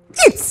 Tostupo.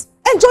 Eat!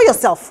 Enjoy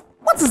yourself.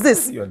 What is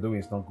this? What you're doing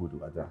is not good,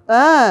 Ada.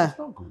 It's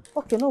not good.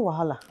 Okay, no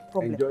wahala.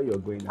 Problem. Enjoy your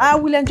going out. I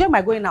will enjoy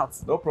my going out.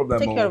 No problem.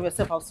 Take care of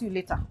yourself. I'll see you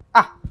later.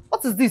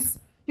 What is this?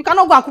 You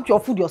cannot go and cook your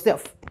food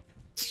yourself.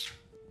 See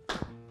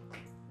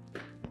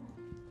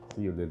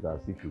you later, as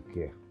if you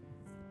care.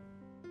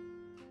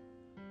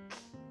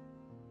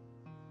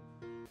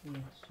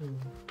 To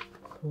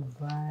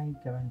provide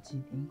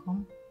guaranteed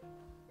income,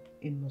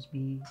 it must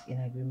be in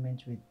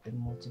agreement with the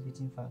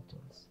motivating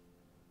factors.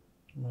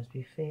 It must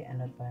be fair and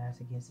not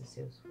biased against the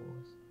sales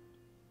force.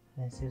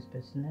 And sales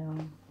personnel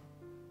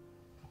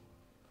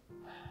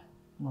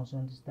must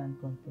understand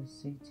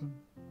compensating.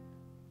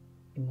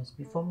 It must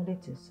be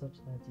formulated such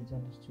that it is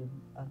understood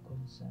and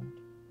concerned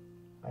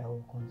by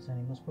all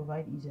concerned. It must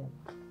provide easier.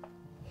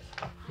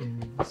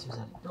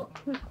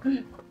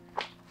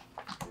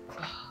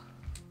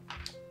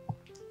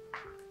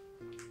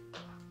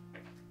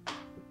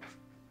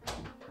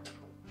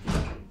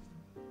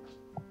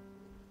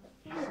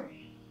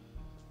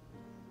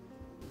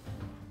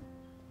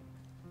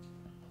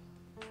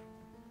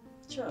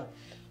 Sure.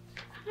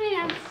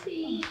 Hi,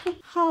 Auntie.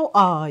 How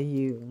are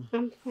you?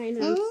 I'm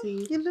fine,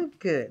 Auntie. You look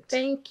good.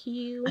 Thank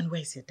you. And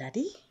where's your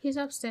daddy? He's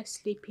upstairs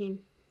sleeping.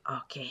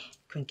 Okay,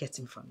 go and get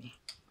him for me.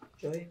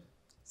 Joy,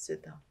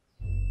 sit down.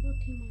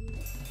 Okay,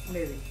 Mommy.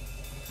 Mary.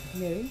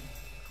 Mary?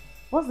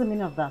 What's the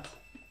meaning of that?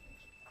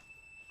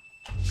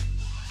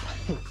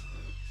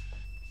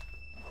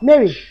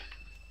 Mary,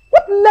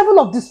 what level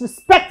of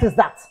disrespect is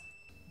that?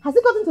 Has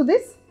it gotten to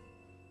this?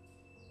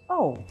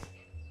 Oh,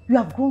 you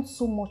have grown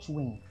so much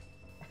wing.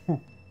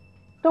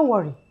 Don't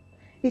worry.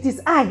 It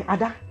is I,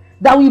 Ada,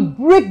 that will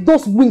break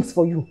those wings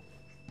for you.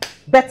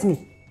 Bet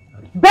me.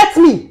 Bet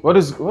me! What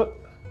is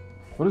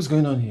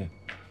going on here?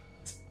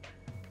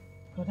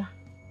 Brother,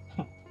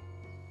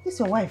 this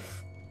your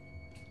wife.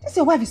 This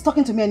your wife is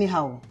talking to me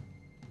anyhow.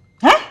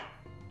 Huh?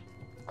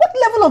 What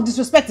level of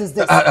disrespect is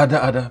this?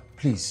 Ada,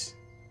 please.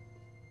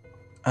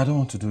 I don't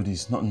want to do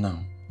this, not now.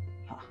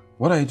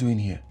 What are you doing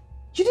here?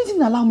 You didn't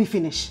even allow me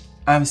finish.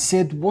 I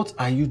said, what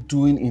are you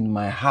doing in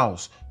my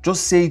house?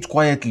 Just say it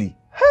quietly.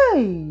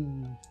 Hey!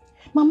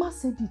 Mama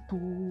said it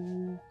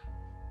too.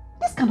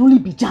 This can only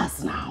be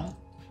jazz now.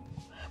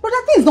 Brother,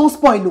 things don't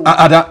spoil.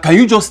 Ada, can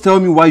you just tell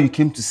me why you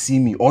came to see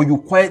me or you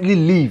quietly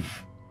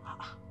leave?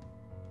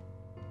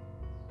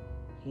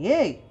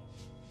 Hey!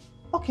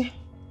 Okay,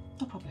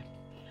 no problem.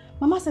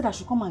 Mama said I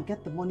should come and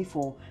get the money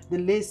for the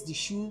lace, the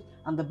shoe,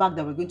 and the bag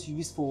that we're going to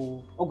use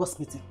for August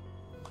meeting.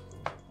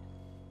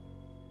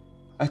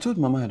 I told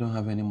Mama I don't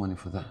have any money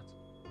for that.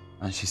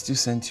 And she still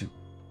sent you.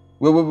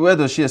 Where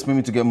does she expect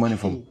me to get money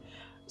from?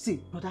 See,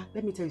 brother,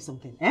 let me tell you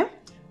something.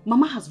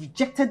 Mama has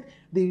rejected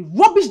the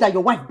rubbish that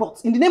your wife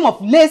bought in the name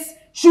of lace,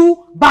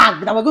 shoe,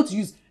 bag that we're going to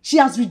use. She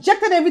has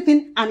rejected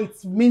everything and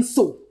it means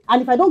so.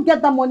 And if I don't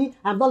get that money,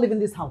 I'm not leaving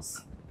this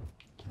house.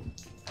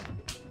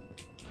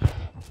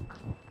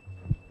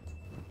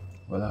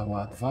 Well, I will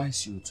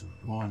advise you to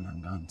run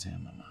and go and tell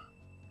Mama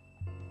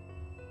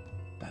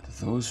that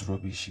those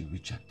rubbish she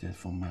rejected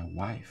from my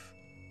wife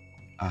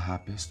are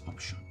her best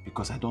option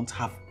because I don't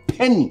have a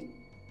penny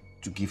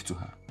to give to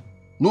her.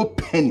 No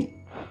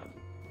penny.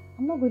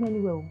 I'm not going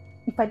anywhere.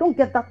 If I don't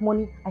get that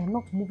money, I am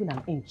not moving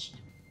an inch.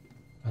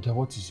 Ada,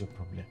 what is your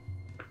problem?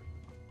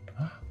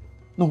 Huh?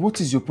 No, what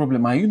is your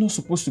problem? Are you not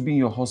supposed to be in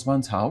your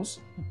husband's house?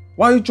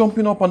 Why are you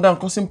jumping up and down,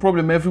 causing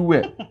problem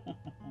everywhere?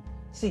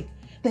 See,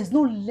 there's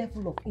no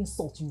level of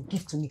insult you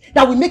give to me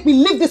that will make me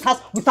leave this house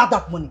without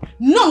that money.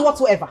 None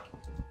whatsoever.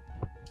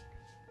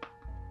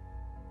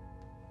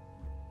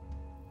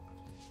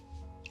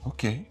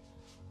 Okay.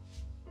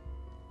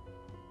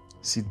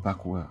 Sit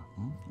back well.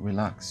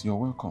 Relax. You're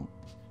welcome.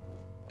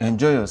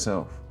 Enjoy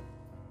yourself.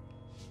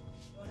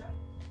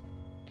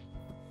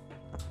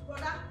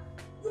 Brother,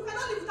 you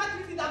cannot live without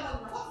giving me that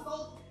money. What is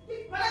all?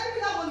 Brother, give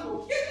me that money.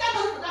 Give me that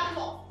money for that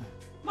cloth.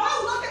 Mama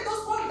will not take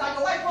those clothes that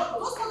your wife bought.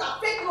 Those clothes are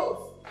fake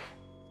clothes.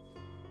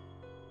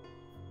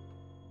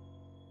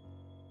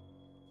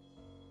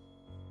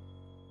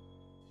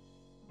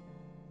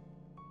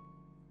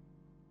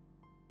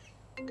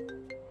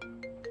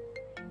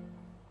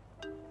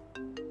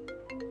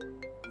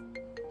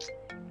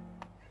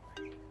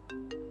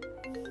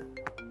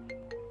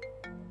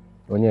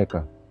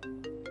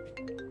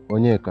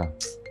 Onyeka,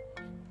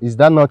 is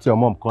that not your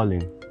mom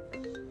calling?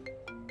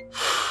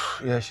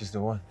 Yeah, she's the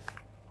one.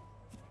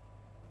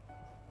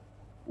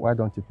 Why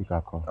don't you pick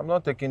her call? I'm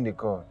not taking the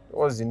call.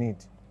 What's the need?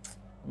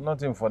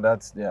 Nothing for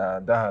that.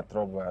 That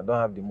trouble. I don't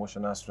have the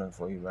emotional strength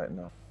for you right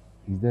now.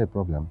 Is there a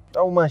problem?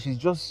 That woman, she's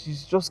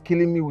just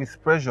killing me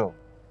with pressure.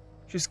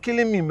 She's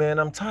killing me, man.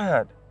 I'm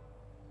tired.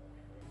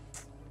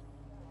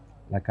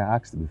 Like I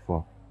asked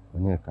before,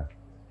 Onyeka,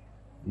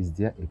 is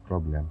there a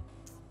problem?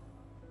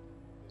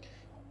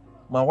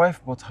 My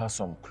wife bought her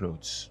some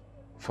clothes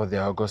for the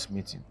August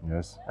meeting.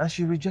 Yes. And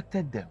she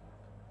rejected them.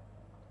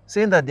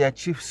 Saying that they are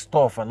cheap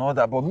stuff and all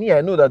that. But me,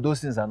 I know that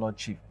those things are not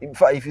cheap. In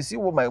fact, if you see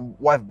what my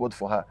wife bought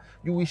for her,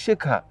 you will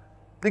shake her.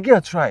 The girl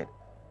tried.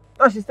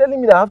 Now she's telling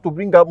me that I have to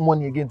bring out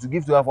money again to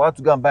give to her for her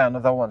to go and buy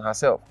another one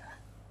herself.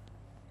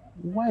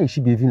 Why is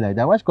she behaving like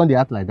that? Why can't they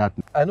act like that?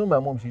 I know my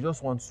mom, she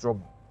just wants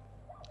trouble.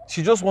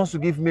 She just wants to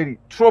give Mary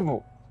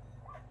trouble.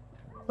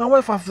 My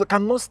wife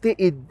cannot stay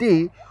a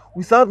day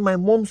without my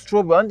mom's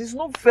trouble, and it's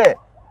not fair.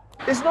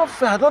 It's not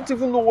fair. I don't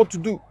even know what to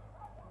do.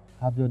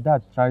 Have your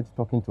dad tried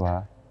talking to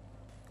her?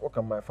 What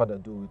can my father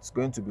do? It's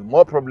going to be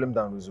more problem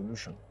than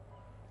resolution.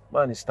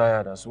 Man is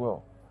tired as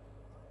well.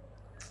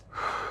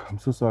 I'm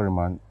so sorry,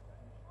 man.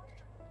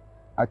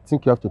 I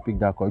think you have to pick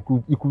that call.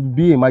 It could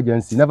be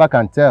emergency. Never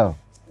can tell.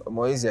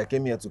 More easy. I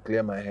came here to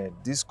clear my head.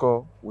 This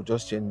call will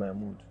just change my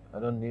mood. I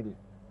don't need it.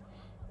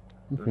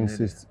 If you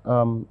insist.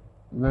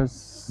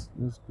 Let's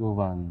go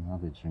over and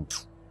have a drink.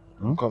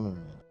 I'm coming.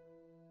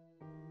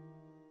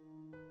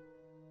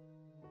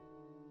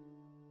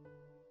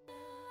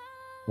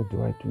 What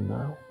do I do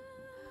now?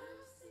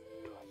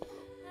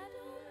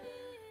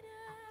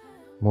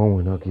 Mom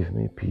will not give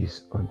me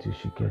peace until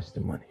she gets the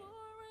money.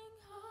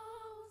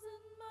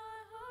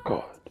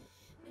 God,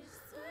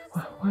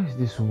 why is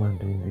this woman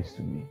doing this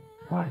to me?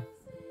 Why?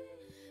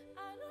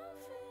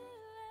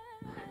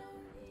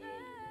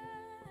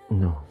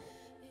 No.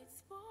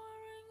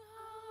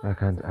 I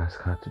can't ask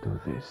her to do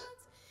this.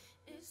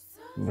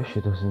 But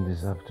she doesn't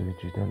deserve to be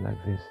treated like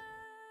this.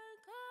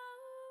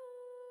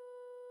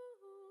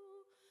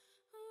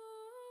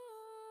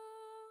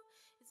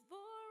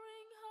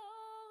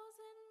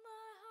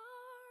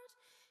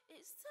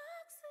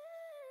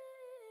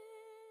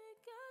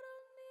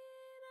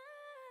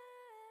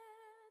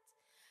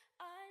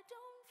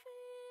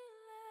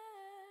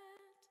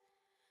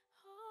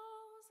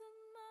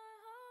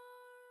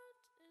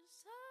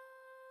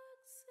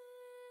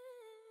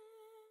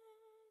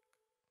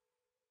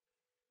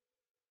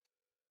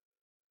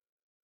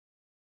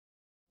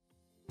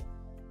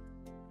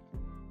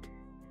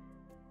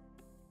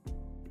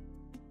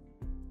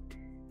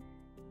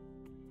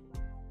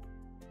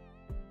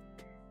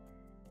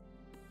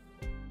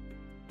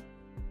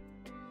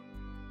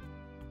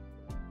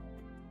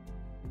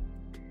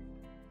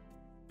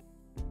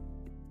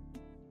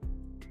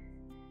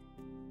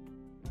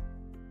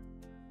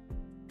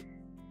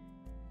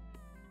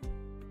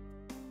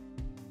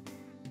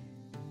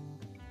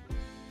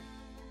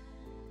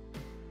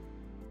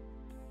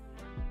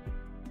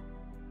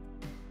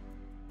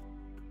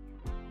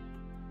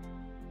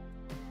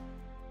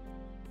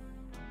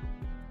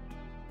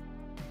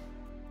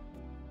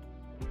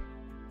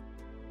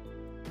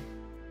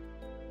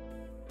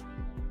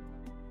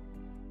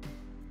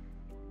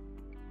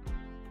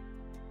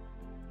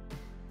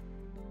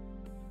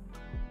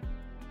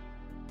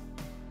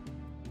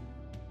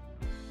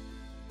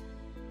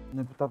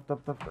 No, tap.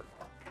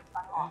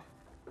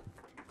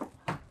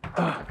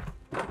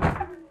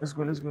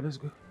 Let's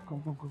go.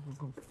 Come.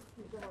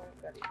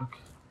 Okay.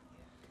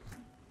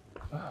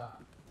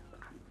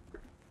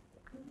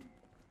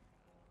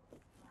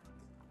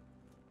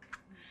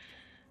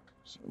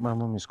 My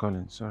mom is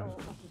calling, sorry.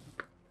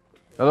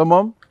 Hello,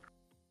 Mom?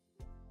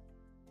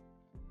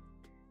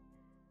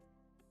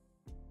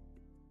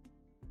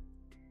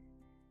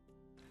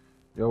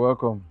 You're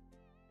welcome.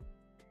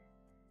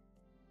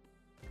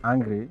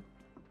 Angry?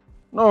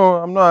 No,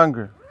 I'm not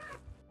angry.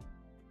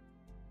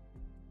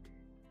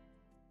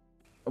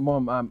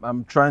 Mom,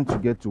 I'm trying to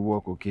get to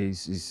work, okay?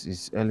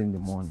 It's early in the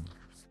morning.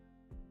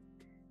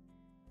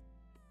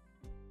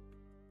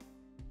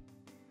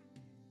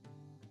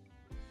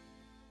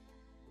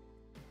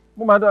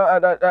 Mom, I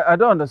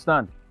don't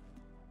understand.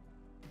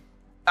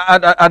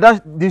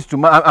 This to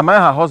am I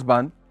her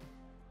husband?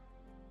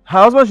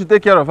 Her husband should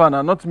take care of her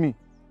now, not me.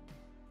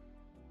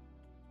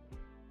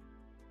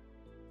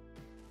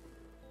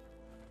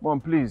 Mom,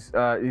 please,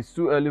 it's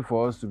too early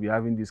for us to be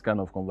having this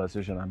kind of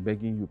conversation. I'm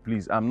begging you,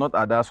 please. I'm not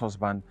Ada's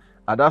husband.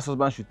 Ada's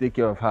husband should take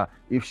care of her.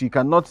 If she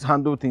cannot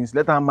handle things,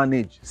 let her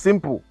manage.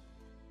 Simple.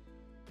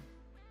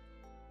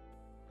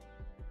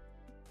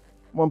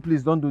 Mom,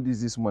 please, don't do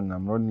this morning.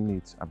 I'm running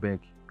late. I beg.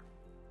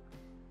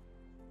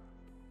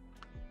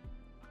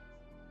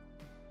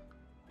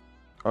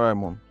 All right,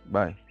 Mom.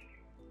 Bye.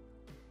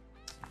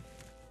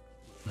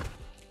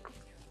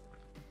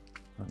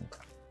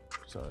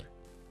 Sorry.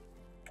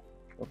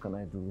 What can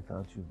I do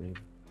without you, baby?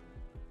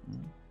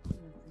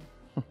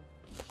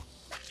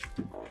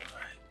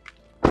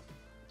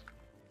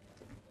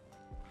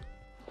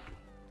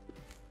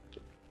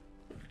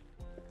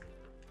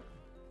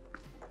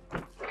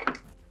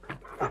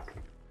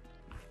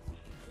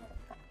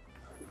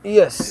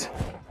 Yes.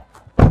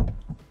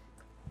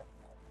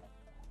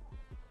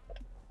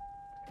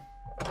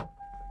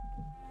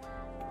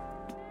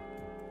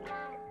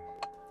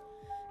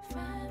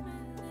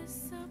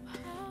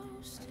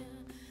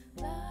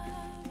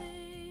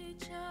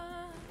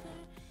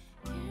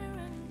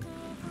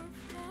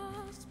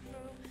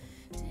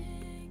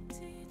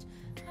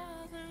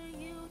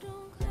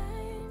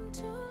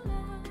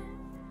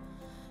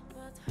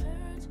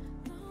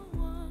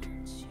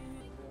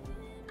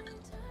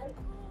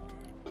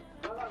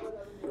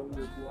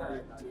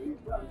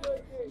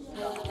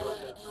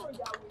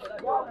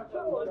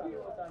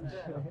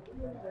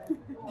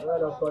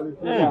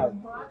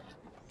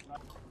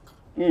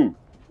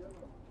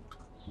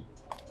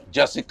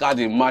 Jessica,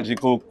 the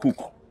magical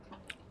cook.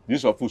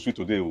 This your food sweet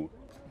today, oh.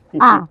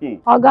 Ah,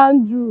 Oga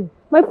Andrew,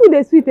 my food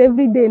is sweet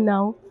every day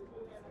now.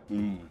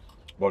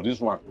 But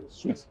this one,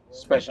 sweet,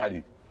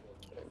 specially.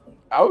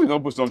 I hope you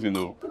don't put something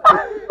though.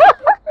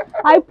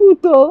 I put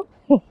oh.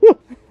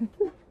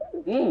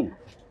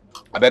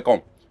 I bet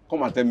come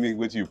and tell me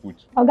what you put.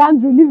 Oga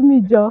Andrew, leave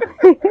me, Joe.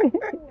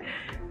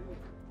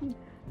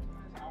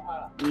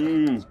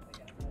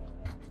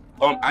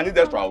 I need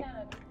extra.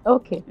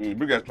 Okay.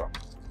 Big extra.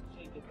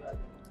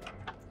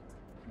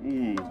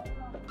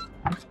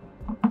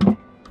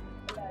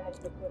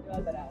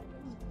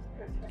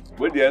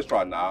 Where's the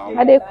extra now?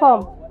 Are they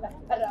come?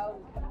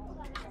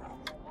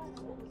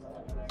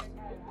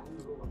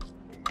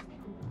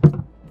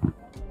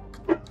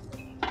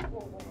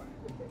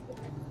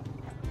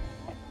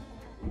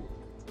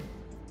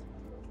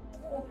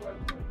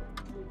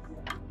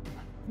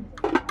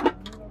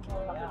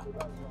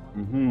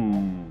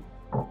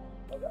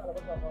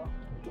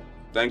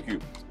 Thank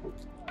you.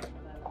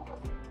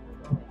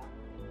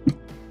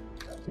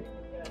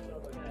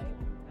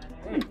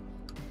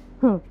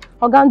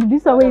 Oga Andrew,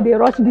 this way they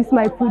rush this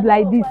my food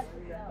like this.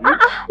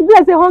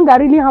 If I say hunger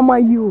really hammer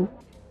you.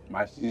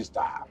 My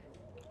sister,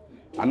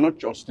 I'm not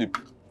just sleep.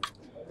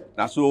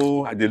 Now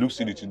so I dey look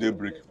see the today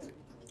break.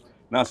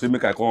 Now say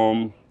make I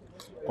come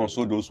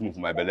console those moves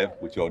for my belly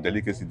with your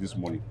delicacy this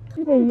morning.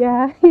 Hey,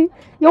 yeah.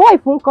 Your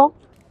wife won't come.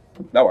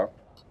 That one.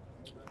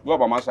 Go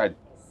up on my side.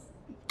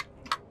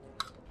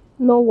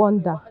 No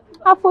wonder.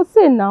 I for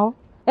say now.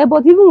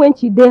 But even when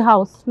she dey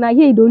house, now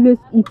here you always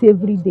eat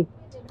every day.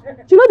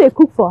 You know they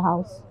cook for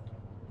house.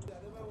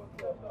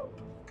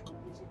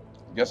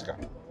 Jessica,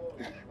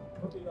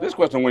 this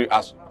question when you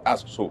ask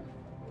so,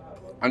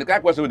 and the kind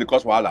of question with the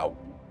cost for allow.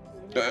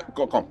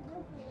 Come.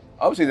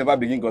 Obviously, you never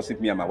begin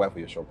gossip me and my wife for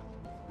your shop.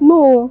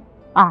 No.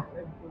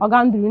 Oga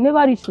Andrew, you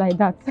never reach like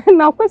that.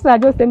 Now question I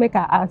just say make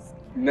I ask.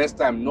 Next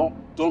time, no,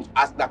 don't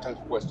ask that kind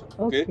of question.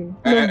 Okay?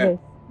 No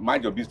vex.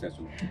 Mind your business.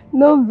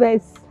 No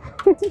vex.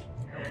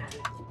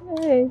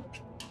 Hey.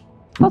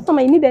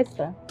 Customer, you need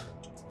extra?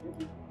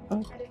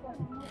 Okay.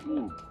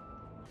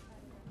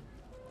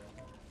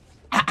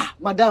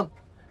 Madam,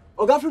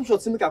 Oga from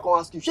short make I come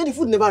ask you. Shey the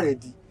food never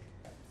ready?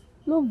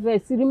 No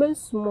vex, it remains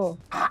small.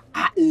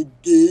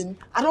 Again?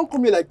 I don't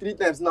come here like 3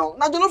 times now.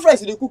 Now jollof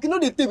rice you dey cook, you know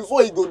dey take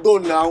before it go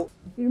done now.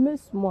 It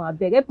remains small,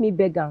 abeg. Help me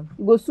beg am.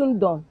 It go soon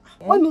done.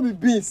 Why no be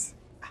beans?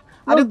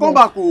 I dey come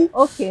back oh.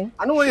 Okay.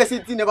 I know when you say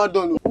thing never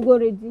done oh. You go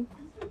ready.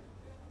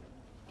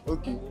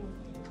 Okay.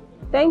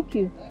 Thank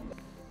you.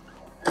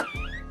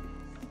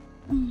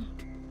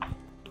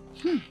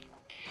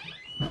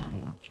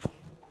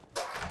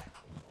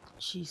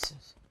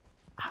 Jesus.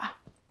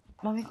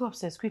 Mommy, go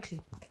upstairs quickly.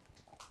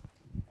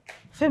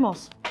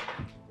 Famous.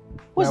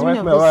 What's the meaning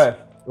of my this? wife.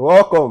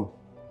 Welcome.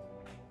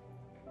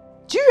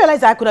 Do you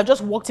realize that I could have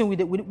just walked in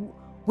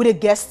with a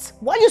guest?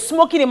 Why are you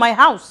smoking in my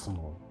house?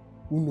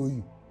 Who know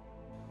you?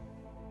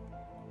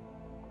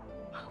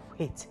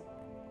 Wait.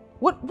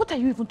 What are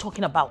you even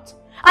talking about?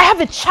 I have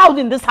a child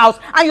in this house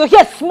and you're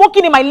here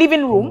smoking in my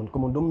living room?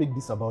 Come on, don't make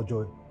this about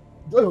Joy.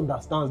 Joy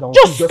understands that.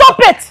 Just stop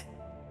it!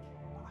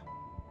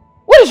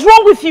 What is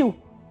wrong with you?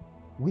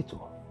 Wait,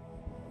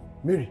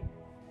 Mary,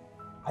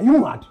 are you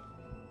mad?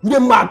 You're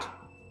mad?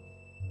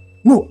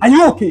 No, are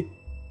you okay?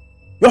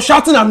 You're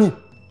shouting at me.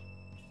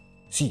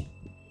 See,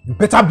 you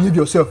better behave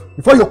yourself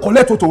before you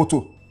collect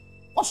Oto.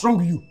 What's wrong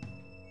with you?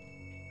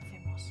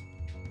 Famous.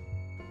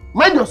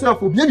 Mind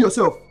yourself or behave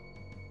yourself.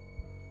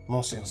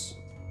 Nonsense.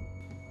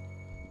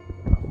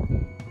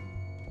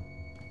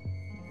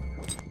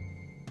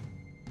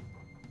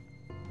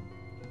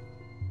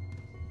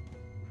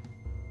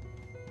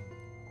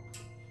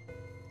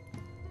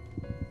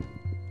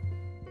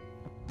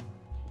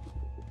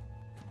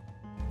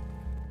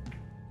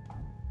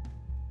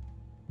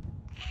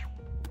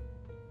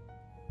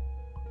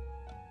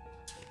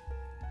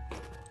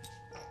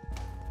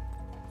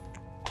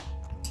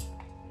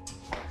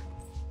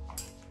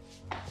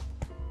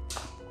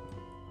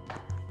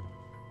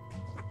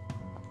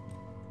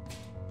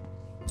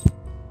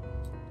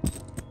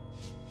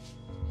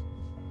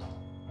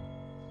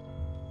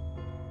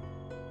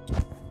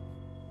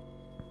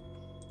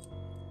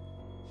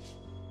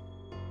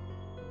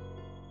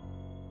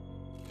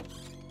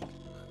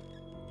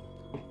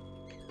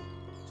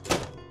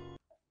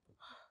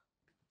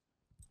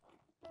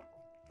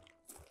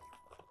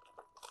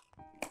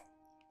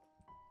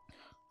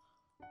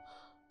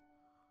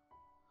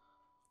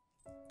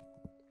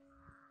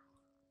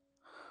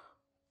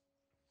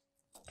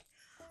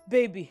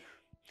 Baby,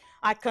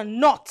 I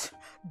cannot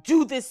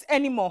do this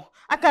anymore.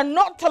 I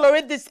cannot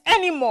tolerate this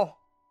anymore.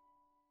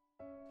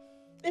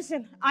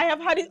 Listen, I have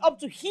had it up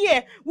to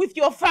here with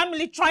your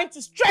family trying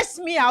to stress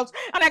me out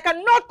and I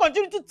cannot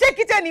continue to take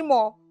it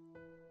anymore.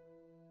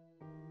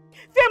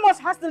 Famous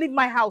has to leave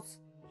my house.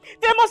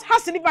 Famous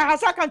has to leave my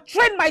house so I can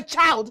train my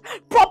child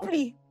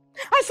properly.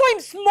 I saw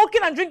him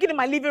smoking and drinking in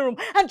my living room.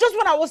 And just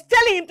when I was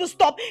telling him to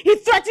stop, he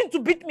threatened to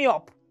beat me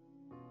up.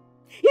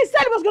 He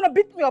said he was going to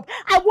beat me up.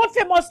 I want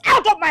Famous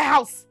out of my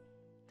house.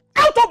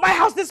 Out of my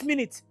house this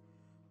minute.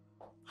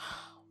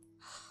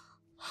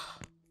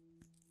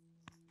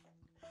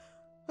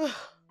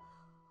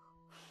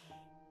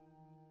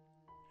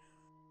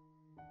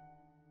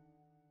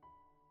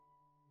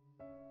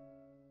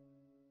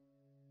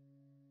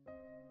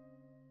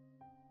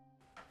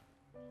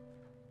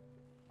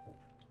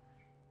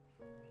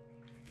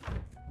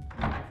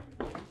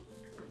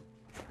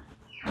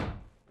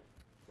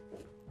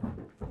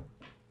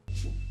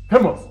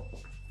 Famous!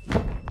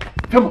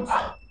 Famous!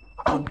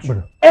 Don't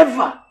you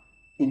ever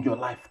in your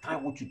life try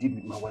what you did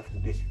with my wife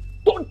today.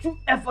 Don't you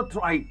ever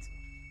try it.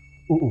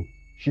 Oh,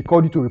 she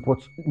called you to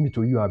report me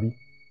to you, Abby.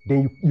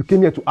 Then you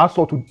came here to ask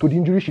her to the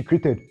injury she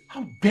created.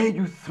 How dare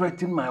you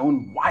threaten my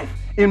own wife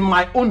in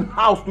my own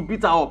house to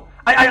beat her up?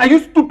 Are you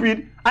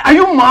stupid? Are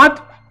you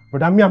mad?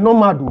 But I'm not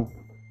mad though.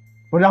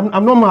 But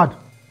I'm not mad.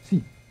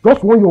 See,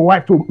 just want your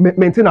wife to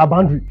maintain her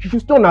boundary. She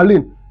should stay on her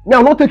lane. Me,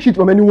 I'll not take shit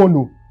from anyone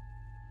though.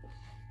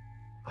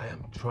 I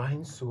am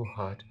trying so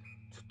hard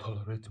to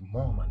tolerate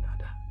Mom and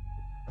Ada.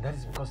 And that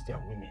is because they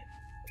are women.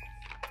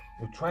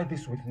 You try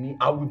this with me,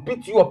 I will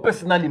beat you up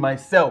personally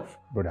myself.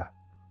 Brother,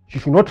 she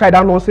should not try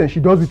that nonsense she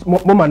does with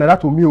Mom and Ada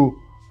to me. Oh.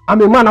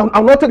 I'm a man,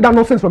 I'll not take that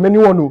nonsense from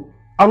anyone. Oh.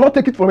 I'll not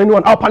take it from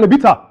anyone. I'll pan a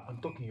beat her. I'm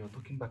talking, you're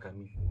talking back at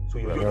me. So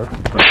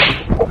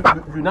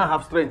you now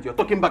have strength. You're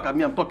talking back at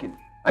me, I'm talking.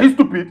 Are you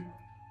stupid?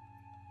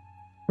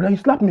 Brother, you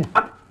slap me.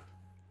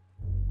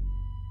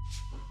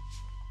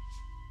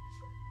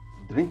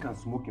 Drink and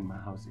smoke in my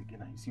house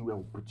again and you see where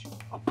I'll put you.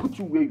 I'll put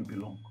you where you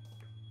belong.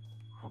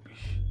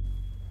 Rubbish.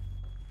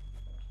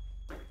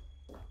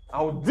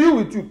 I'll deal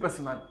with you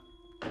personally.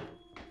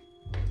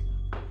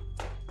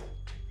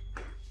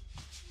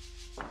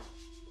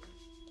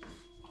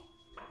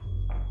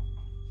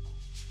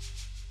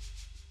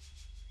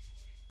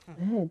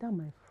 Hey, that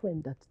my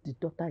friend that the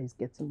daughter is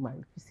getting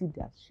married. If you see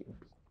their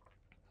shape.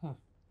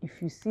 If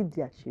you see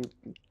their shape.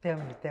 Tell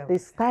me. The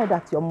style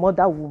that your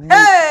mother will make.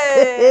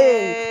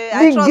 Hey!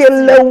 I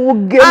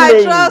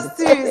trust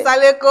you,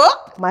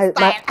 Saleko. My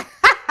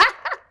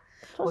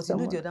But you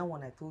know the other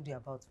one I told you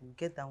about. We'll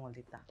get that one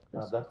later.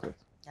 That's it.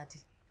 Daddy.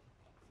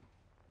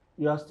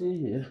 You are still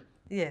here?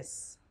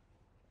 Yes.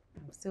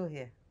 I'm still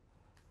here.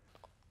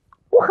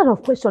 What kind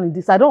of question is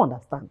this? I don't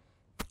understand.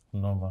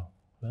 Norma,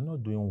 we're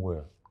not doing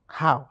well.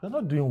 How? We're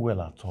not doing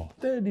well at all.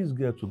 Tell this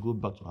girl to go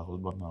back to her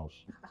husband's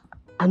house.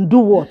 And do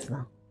what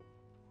now?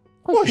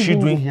 What is she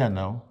doing here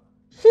now?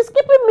 She's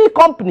keeping me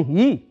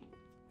company.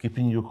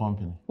 Keeping you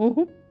company?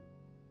 Mm-hmm.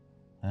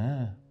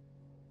 Ah.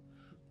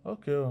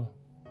 Okay.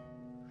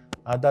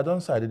 Ada,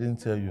 don't say I didn't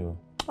tell you.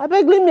 I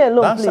beg, leave me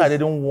alone, Don't please. say I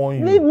didn't warn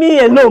you. Leave me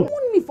alone.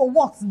 Warn me for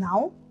what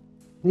now?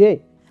 Yeah.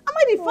 Am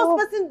I the first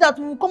person that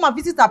will come and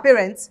visit her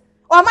parents?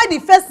 Or am I the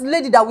first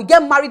lady that will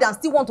get married and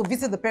still want to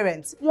visit the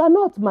parents? You are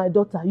not my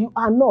daughter. You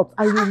are not.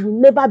 And you will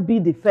never be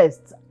the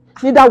first.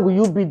 Neither will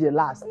you be the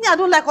last. Me, I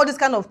don't like all these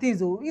kind of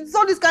things. Oh. It's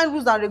all these kind of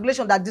rules and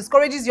regulations that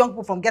discourages young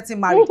people from getting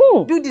married.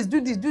 Do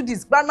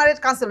this.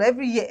 Marriage council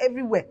every year,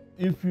 everywhere.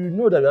 If you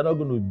know that you are not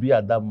going to be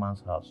at that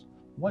man's house,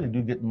 why did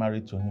you get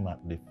married to him at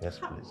the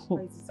first place?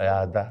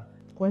 Ada.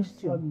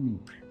 Question.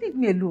 Leave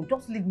me alone.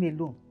 Just leave me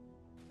alone.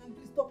 And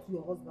please talk to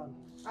your husband.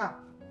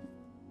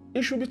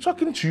 He should be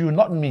talking to you,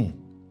 not me.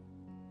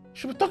 He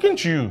should be talking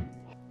to you.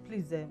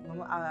 Please,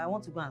 Mama, I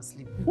want to go and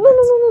sleep.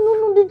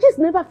 No. The gist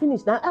never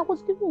finished. Now I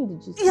was giving you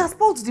the gist. He has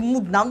spoiled the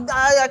mood now.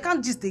 I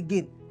can't gist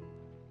again.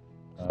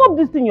 Stop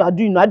this thing you are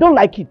doing. I don't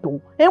like it though.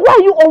 And why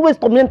are you always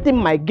tormenting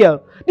my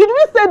girl? Did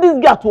we send this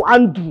girl to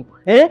Andrew?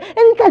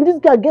 Anytime this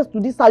girl gets to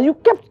this house, you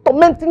kept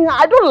tormenting her.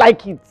 I don't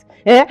like it.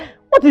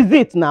 What is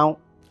it now?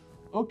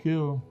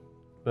 Okay.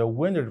 But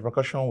when the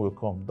repercussion will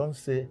come, don't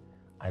say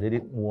I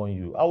didn't warn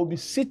you. I will be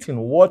sitting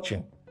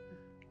watching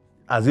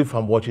as if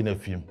I'm watching a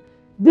film.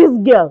 This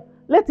girl,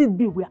 let it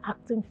be we're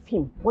acting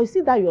film. But you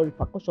see that your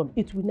repercussion,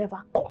 it will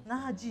never come.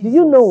 Do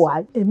you know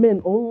why?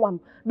 Amen.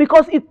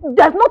 Because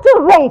there's nothing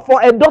wrong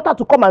for a daughter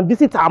to come and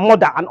visit her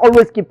mother and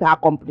always keep her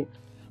company.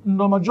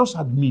 Norma, just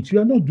admit you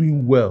are not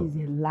doing well. It's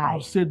a lie.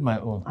 I've said my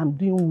own. I'm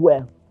doing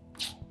well.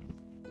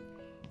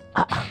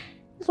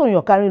 This one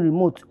you're carrying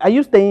remote. Are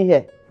you staying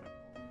here?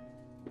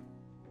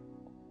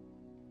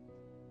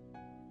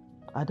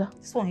 Ada?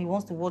 This one he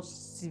wants to watch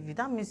TV.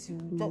 That means you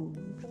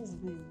just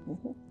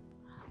go.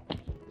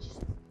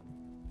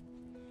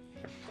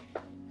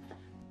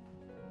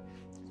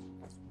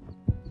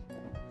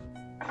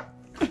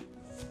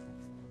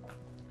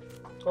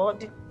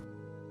 God.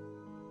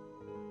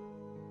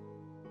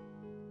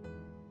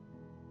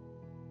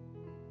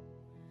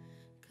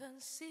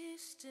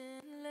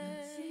 Consistently.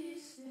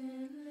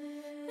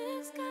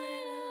 This kind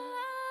of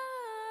love,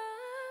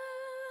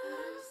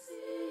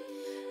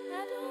 I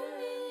don't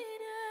need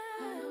it.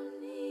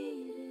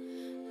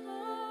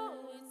 Oh,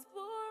 it's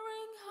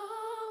boring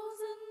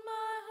holes in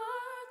my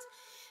heart.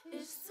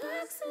 It's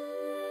toxic.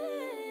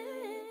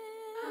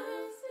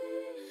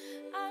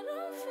 I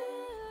don't feel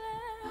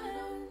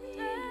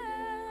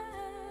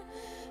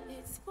it.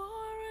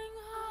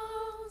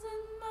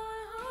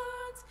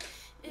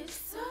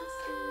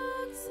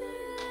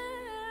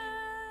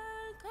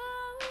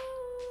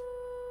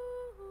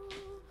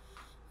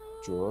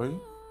 Joy?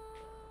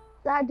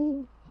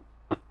 Daddy.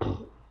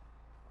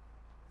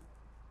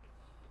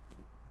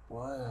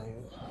 Why are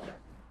you...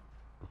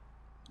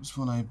 Which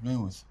phone are you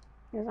playing with?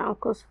 His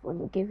uncle's phone.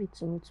 He gave it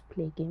to me to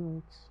play a game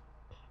with.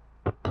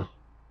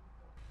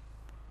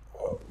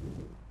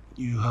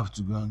 You have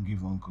to go and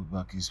give Uncle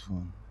back his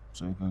phone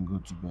so you can go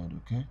to bed,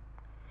 okay?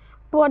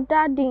 But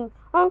Daddy,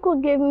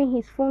 Uncle gave me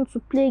his phone to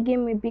play a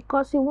game with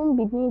because he won't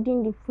be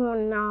needing the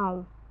phone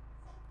now.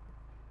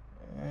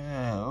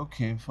 Yeah,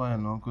 okay,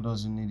 fine. Uncle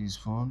doesn't need his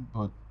phone,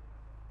 but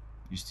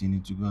you still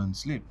need to go and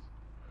sleep.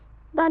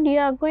 Daddy, you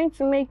are going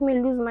to make me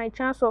lose my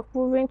chance of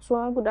proving to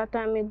Uncle that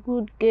I'm a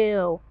good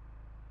girl.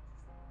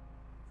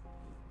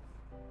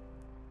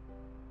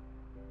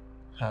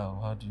 How?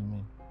 How do you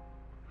mean?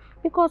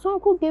 Because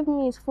Uncle gave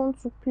me his phone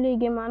to play a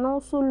game and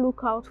also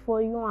look out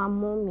for you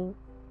and Mommy.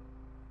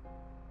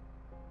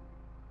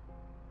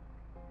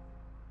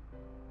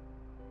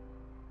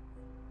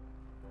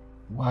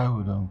 Why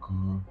would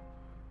Uncle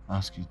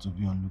ask you to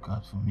be on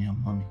lookout for me and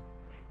Mommy?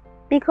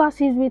 Because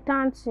he's with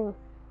Auntie.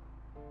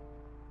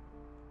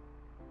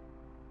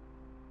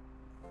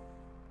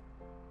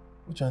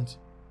 Which auntie?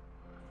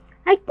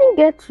 I didn't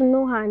get to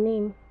know her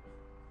name.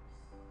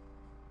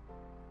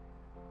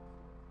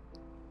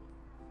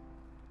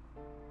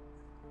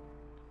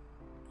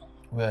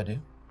 Where are they?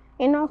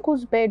 In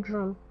Uncle's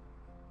bedroom.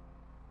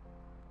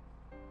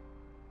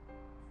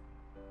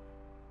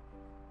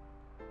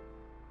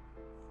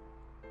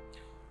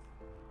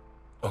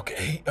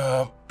 Okay,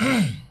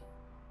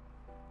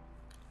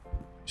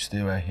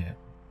 stay right here,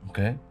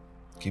 okay?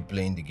 Keep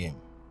playing the game.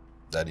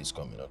 Daddy's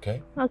coming,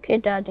 okay? Okay,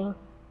 Daddy.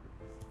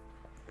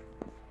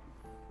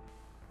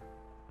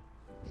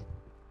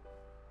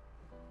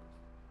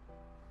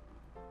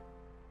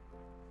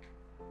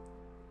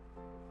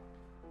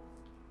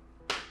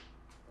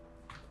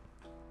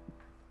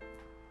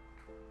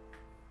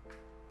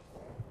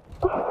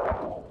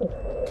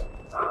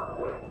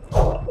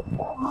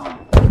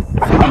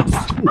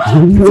 You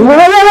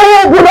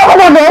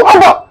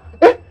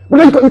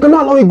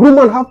cannot allow a grown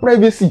man to have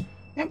privacy.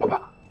 Hey,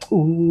 Papa.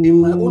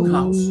 In my own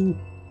house?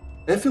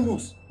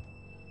 Famous.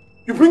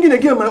 You bring in a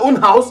girl in my own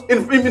house?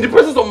 In the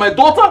presence of my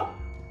daughter?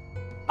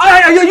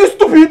 Are you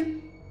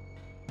stupid?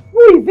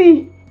 Who is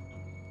he?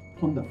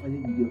 Thunder fire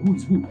you there. Who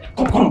is who?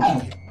 Come.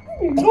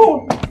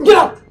 No! Get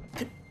out!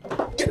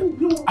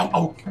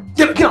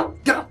 Get out!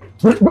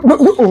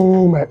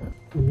 Oh my.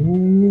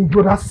 Oh,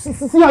 brother,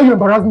 see how you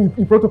embarrass me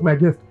in front of my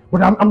guests.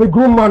 But I'm a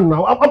grown man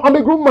now. I'm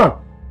a grown man.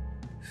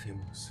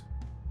 Famous.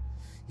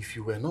 If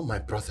you were not my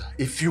brother,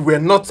 if you were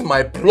not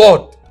my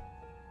blood,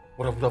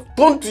 what I would have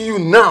done to you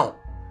now,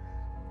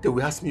 they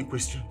will ask me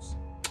questions.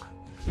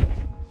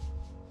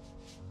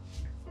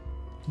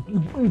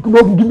 You could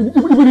not give me,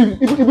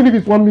 even if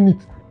it's 1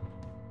 minute.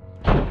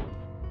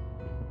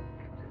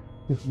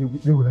 Yes,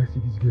 where will I see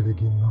this girl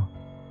again now?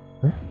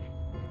 Eh?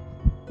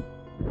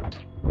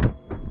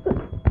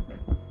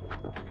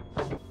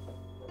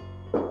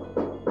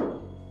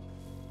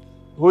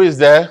 Who is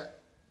there?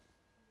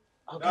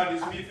 That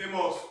is me,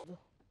 Famous.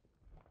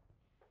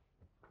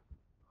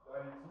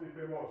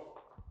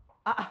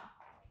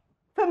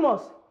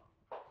 Famous.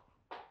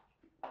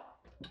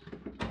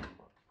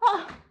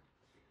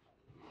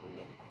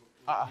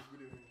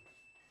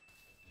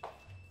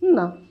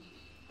 Nna,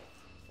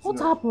 what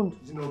happened?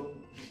 You know,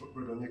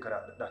 Brother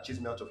Onyeka that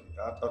chased me out of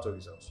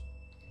his house.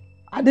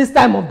 At this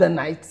time of the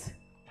night?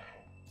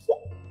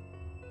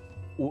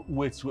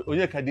 Wait,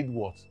 Onyeka did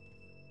what?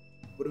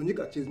 Brother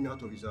Onyeka chased me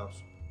out of his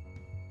house.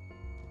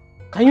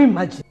 Can you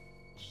imagine?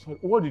 So,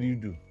 what did you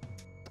do?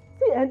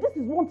 See, and this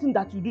is one thing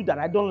that you do that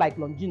I don't like,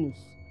 Longinus.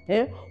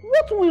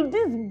 What will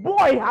this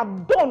boy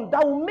have done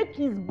that will make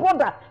his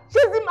brother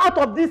chase him out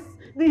of his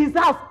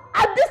house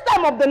at this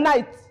time of the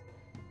night?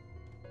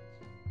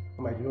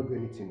 I did not do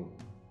anything.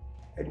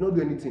 I did not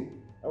do anything.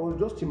 I was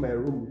just in my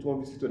room with one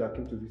visitor that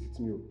came to visit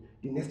me.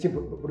 The next thing,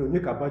 Brother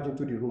Onyeka barged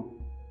into the room.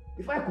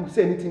 If I could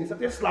say anything, he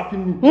started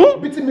slapping me,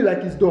 beating me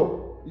like his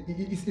dog.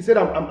 He said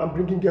I'm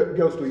bringing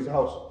girls to his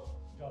house.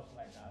 Just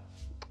like that.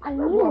 I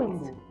know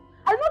it.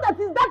 I know that is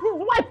his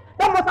wife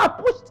that must have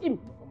pushed him.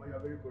 Mama, you are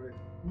very correct.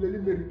 Lily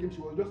Mary came,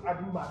 she was just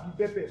adding maggi,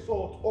 pepper,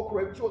 salt,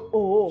 okra. She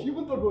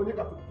even told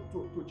Onyeka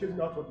to chase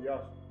me out of the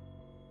house.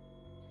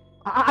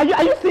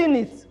 Are you seeing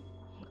it?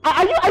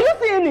 Are you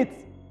seeing it?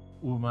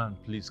 Woman,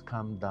 please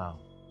calm down.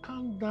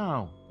 Calm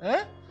down.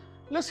 Eh?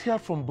 Let's hear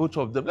from both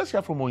of them. Let's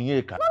hear from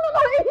Onyeka. No.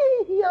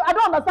 I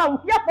don't understand.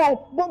 Hear from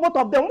both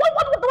of them.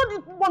 What do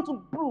you want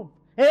to prove?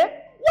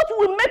 What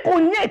will make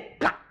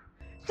Onyeka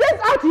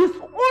chase out his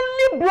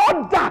only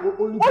brother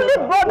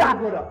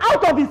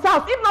out of his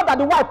house, if not that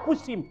the wife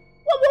pushed him?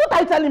 What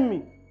are you telling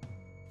me?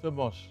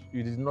 Famous,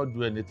 you did not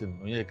do anything.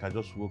 Onyeka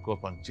just woke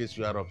up and chased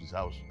you out of his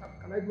house.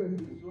 Can I do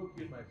anything? It's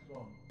okay, my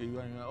son. You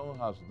are in your own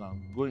house now.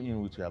 Go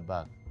in with your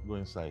bag. Go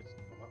inside.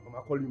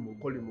 Mama, call him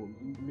home.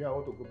 Me, I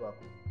want to go back.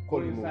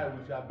 Go inside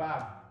with your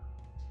bag.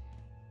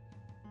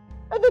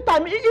 Every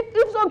time,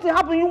 if something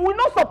happens, you will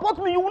not support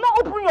me. You will not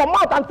open your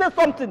mouth and say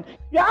something.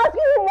 You are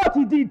asking him what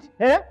he did.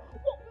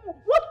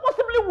 What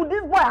possibly thing would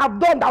this boy have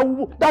done that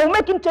will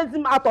make him chase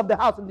him out of the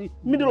house in the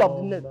middle of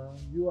the night?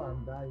 You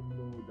and I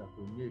know that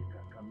Onyeka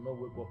cannot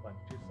wake up and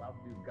chase out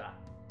this guy.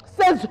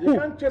 Says who? You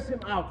can't chase him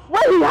out.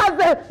 When he has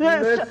a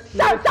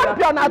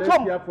champion at home.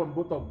 Let's hear from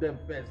both of them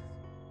first.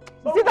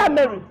 You see that,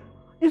 Mary?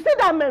 You see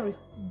that, Mary?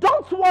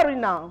 Don't worry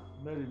now.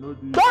 Mary, no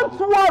do Don't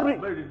worry.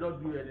 Mary,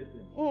 don't do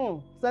anything.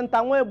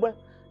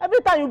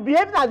 Every time you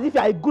behave as if you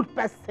are a good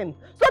person,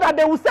 so that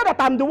they will say that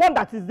I'm the one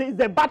that is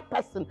a bad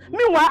person.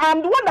 Meanwhile,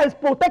 I'm the one that is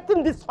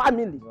protecting this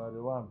family. You are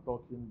the one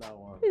talking that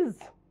one. Please.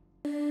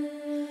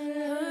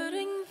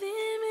 Hurting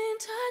them in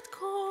tight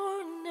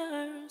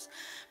corners,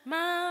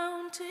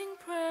 mounting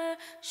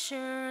pressure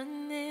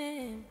on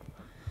them.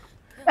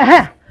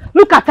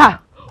 Look at her.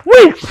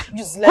 Witch!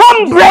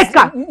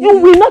 Homebreaker! You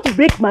will not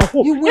break my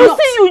home. You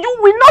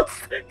will not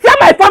tear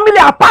my family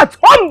apart.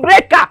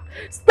 Homebreaker!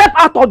 Step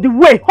out of the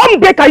way.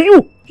 Homebreaker,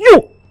 you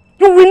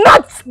will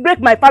not break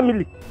my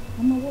family.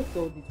 Mama, what's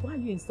all this? Why are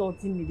you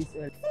insulting me this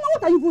early? Mama,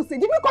 what are you even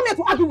saying? Did you come here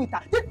to argue with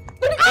her? Did you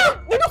come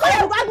here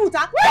to argue with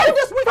her? What is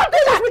this wicked? What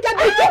kind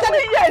of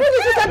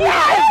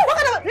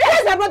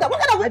where's my brother? What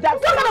kind of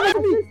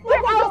me?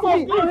 What kind of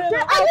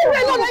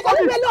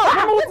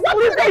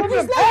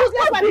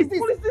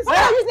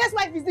useless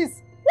wife is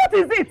this? What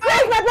is it?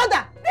 Where's my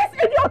brother? This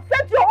idiot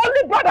sent your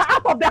only brother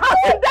out of the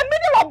house in the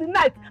middle of the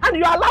night and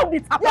you allowed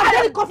it to happen. You are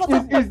very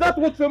comfortable. Is that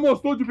what Famous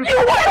told you before?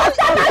 You want to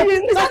start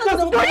lying?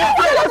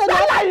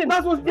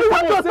 That's what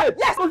Famous said.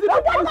 Yes. Stop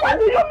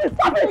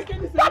it.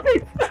 Stop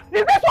it.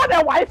 Is this one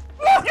a wife?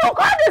 You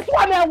call this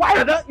one a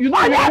wife? You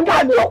know you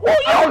call this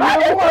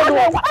one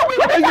a wife.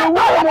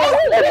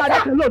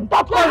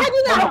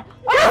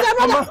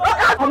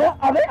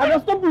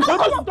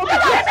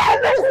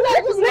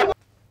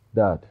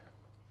 Dad,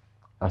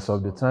 as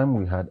of the time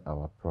we had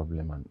our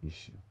problem and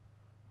issue,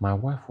 my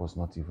wife was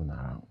not even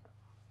around.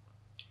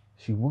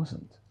 She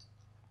wasn't.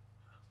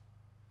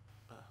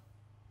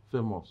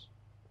 Famous,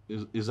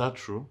 is that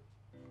true?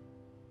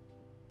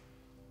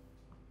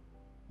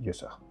 Yes,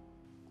 sir.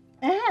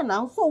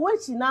 Now, so when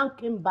she now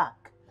came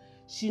back,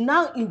 she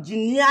now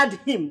engineered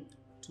him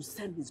to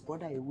send his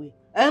brother away.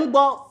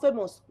 But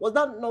Famous, was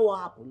that not what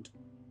happened?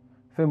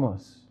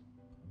 Famous,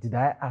 did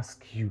I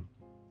ask you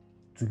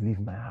to leave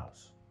my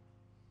house?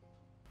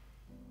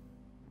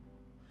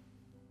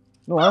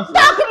 No, answer.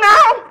 Talk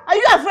now! Are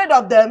you afraid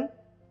of them?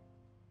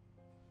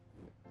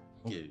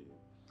 Yeah.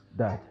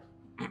 Dad,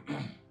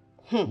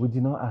 we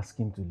did not ask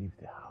him to leave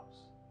the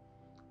house.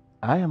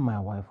 I and my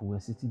wife were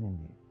sitting in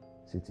the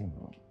sitting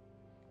room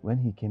when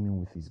he came in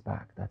with his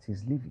bag that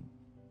he's leaving.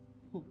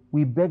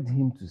 We begged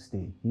him to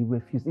stay. He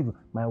refused. Even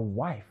my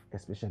wife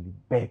especially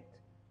begged.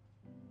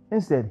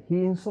 Instead,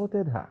 he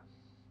insulted her.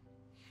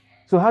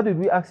 So how did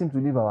we ask him to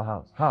leave our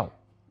house? How?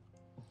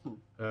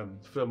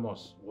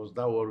 Famous, was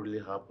that what really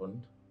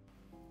happened?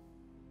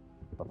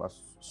 Papa,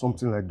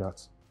 something like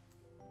that.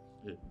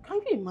 Yeah.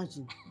 Can you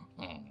imagine?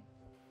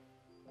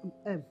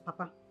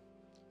 Papa,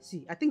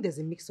 see, I think there's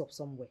a mix-up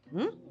somewhere.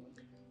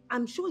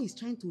 I'm sure he's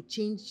trying to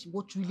change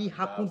what really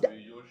happened. Will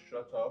you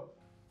shut up?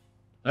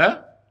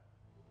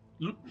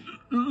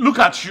 Look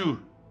at you.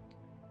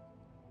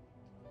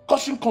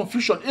 Causing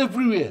confusion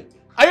everywhere.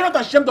 Are you not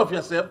ashamed of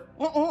yourself?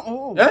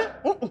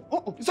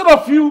 Instead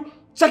of you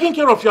taking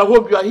care of your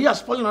home, you are here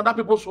spoiling other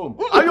people's home.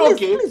 Are you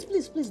okay?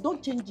 Please,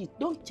 don't change it.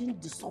 Don't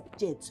change the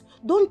subject.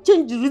 Don't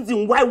change the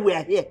reason why we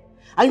are here.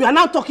 And you are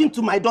now talking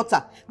to my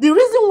daughter. The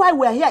reason why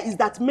we are here is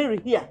that Mary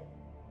here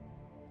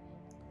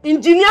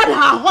engineered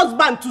her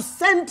husband to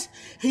send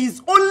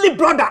his only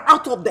brother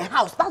out of the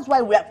house. That's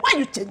why we are. Why are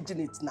you changing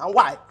it now?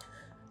 Why?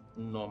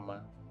 No, man.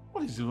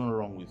 What is even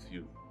wrong with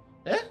you?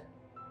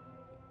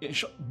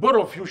 Both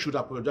of you should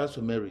apologize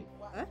to Mary.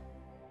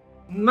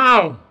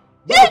 Now,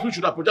 both of you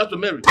should apologize to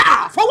Mary.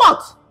 For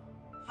what?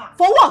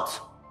 For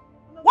what?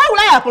 Why would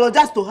I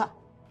apologize to her?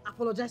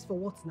 Apologize for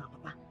what now,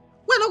 Papa?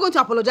 We're not going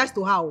to apologize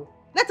to her.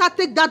 Let her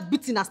take that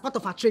beating as part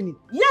of her training.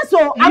 Yes,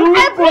 so and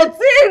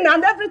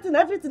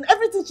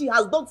everything she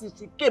has done since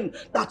she came,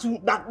 that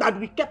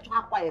we kept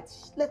her quiet.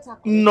 Let her.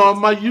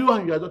 No, you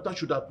and your daughter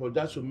should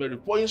apologize to Mary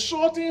for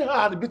insulting her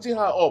and beating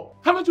her up.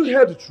 Haven't you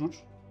heard the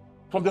truth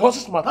from the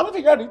horse's mouth? Haven't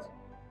you heard it?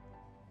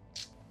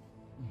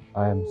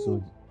 I am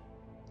so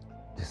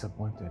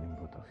disappointed in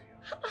both of you.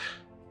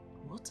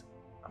 What?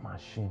 I'm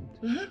ashamed.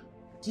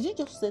 Did you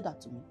just say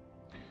that to me?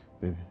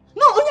 Baby.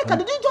 No, Onyeka,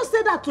 did you just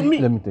say that to me?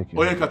 Let me take you.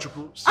 Onyeka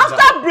Chukwu.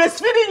 After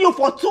breastfeeding you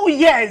for 2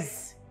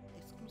 years.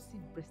 Exclusive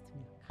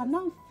breastfeeding. And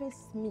now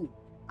face me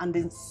and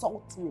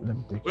insult me. Let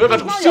me take you. Onyeka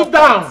Chukwu, sit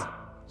down.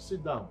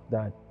 Sit down.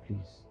 Dad,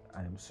 please.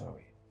 I am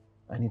sorry.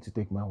 I need to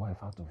take my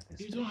wife out of this.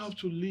 You don't have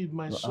to leave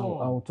my son.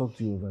 I will talk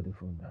to you over the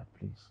phone, Dad,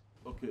 please.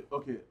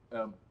 Okay.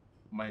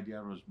 My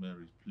dear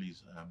Rosemary,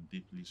 please, I am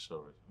deeply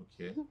sorry,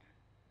 okay?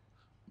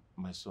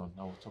 My son,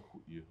 I will talk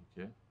with you,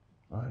 okay?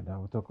 Alright, I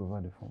will talk over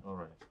the phone.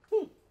 Alright.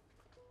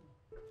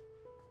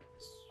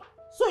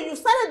 So you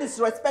started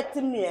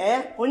disrespecting me,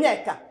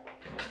 Onyeka?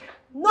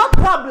 No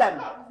problem.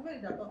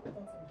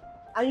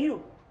 And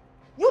you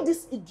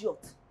this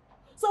idiot.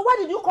 So why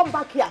did you come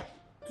back here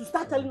to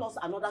start telling us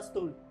another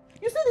story?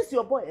 You see this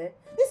your boy, eh?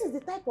 This is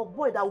the type of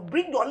boy that will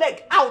bring your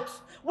leg out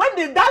when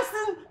the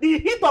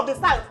heat of the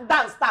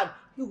dance start.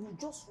 He will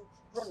just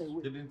run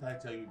away. Didn't I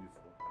tell you before?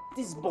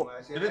 This boy.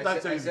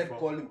 I said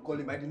call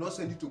him. I did not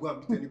send you to go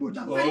and beat anybody.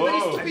 Very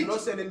stupid. I did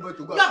not send anybody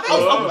to go.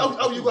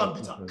 How you go and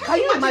beat her? Can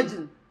you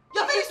imagine?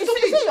 You're very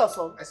stupid. stupid. See your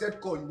son. I said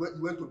call. You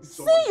went to beat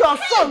someone. See your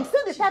son.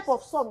 See the type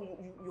of son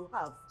you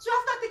have. So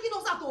after taking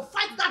us out to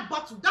fight that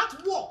battle,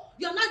 that war,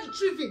 you're now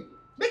retrieving,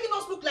 making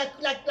us look like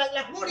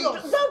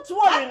warriors. Don't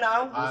worry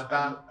now.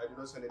 I did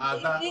not send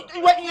anybody.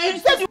 You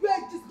said you were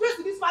a disgrace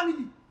to this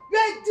family.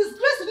 You're a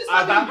disgrace to this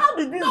family. How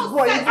did this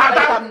boy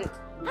enter me?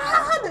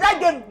 How did I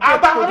get?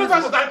 Ada, how many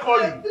times did I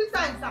call you? 3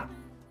 times, sir.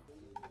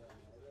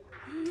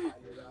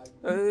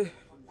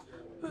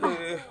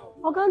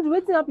 Oga,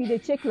 wetin happen dey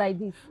check like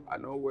this? I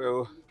know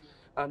well.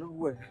 How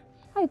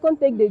you can't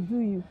take the do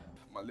you?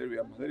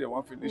 Malaria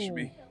won't finish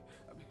me.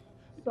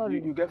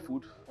 Sorry. You get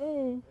food?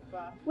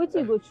 Wetin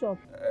you go chop?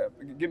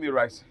 Give me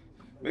rice.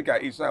 Make I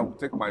eat so I will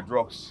take my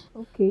drugs.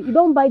 Okay, you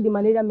don't buy the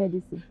malaria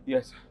medicine?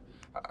 Yes.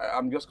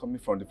 I'm just coming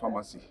from the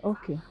pharmacy.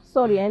 Okay.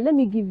 Sorry, and let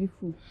me give you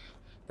food.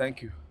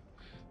 Thank you.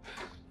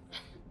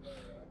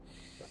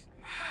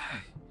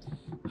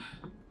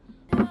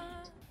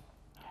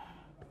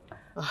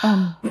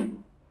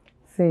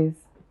 Says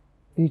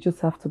you just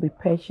have to be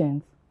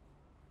patient,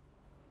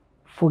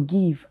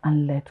 forgive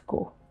and let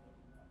go.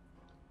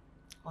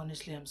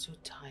 Honestly, I'm so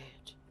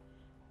tired.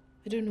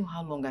 I don't know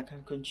how long I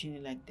can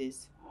continue like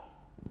this.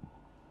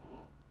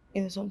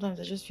 You know, sometimes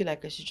I just feel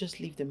like I should just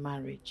leave the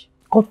marriage.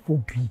 God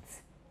forbid.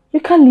 You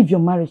can't leave your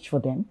marriage for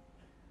them.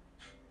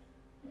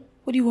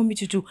 What do you want me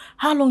to do?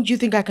 How long do you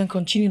think I can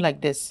continue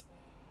like this?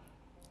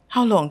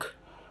 How long?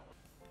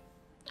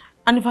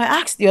 And if I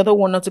ask the other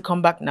one not to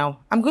come back now,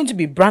 I'm going to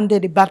be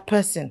branded a bad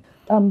person.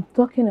 I'm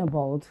talking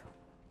about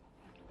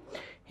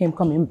him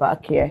coming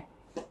back here.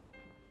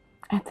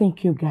 I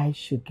think you guys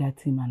should get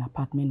him an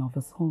apartment of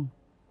his own.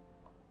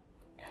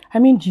 I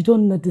mean, you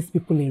don't know these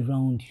people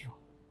around you.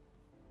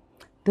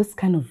 This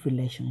kind of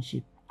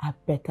relationship are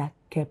better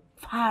kept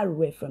far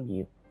away from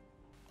you.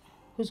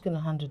 Who's going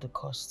to handle the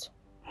cost?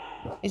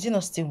 Is it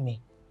not still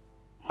me?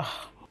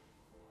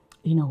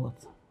 You know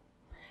what?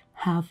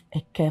 Have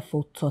a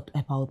careful thought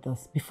about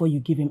this before you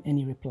give him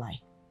any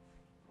reply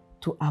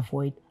to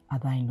avoid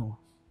Adaino.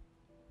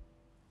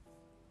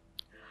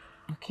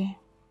 Okay?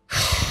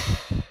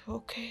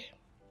 Okay.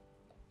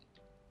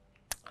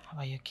 How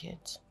about your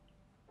kids?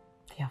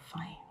 They're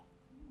fine.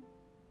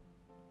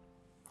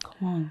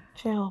 Come on,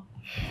 chill.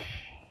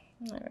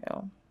 I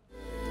will.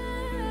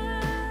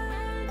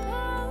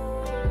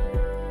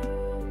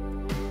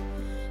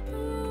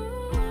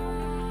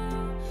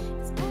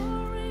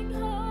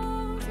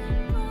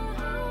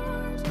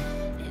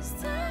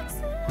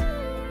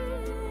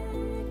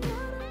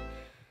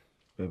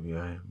 Baby,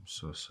 I am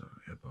so sorry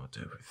about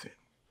everything.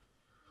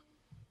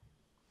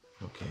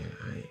 Okay,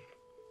 I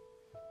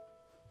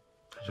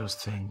just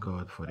thank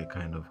God for the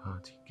kind of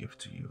heart He gave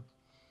to you.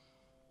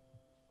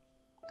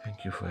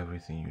 Thank you for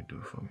everything you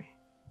do for me.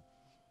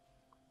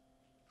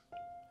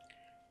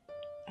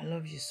 I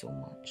love you so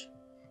much.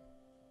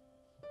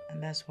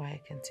 And that's why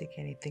I can take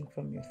anything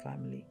from your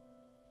family.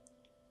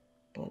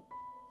 But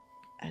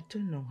I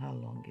don't know how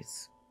long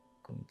it's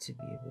going to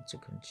be able to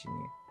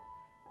continue.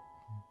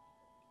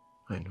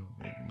 I know,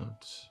 babe,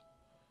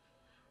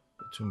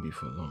 it won't be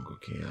for long,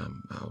 okay?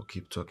 I'll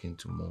keep talking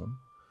to Mom.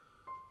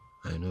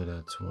 I know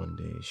that one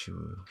day she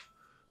will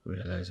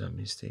realize her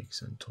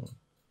mistakes and turn.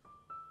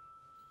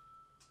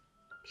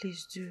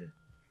 Please do.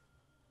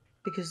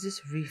 Because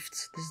this rift,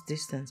 this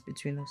distance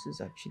between us is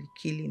actually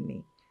killing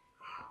me.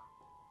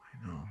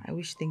 I know. I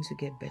wish things would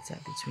get better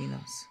between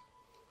us.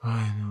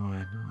 I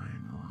know.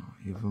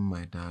 Even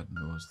my dad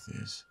knows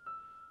this.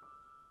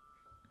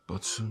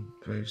 But soon,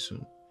 very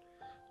soon,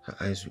 her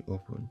eyes will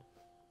open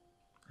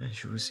and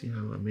she will see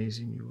how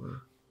amazing you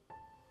are.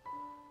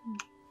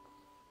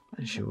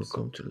 And she will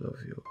come to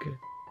love you, okay?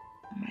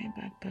 Am I a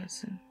bad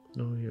person?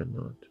 No, you're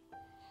not.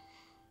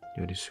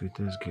 You're the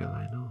sweetest girl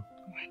I know.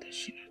 Why does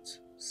she not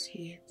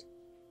see it?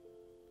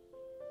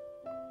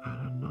 I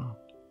don't know.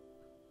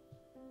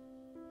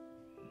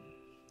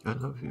 I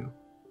love you.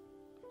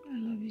 I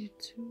love you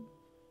too.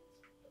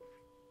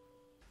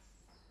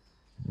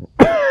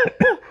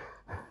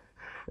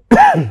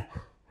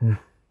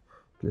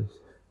 Please,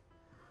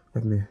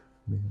 help me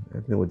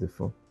with the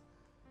phone.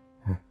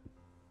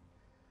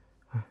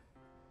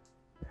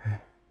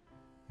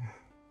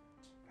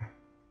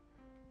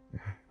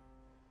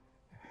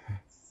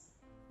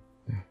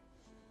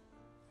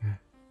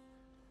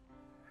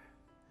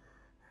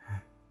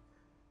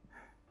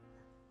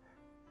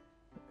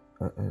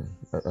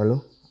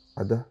 Hello,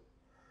 Ada.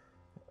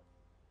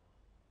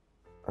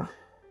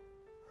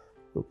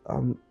 Look,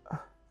 I'm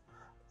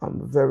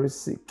very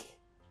sick.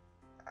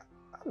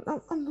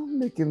 I'm not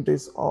making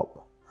this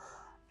up.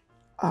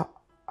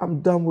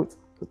 I'm done with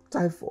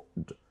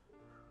typhoid.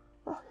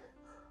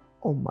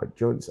 All my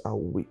joints are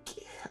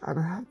weak, and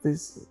I have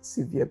this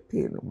severe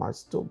pain in my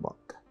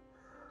stomach.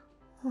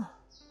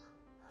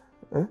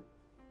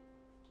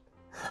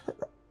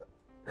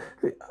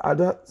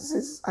 Ada,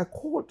 since I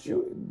called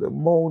you in the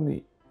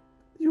morning,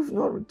 you've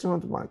not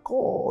returned my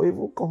call or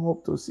even come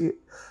up to see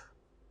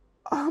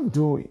how I'm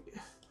doing.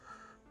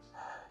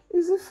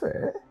 Is it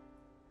fair?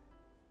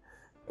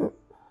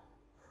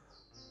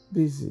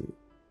 Busy.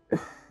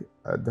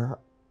 Ada,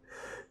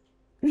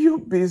 you're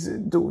busy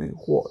doing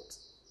what?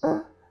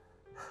 Huh?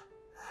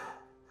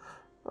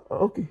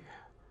 Okay.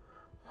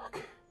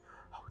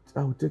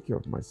 I will take care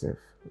of myself.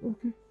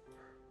 Okay.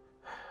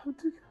 I'll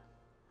take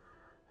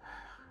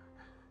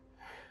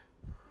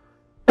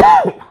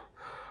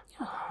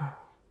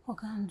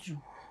Okay, Andrew.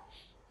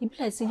 You be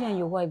like say you and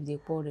your wife they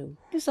quarrel.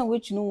 This one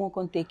which no one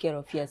can take care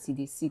of you as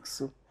they sick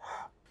so.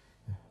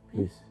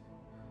 Please,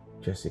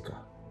 Jessica,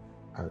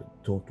 I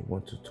don't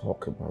want to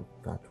talk about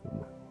that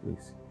woman,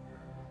 please.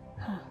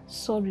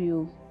 Sorry,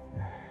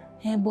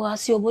 but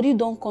as your body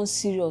don't come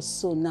serious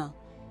so now,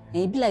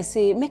 and you be like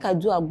say make I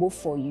do agbo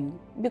for you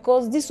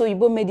because this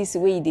Oyibo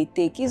medicine way they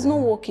take is not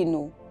working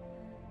no.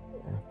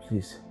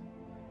 Please,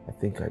 I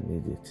think I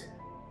need it.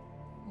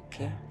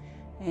 Okay.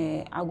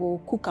 I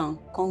go cook and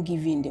come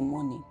give you in the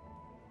morning.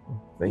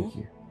 Thank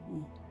you.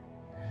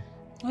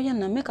 Oh yeah,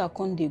 now make I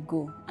come dey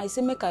go. I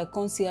say make I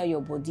come see how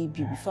your body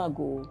be before I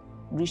go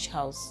reach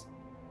house.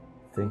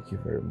 Thank you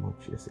very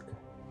much, Jessica.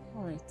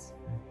 All right.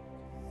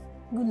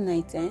 Good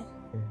night, eh?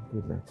 Yeah,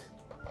 good night.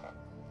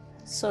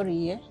 Sorry,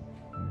 yeah?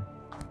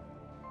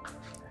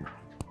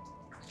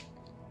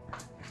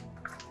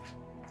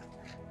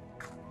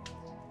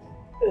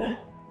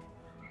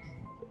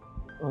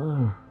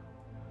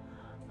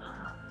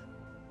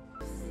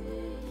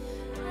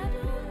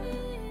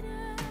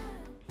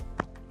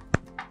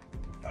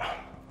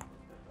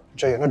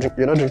 Joy, you're not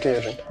drinking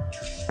your drink.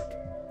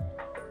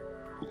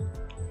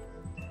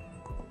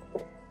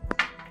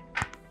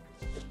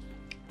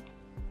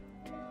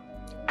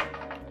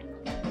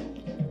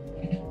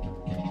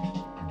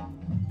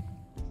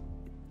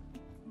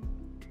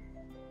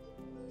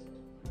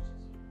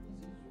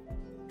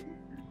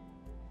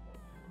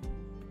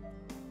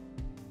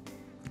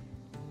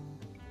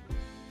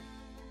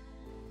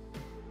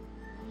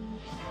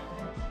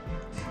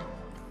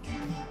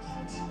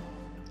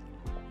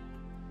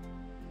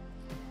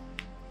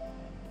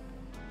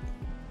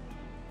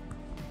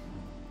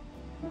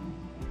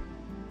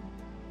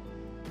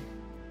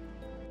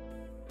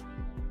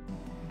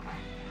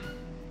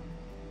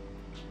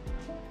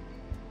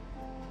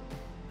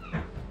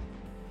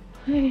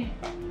 Hey.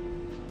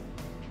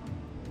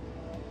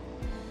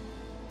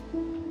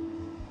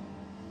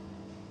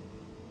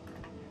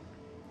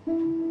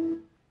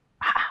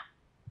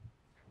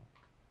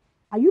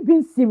 Are you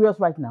being serious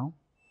right now?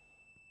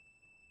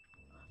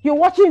 You're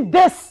watching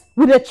this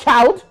with a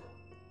child?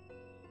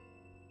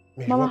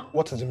 Mary, Mama,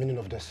 what is the meaning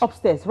of this?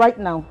 upstairs, right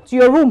now, to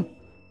your room.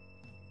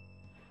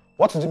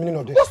 What is the meaning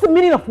of this? What's the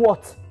meaning of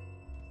what?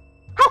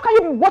 How can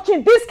you be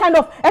watching this kind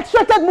of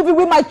X-rated movie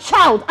with my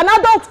child, an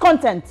adult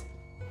content?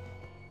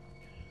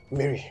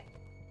 Mary,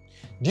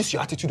 this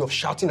your attitude of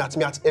shouting at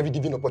me at every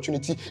given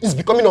opportunity is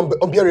becoming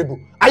unbearable.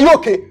 Are you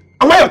okay?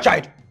 Am I your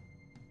child?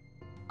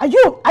 Are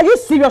you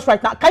serious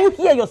right now? Can you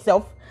hear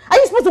yourself? Are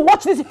you supposed to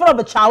watch this in front of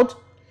a child?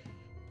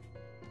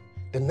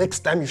 The next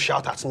time you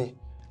shout at me,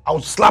 I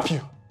will slap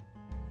you.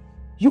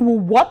 You will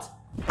what?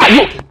 Are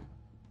you okay?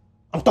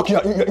 I'm talking,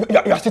 you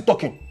are still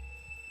talking.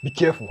 Be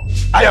careful.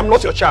 I am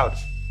not your child.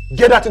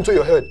 Get that into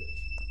your head.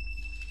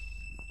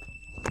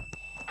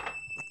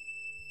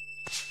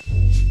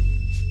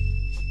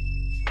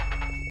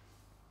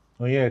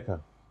 Onyeka,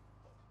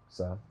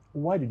 sir,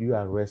 why did you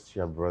arrest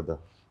your brother?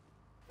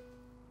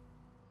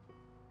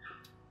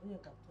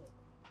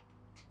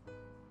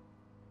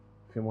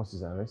 Famous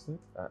is arrested?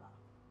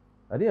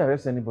 I didn't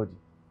arrest anybody.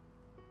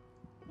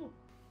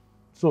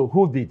 So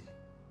who did?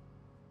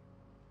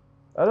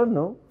 I don't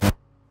know.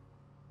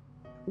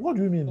 What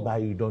do you mean by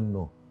you don't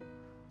know?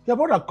 Your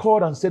brother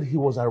called and said he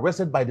was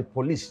arrested by the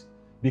police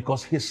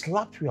because he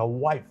slapped your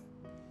wife.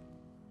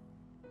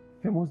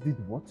 Famous did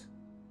what?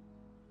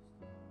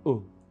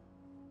 Oh,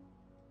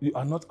 you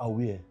are not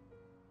aware.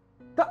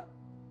 That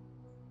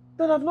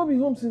I've not been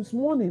home since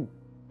morning.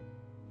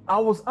 I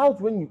was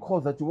out when you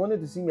called that you wanted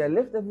to see me. I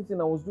left everything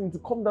I was doing to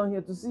come down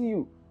here to see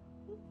you.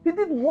 He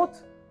did what?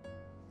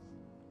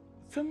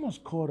 Famous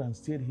called and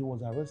said he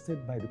was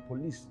arrested by the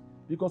police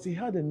because he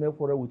had a mail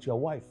for her with your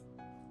wife.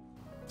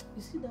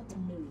 You see that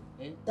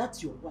Mary,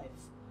 that's your wife.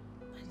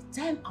 By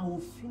the time I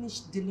will finish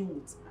dealing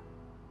with her,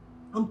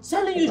 I'm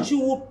telling you, she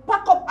will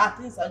pack up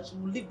her things and she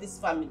will leave this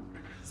family.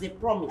 It's a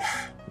promise.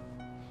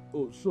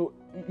 Oh, so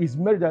it's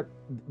Mary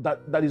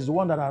that is the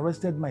one that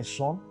arrested my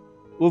son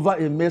over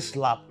a mere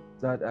slap?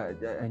 Dad,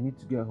 I need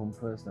to get home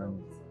first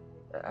and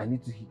I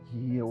need to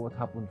hear what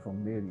happened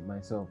from Mary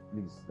myself,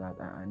 please. Dad,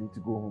 I need to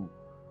go home.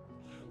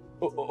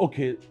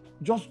 Okay,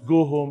 just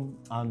go home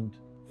and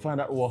find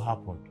out what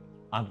happened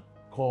and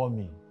call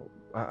me.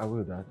 I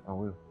will, Dad, I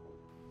will.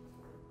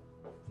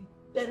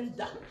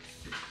 Pretender.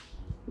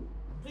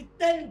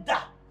 Pretender.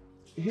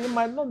 He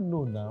might not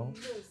know now.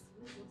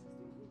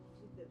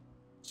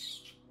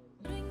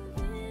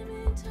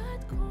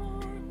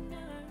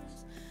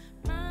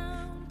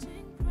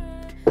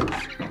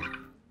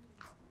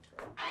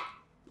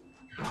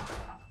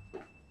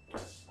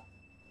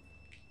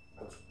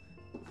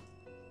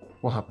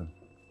 What happened?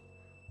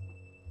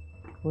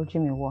 What do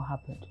you mean, what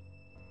happened?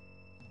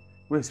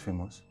 Where's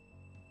Famous?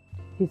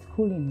 He's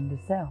cooling in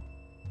the cell.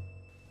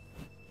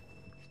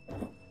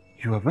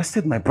 You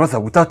arrested my brother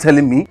without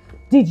telling me?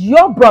 Did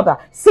your brother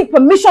seek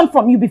permission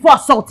from you before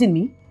assaulting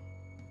me?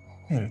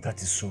 Mary,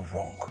 that is so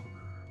wrong.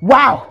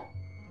 Wow!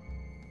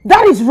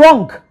 That is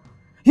wrong!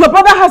 Your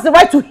brother has the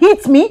right to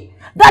hit me?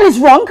 That is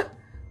wrong!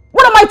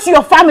 What am I to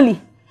your family?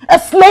 A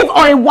slave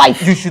or a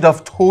wife? You should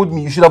have told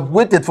me. You should have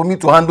waited for me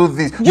to handle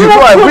this. You know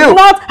I will. could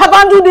not have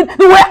handled it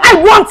the way I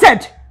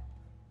wanted!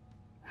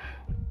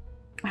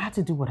 I had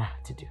to do what I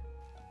had to do.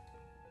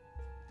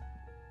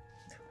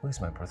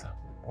 Where's my brother?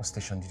 What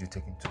station did you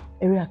take him to?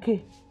 Area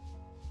K.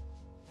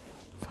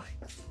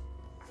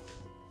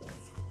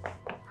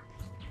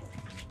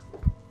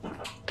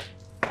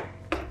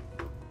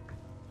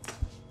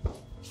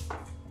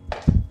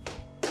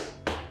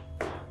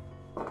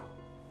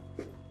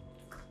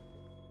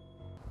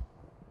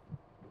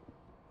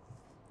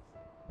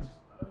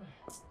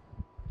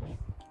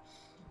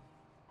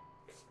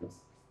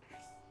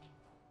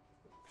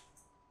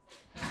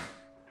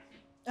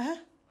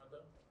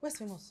 Where's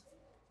Famous?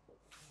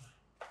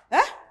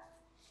 Eh?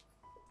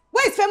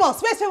 Where's Famous?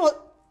 Where's Famous?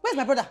 Where's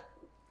my brother?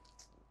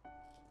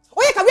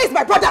 Oyeka, where's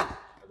my brother?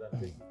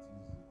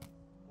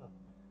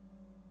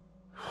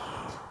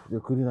 They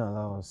couldn't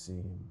allow us to see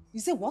him. You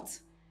say what?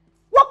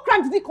 What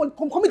crime did he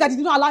commit that they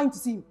did not allow him to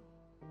see him?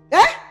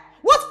 Eh?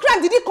 What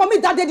crime did he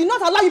commit that they did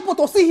not allow people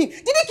to see him?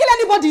 Did he kill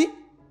anybody?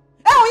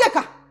 Eh,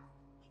 Oyeka?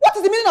 What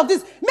is the meaning of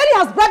this? Mary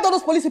has bribed all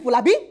those police people,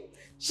 Abi.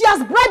 She has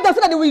bribed them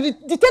so that they will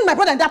detain my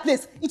brother in that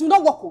place. It will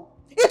not work. Oh.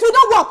 It will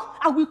not work.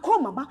 I will call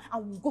Mama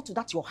and we'll go to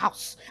that your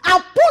house. I'll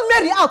pull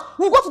Mary out.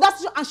 We'll go to that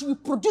station and she will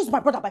produce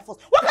my brother by force.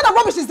 What kind of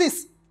rubbish is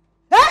this?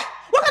 Eh?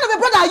 What kind of a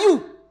brother are you?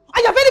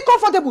 And you're very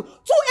comfortable.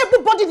 Two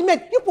able-bodied men.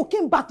 People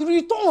came back, they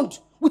returned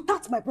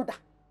without my brother.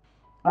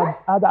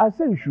 I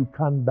said you should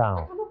calm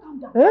down. I cannot calm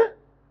down. Eh?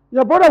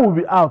 Your brother will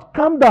be out.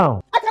 Calm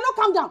down. I cannot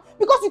calm down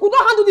because you could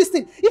not handle this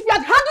thing. If you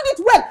had handled it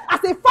well as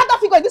a father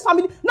figure in this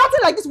family, nothing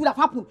like this would have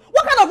happened.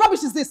 What kind of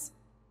rubbish is this?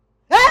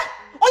 Eh?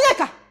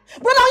 Onyeka!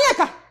 Brother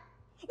Onyeka!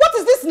 What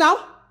is this now?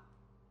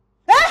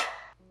 Eh?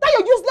 That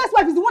your useless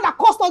wife is the one that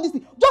caused all this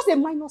thing. Just a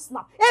minor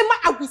slap.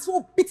 I will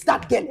so beat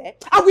that girl, eh?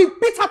 I will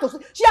beat her to...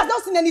 She has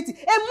not seen anything.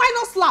 A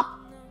minor slap.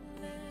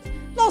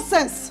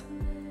 Nonsense.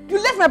 You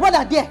left my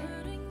brother there.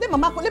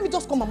 Let me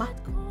just call Mama.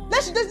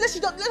 Let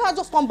her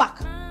just come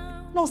back.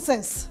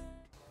 Nonsense.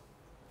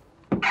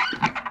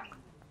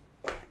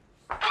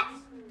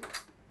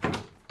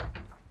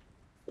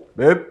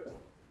 Babe?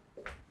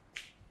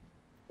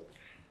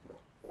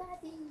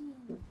 Daddy.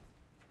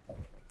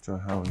 Joy,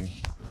 how are you?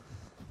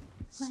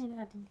 My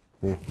daddy.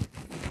 Babe,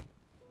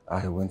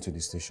 I went to the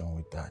station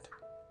with Dad.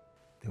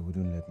 They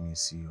wouldn't let me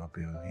see or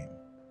bail him.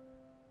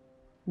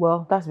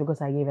 Well, that's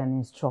because I gave an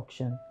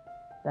instruction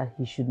that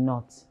he should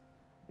not.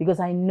 Because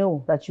I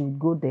know that you would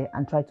go there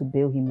and try to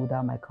bail him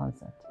without my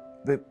consent.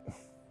 Baby,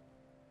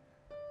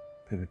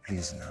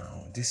 please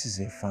now. This is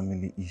a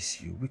family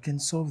issue. We can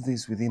solve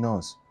this within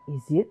us.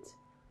 Is it?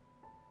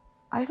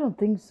 I don't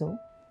think so.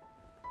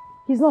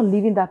 He's not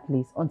leaving that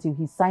place until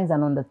he signs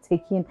an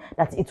undertaking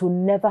that it will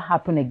never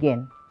happen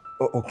again.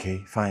 Oh,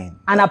 okay, fine.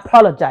 And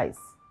apologize.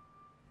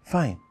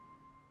 Fine.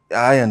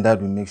 I and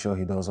Dad will make sure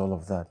he does all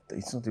of that.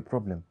 It's not a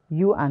problem.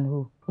 You and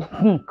who?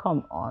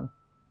 Come on.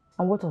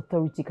 On what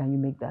authority can you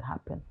make that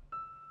happen?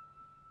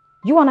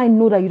 You and I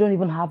know that you don't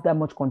even have that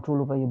much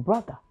control over your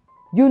brother.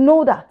 You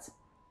know that.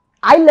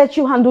 I let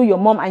you handle your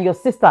mom and your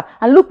sister,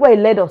 and look where it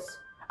led us.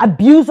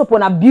 Abuse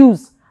upon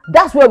abuse.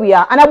 That's where we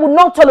are, and I will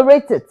not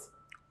tolerate it.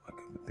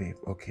 Okay, babe,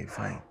 okay,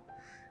 fine.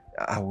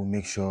 I will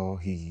make sure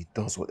he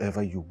does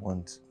whatever you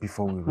want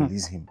before we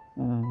release him.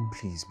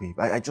 Please, babe.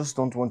 I just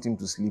don't want him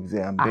to sleep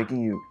there. I'm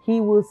begging you.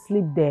 He will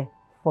sleep there.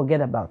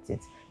 Forget about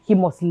it. He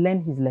must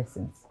learn his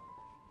lessons.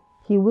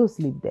 He will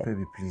sleep there.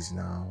 Baby, please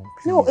now.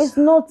 Please. No, it's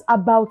not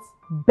about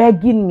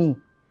begging me.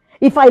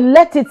 If I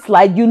let it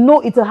slide, you know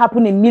it will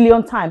happen a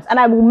million times. And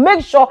I will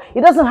make sure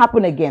it doesn't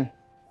happen again.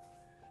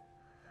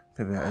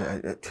 Baby,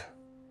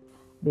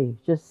 Babe,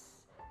 just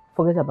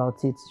forget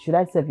about it. Should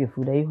I serve your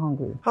food? Are you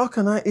hungry? How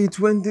can I eat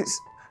when this...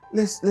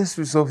 Let's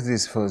resolve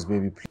this first,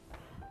 baby, please.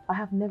 I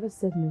have never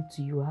said no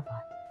to you, have I?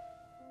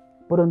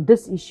 But on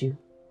this issue,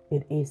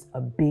 it is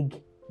a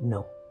big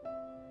no.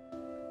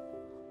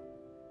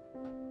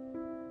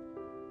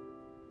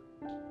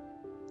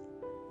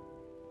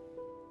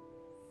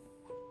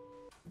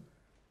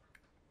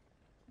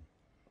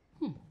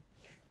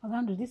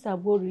 Orlando, this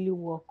agbo really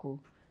work.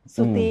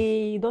 So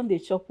they don't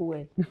chop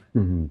well.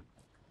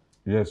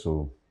 Yes,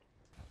 so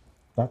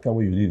that time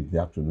when you did in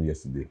the afternoon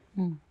yesterday,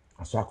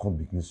 I saw I come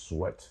begin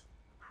sweat.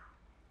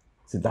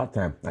 See that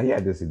time, I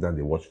hear they sit down,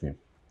 they watch film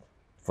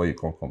before you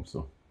come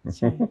so.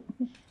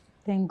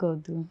 Thank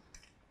God.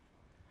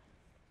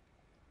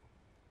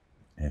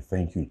 And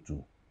thank you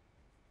too.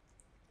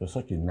 You're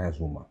such a nice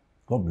woman.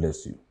 God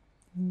bless you.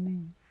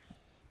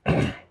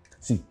 Amen.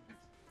 See,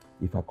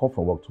 if I come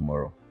from work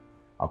tomorrow,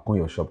 I'll come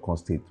your shop, come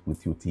stay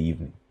with you till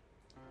evening.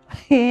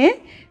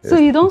 Hey? So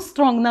you don't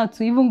strong now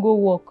to even go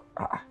work?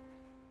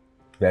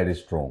 Very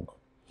strong.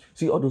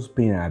 See all those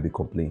pain I be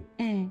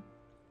complaining.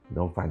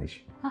 Don't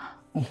vanish.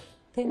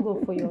 Thank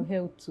God for your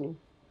health too.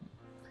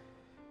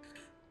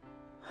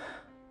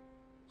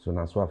 So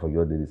now swear for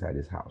your day inside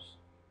this house.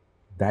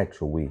 Die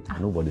throw away.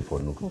 Nobody for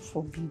no. God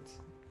forbid.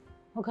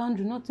 Okay,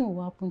 Andrew, nothing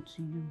will happen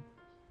to you.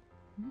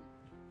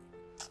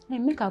 Hey,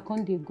 make a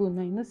con dey go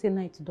now. You know say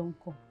night don't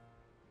come.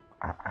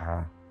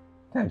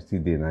 Time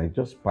still there now. It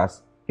just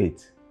past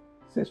 8.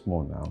 Say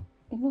small now.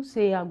 You know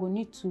say I go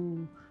need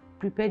to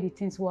prepare the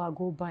things where I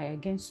go buy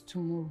against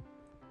tomorrow.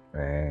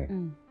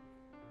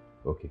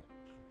 Okay.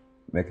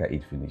 Make her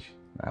eat finish.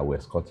 I will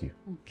escort you.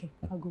 Okay,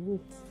 I go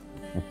wait.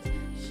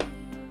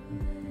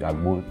 Your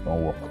both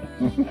don't work.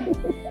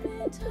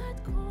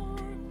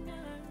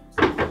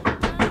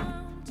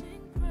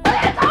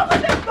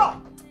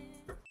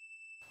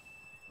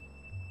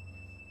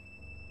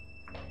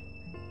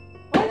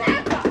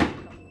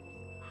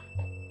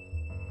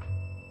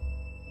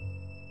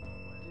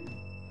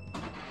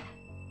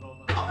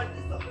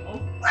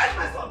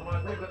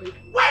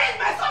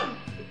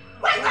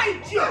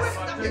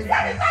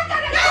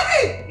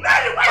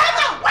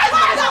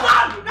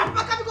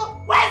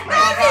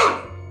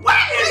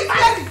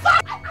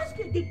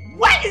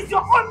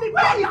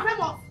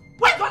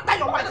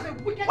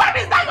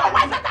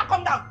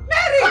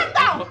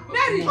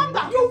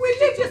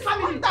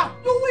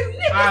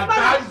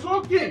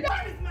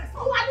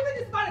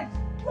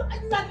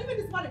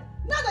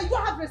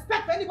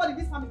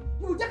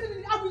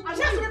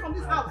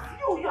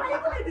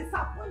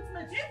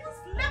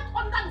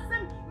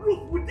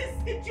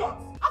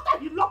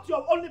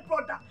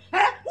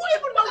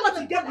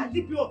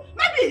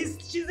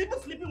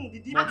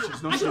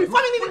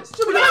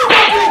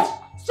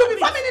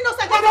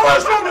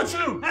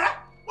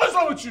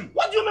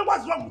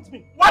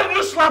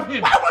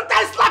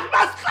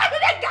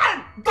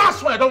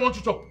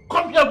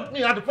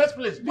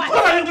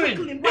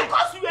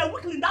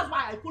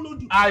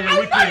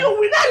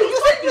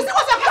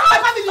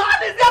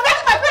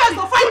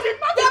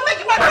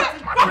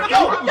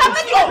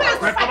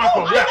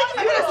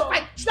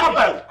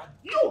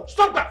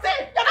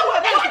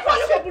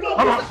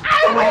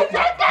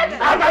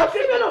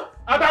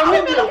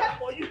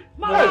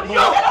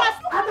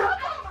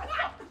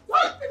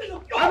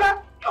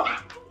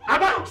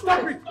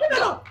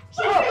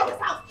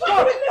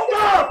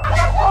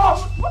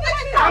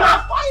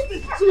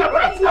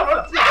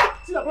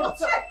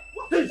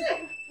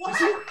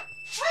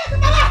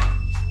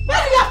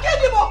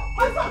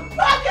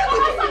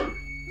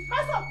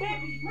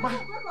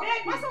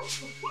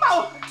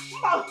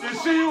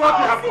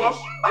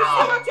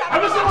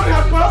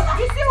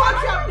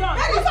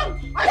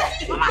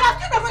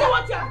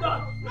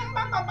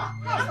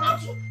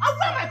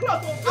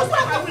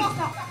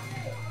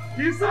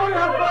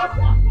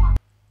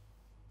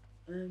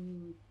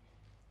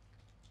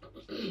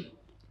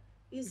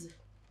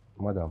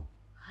 Madam.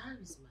 How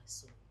is my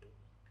son doing?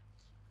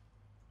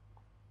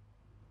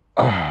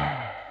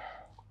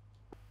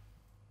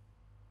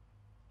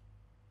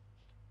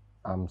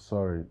 I'm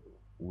sorry.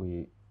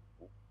 We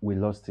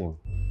lost him.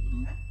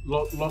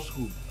 Lost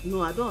who?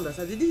 No, I don't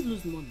understand. Did he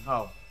lose money?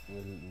 How? We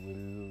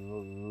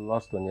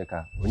lost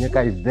Onyeka.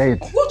 Onyeka is dead.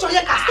 Which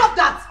Onyeka? Stop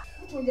that!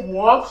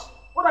 What?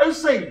 What are you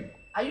saying?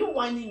 Are you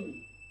whining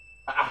me?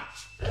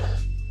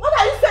 What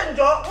are you saying,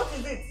 Joe? What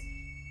is it?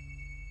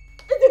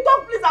 If you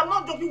talk, please, I'm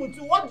not joking with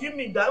you. What do you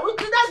mean that?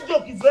 That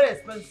joke is very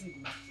expensive.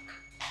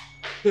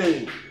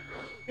 Hey,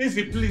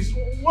 Easy, please.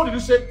 What did you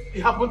say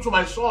it happened to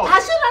my son?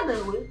 Has she run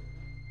away?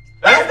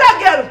 Where's that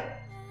girl?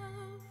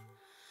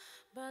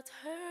 But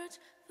hurt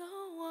the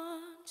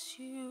ones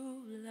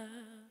you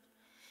love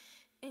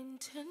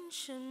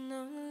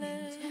intentionally.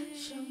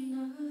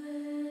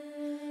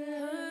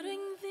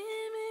 Hurting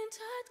them in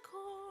tight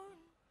corn.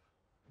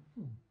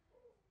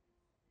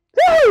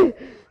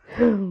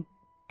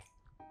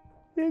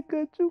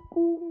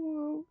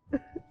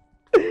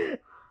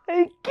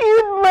 I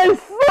killed my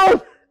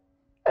son.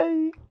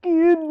 I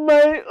killed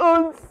my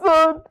own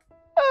son.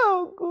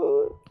 Oh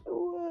God,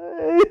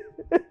 why?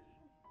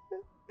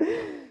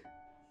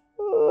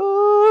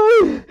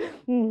 Oh.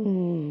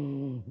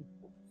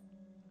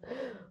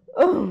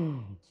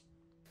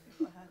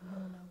 If I had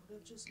known, I would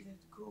have just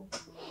let go.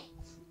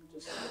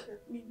 Just look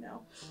at me now.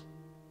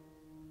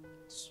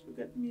 Just look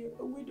at me,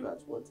 a widow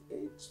at what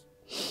age?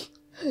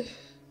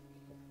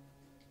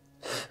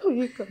 Oh,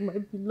 you got my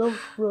beloved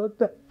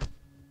brother.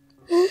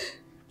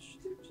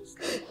 Should have just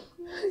let go.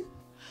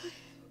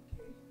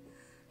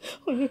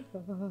 Oh,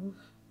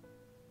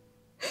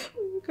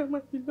 you got my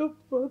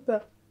beloved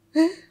brother.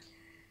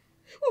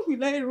 Who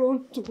will I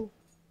run to?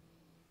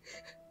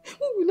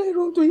 Who will I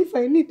run to if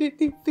I need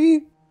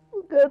anything?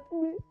 Look at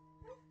me.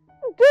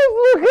 Just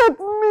look at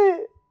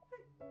me.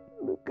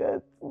 Look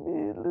at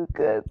me. Look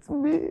at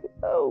me.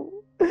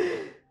 Oh.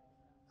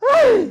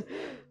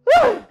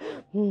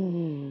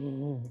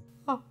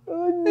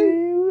 Onny,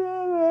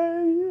 where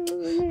are you?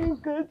 You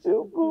got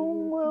your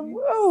mom.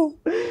 Oh.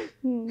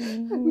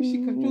 I wish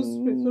he can just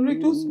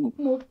resurrect us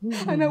come up.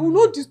 And I will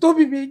not disturb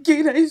him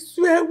again. I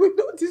swear I will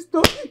not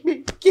disturb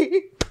him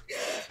again.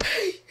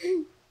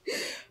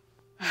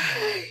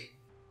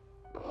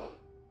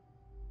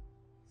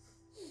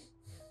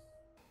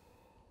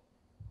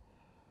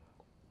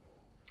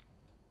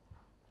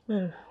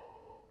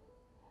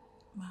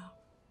 Wow.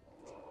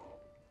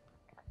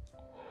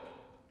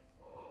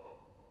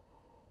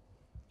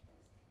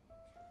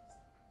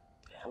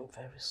 I'm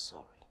very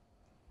sorry.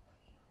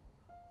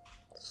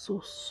 So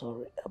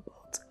sorry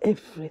about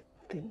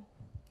everything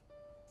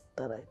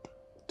that I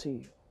did to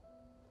you.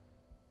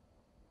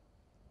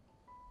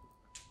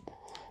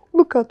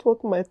 Look at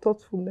what my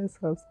thoughtfulness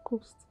has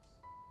cost.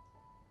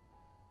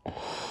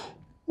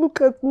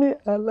 Look at me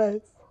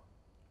alive,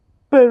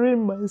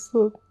 burying my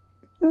son.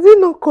 Is it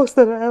not cost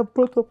that I have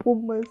brought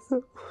upon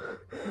myself?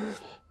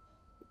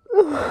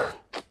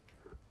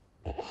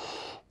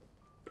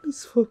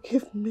 Please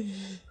forgive me.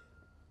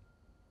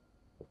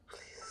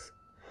 Please.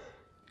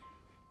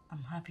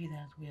 I'm happy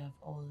that we have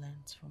all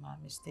learned from our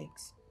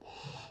mistakes.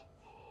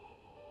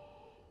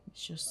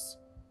 It's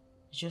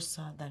just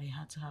sad that it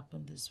had to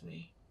happen this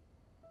way.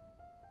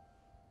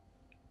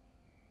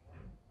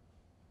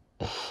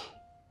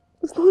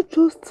 It's not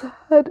just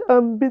sad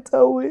and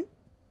bitter way,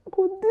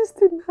 but this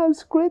thing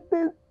has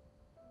created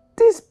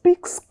this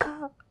big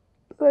scar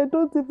that I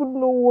don't even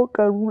know what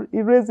can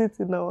erase it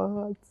in our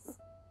hearts.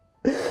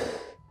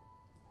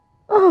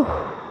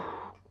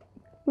 Oh,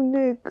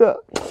 Nigga.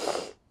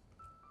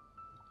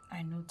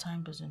 I know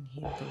time doesn't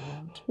heal the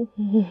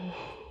wound,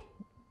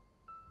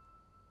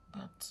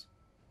 but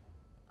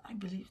I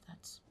believe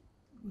that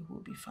we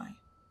will be fine.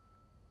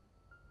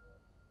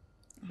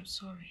 I'm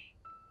sorry.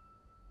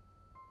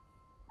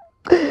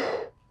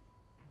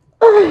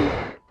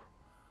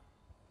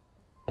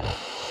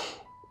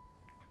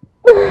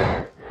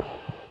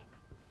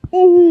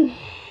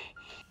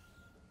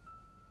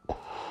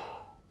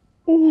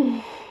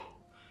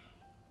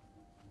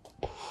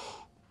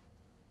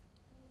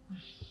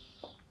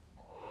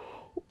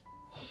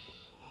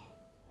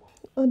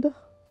 Ada,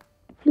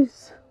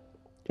 please,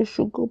 you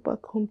should go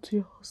back home to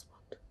your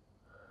husband.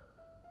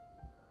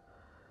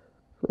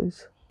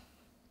 Please.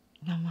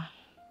 Mama,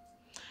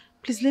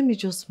 please let me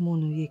just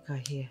mourn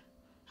Oyeka here.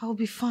 I'll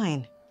be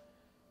fine.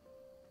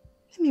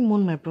 Let me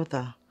mourn my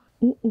brother.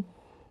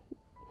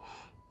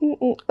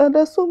 And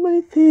there's so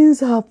many things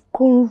have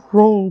gone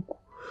wrong.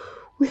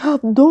 We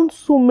have done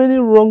so many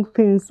wrong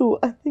things. So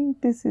I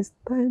think this is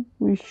time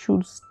we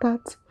should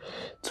start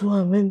to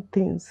amend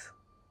things.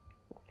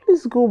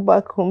 Please go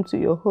back home to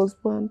your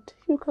husband.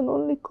 You can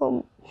only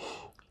come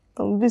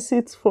and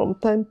visit from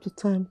time to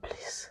time,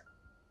 please.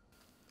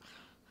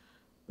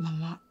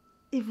 Mama,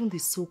 even the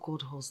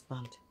so-called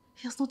husband,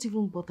 he has not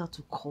even bothered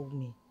to call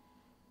me.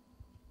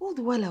 All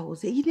the while I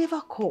was there, he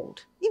never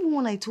called. Even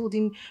when I told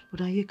him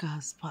Brother Oyeka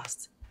has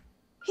passed,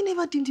 he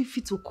never deemed it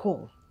fit to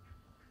call.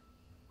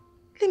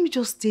 Let me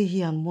just stay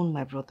here and mourn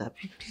my brother,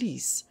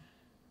 please.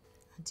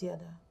 Auntie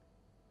Ada,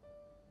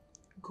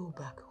 go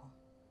back home.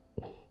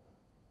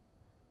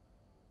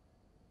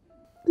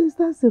 Please,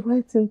 that's the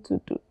right thing to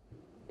do.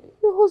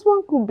 Your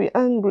husband could be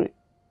angry.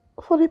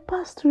 For the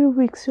past 3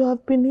 weeks you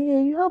have been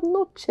here, you have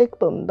not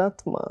checked on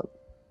that man.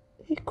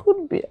 He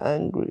could be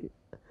angry.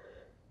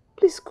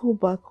 Please go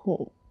back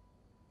home.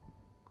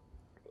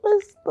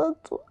 Let's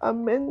start to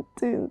amend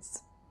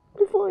things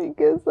before he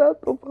gets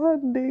out of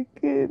hand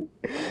again.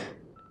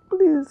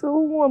 Please,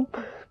 oh,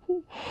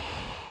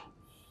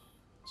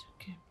 It's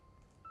okay.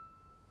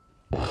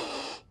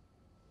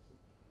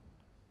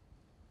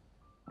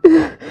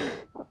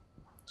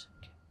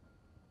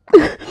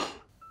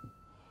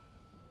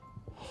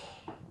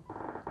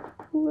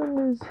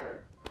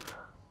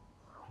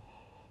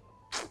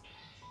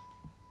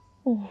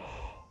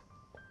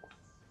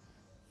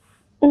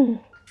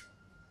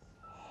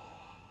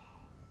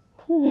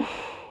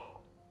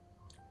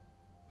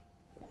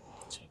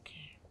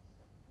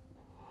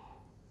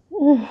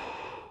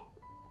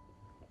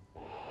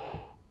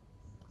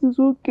 It's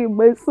okay,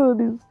 my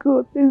son is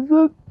gone. It's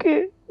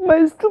okay.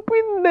 My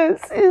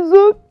stupidness is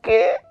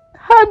okay.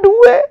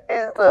 Hardware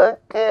is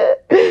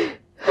okay.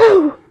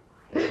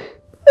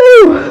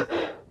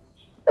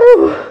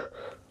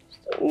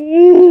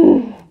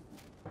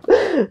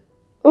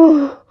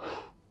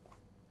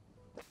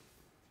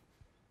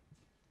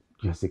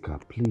 Jessica,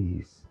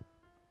 please.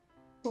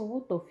 So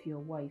what of your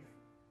wife?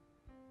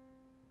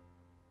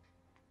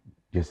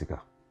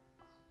 Jessica,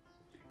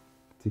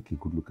 take a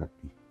good look at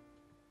me.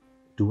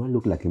 Do I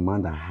look like a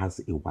man that has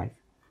a wife?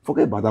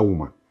 Forget about that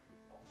woman.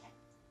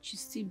 She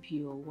still be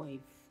your wife.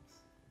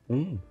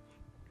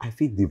 I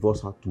feel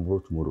divorce her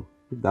tomorrow.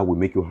 If that will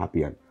make you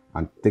happy and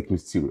take me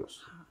serious.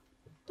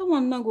 That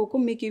one now go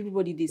come make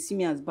everybody they see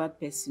me as bad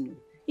person.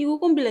 You go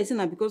come be like saying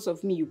that because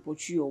of me you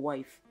pursue your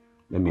wife.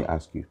 Let me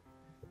ask you,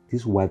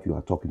 this wife you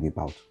are talking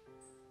about,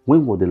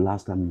 when was the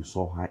last time you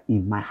saw her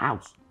in my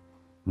house?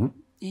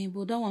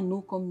 But that one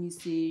no come me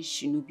say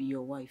she no be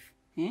your wife.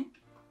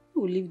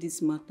 We'll leave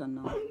this matter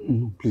now.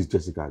 No, please,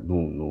 Jessica,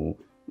 no.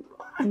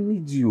 I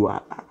need you.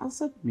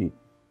 Accept me.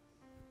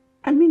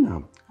 I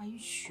mean, Are you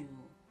sure?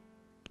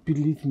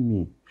 Believe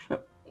me.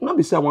 Not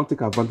be say I want to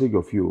take advantage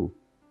of you.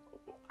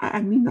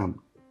 I mean I'm.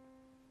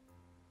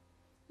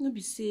 No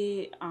be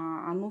say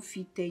I no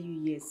fit tell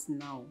you yes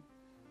now.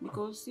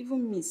 Because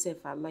even me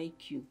self, I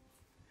like you.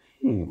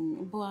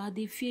 But I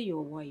dey fear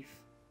your wife.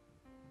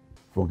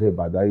 Forget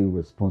about that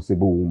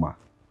irresponsible woman.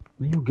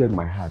 Now you get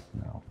my heart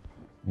now.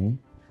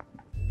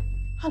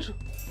 Andrew.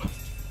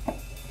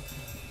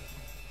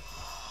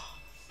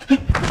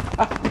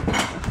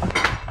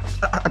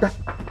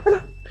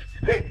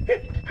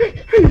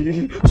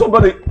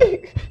 Somebody.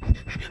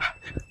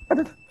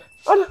 Ada,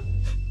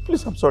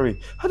 please, I'm sorry.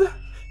 Ada.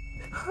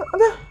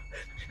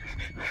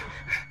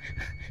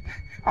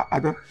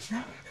 Andrew.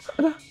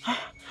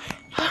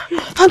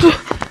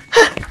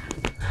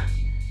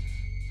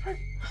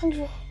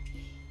 Andrew.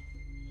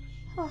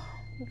 Oh,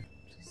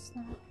 please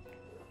now.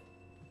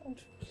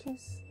 Andrew,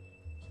 please.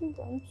 Please,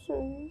 I'm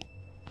sorry.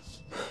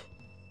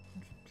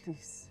 Andrew,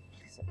 please,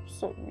 I'm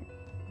sorry.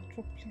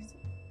 Andrew, please.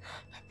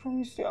 I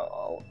promise you,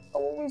 I'll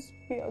always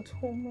be at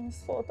home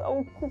henceforth. I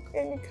will cook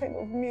any kind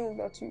of meal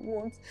that you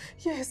want.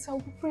 Yes, I'll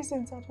be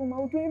present at home.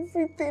 I'll do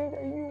everything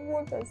that you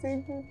want as a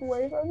good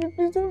wife. Andrew,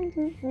 please don't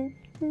leave me.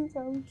 Please,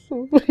 I'm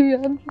sorry.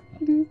 Andrew,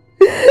 please.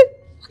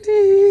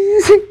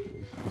 Please.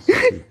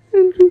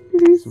 Andrew,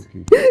 please. It's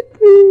okay.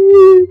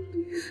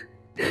 Please.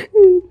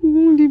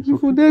 Don't leave me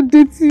for that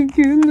dating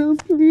girl now,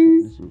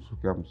 please. It's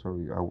okay, I'm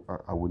sorry.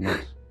 I will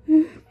not.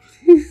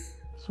 Please.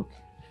 It's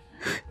okay.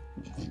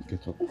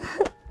 Get up.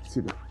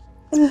 Sit down.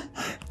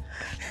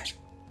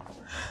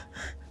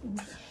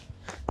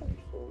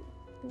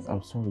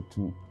 I'm sorry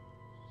too.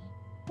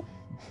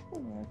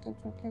 I'm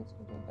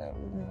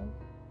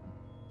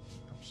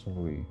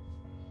sorry.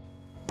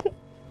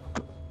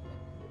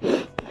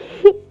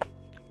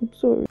 I'm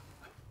sorry.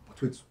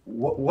 But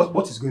wait,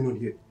 what is going on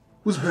here?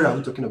 Whose brother are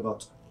we talking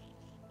about?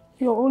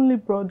 Your only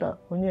brother,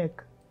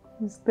 Onyeka,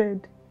 is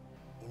dead.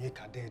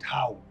 Onyeka dead?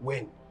 How?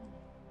 When?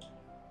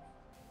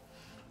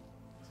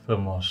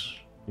 Famous.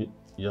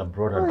 Your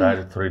brother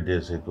died 3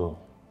 days ago.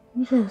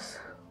 Yes.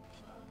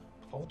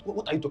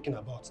 What are you talking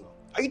about now?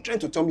 Are you trying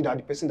to tell me that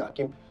the person that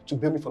came to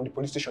bail me from the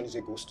police station is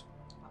a ghost?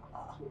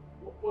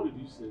 What did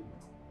you say?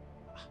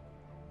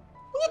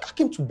 Onyeka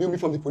came to bail me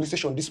from the police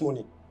station this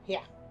morning.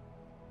 Yeah.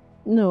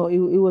 No, it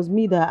was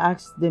me that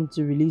asked them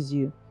to release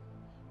you.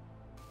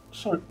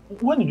 Sorry,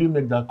 when did you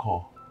make that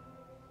call?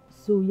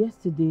 So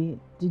yesterday,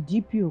 the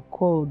DPO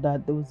called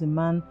that there was a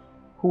man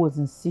who was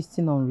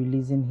insisting on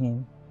releasing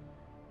him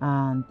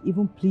and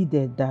even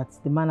pleaded that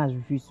the man has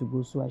refused to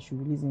go, so I should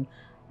release him.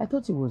 I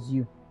thought it was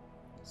you.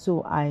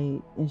 So I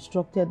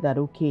instructed that,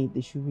 okay, they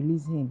should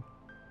release him.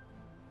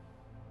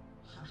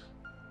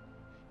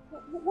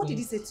 What did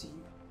he say to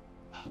you?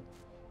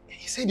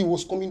 He said he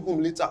was coming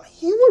home later.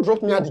 He even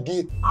dropped me at the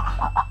gate.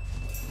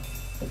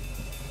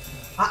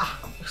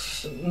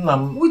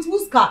 With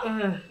whose car?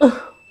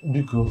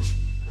 Biko.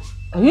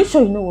 Are you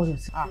sure you know what you're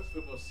saying?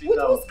 Sit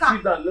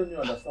down, let me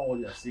understand what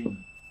you're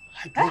saying.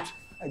 I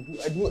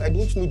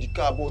don't know the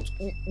car, but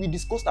we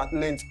discussed at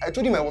length. I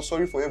told him I was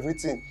sorry for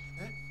everything.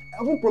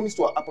 I even promised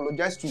to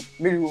apologize to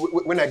Mary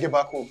when I get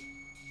back home.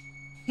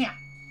 Yeah.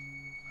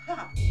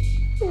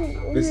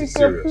 This is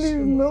serious. Please,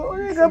 no.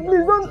 Onyeka,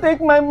 please don't take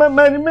my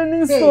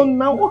remaining son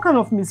now. What kind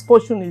of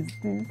misfortune is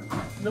this?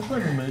 No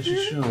problem,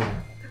 sure.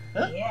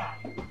 Yeah.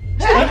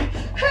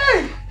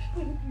 Hey!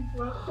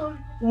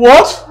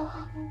 What?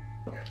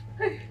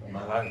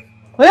 My life.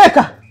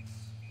 Onyeka!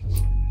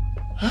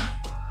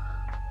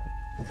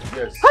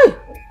 Yes. Hey!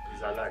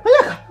 He's alive.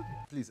 Onyeka!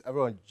 Please,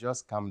 everyone,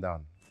 just calm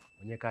down.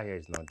 Onyeka here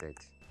is not dead.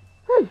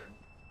 Hey!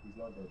 He's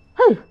not dead.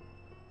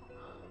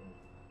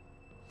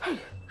 Hey!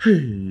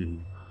 Hey!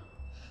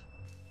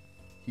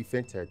 He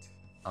fainted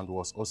and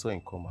was also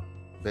in coma.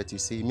 But you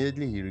see,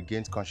 immediately he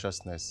regained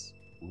consciousness.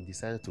 We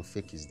decided to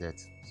fake his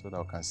death so that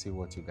we can see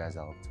what you guys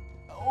are up to.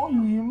 Oh,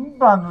 you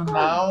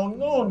now.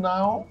 No,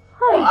 now.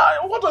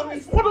 What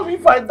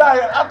if I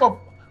die out of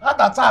heart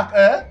attack,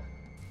 eh?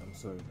 I'm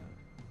sorry, Dad.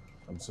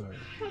 I'm sorry.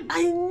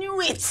 I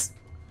knew it.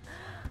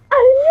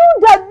 I knew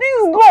that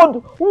this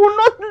God will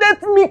not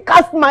let me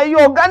cast my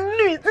young. I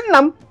knew it.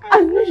 Nnam.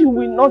 I knew you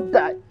will not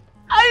die.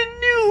 I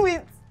knew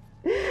it.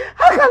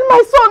 How can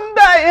my son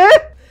die, eh?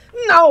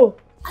 Now,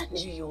 I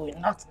knew you will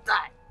not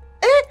die.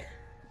 Eh?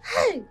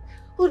 Hey,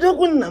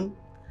 Udogunam,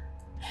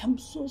 I am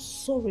so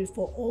sorry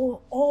for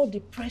all the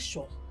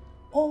pressure,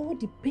 all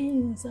the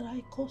pains that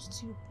I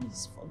caused you.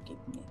 Please forgive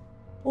me.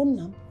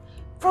 Onam,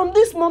 from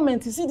this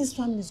moment, you see this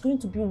family is going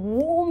to be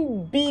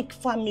one big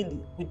family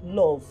with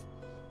love.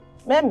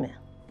 Meme,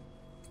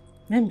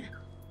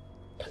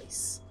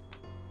 please,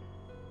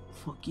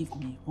 forgive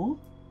me, oh?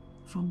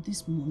 From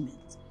this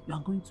moment, you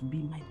are going to be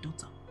my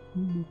daughter.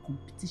 No more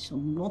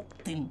competition,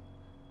 nothing.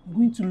 I'm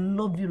going to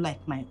love you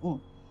like my own.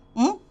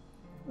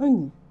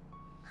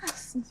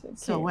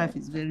 So your wife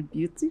is very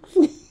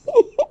beautiful.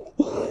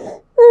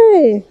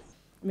 Hey,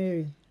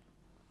 Mary,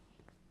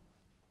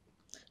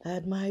 I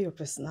admire your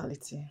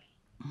personality.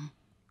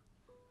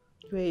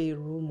 You're a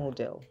role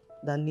model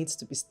that needs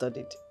to be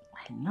studied.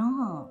 I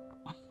know.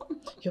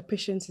 Your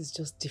patience is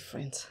just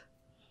different.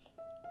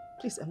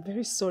 Please, I'm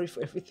very sorry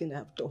for everything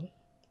I've done.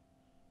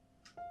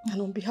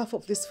 And on behalf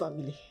of this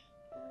family,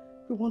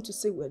 we want to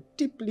say we're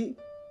deeply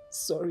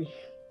sorry.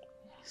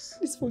 Yes.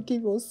 Please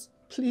forgive us,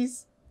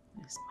 please.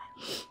 Yes,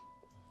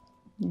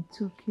 ma'am. It's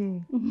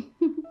okay.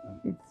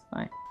 It's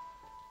fine.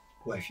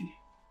 Wifey,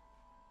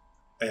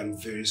 I am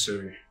very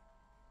sorry.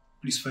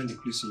 Please find a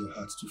place in your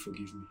heart to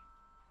forgive me.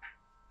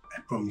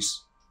 I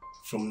promise.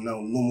 From now,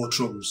 no more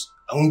troubles.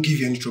 I won't give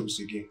you any troubles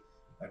again.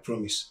 I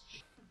promise.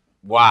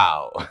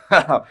 Wow.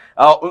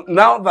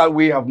 Now that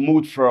we have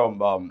moved from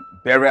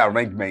burial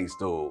arrangements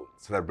to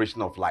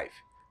celebration of life,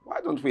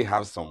 why don't we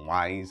have some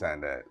wines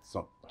and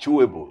some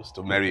chewables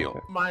to marry on?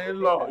 My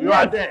in-law, you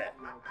are there.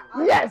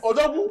 Yes.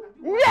 Ozokwo?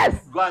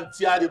 Yes. Go and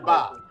tear the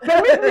bar.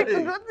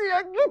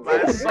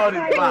 My son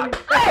is back.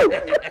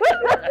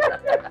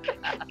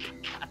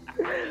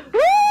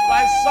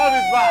 My son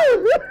is back.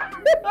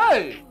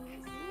 Hey.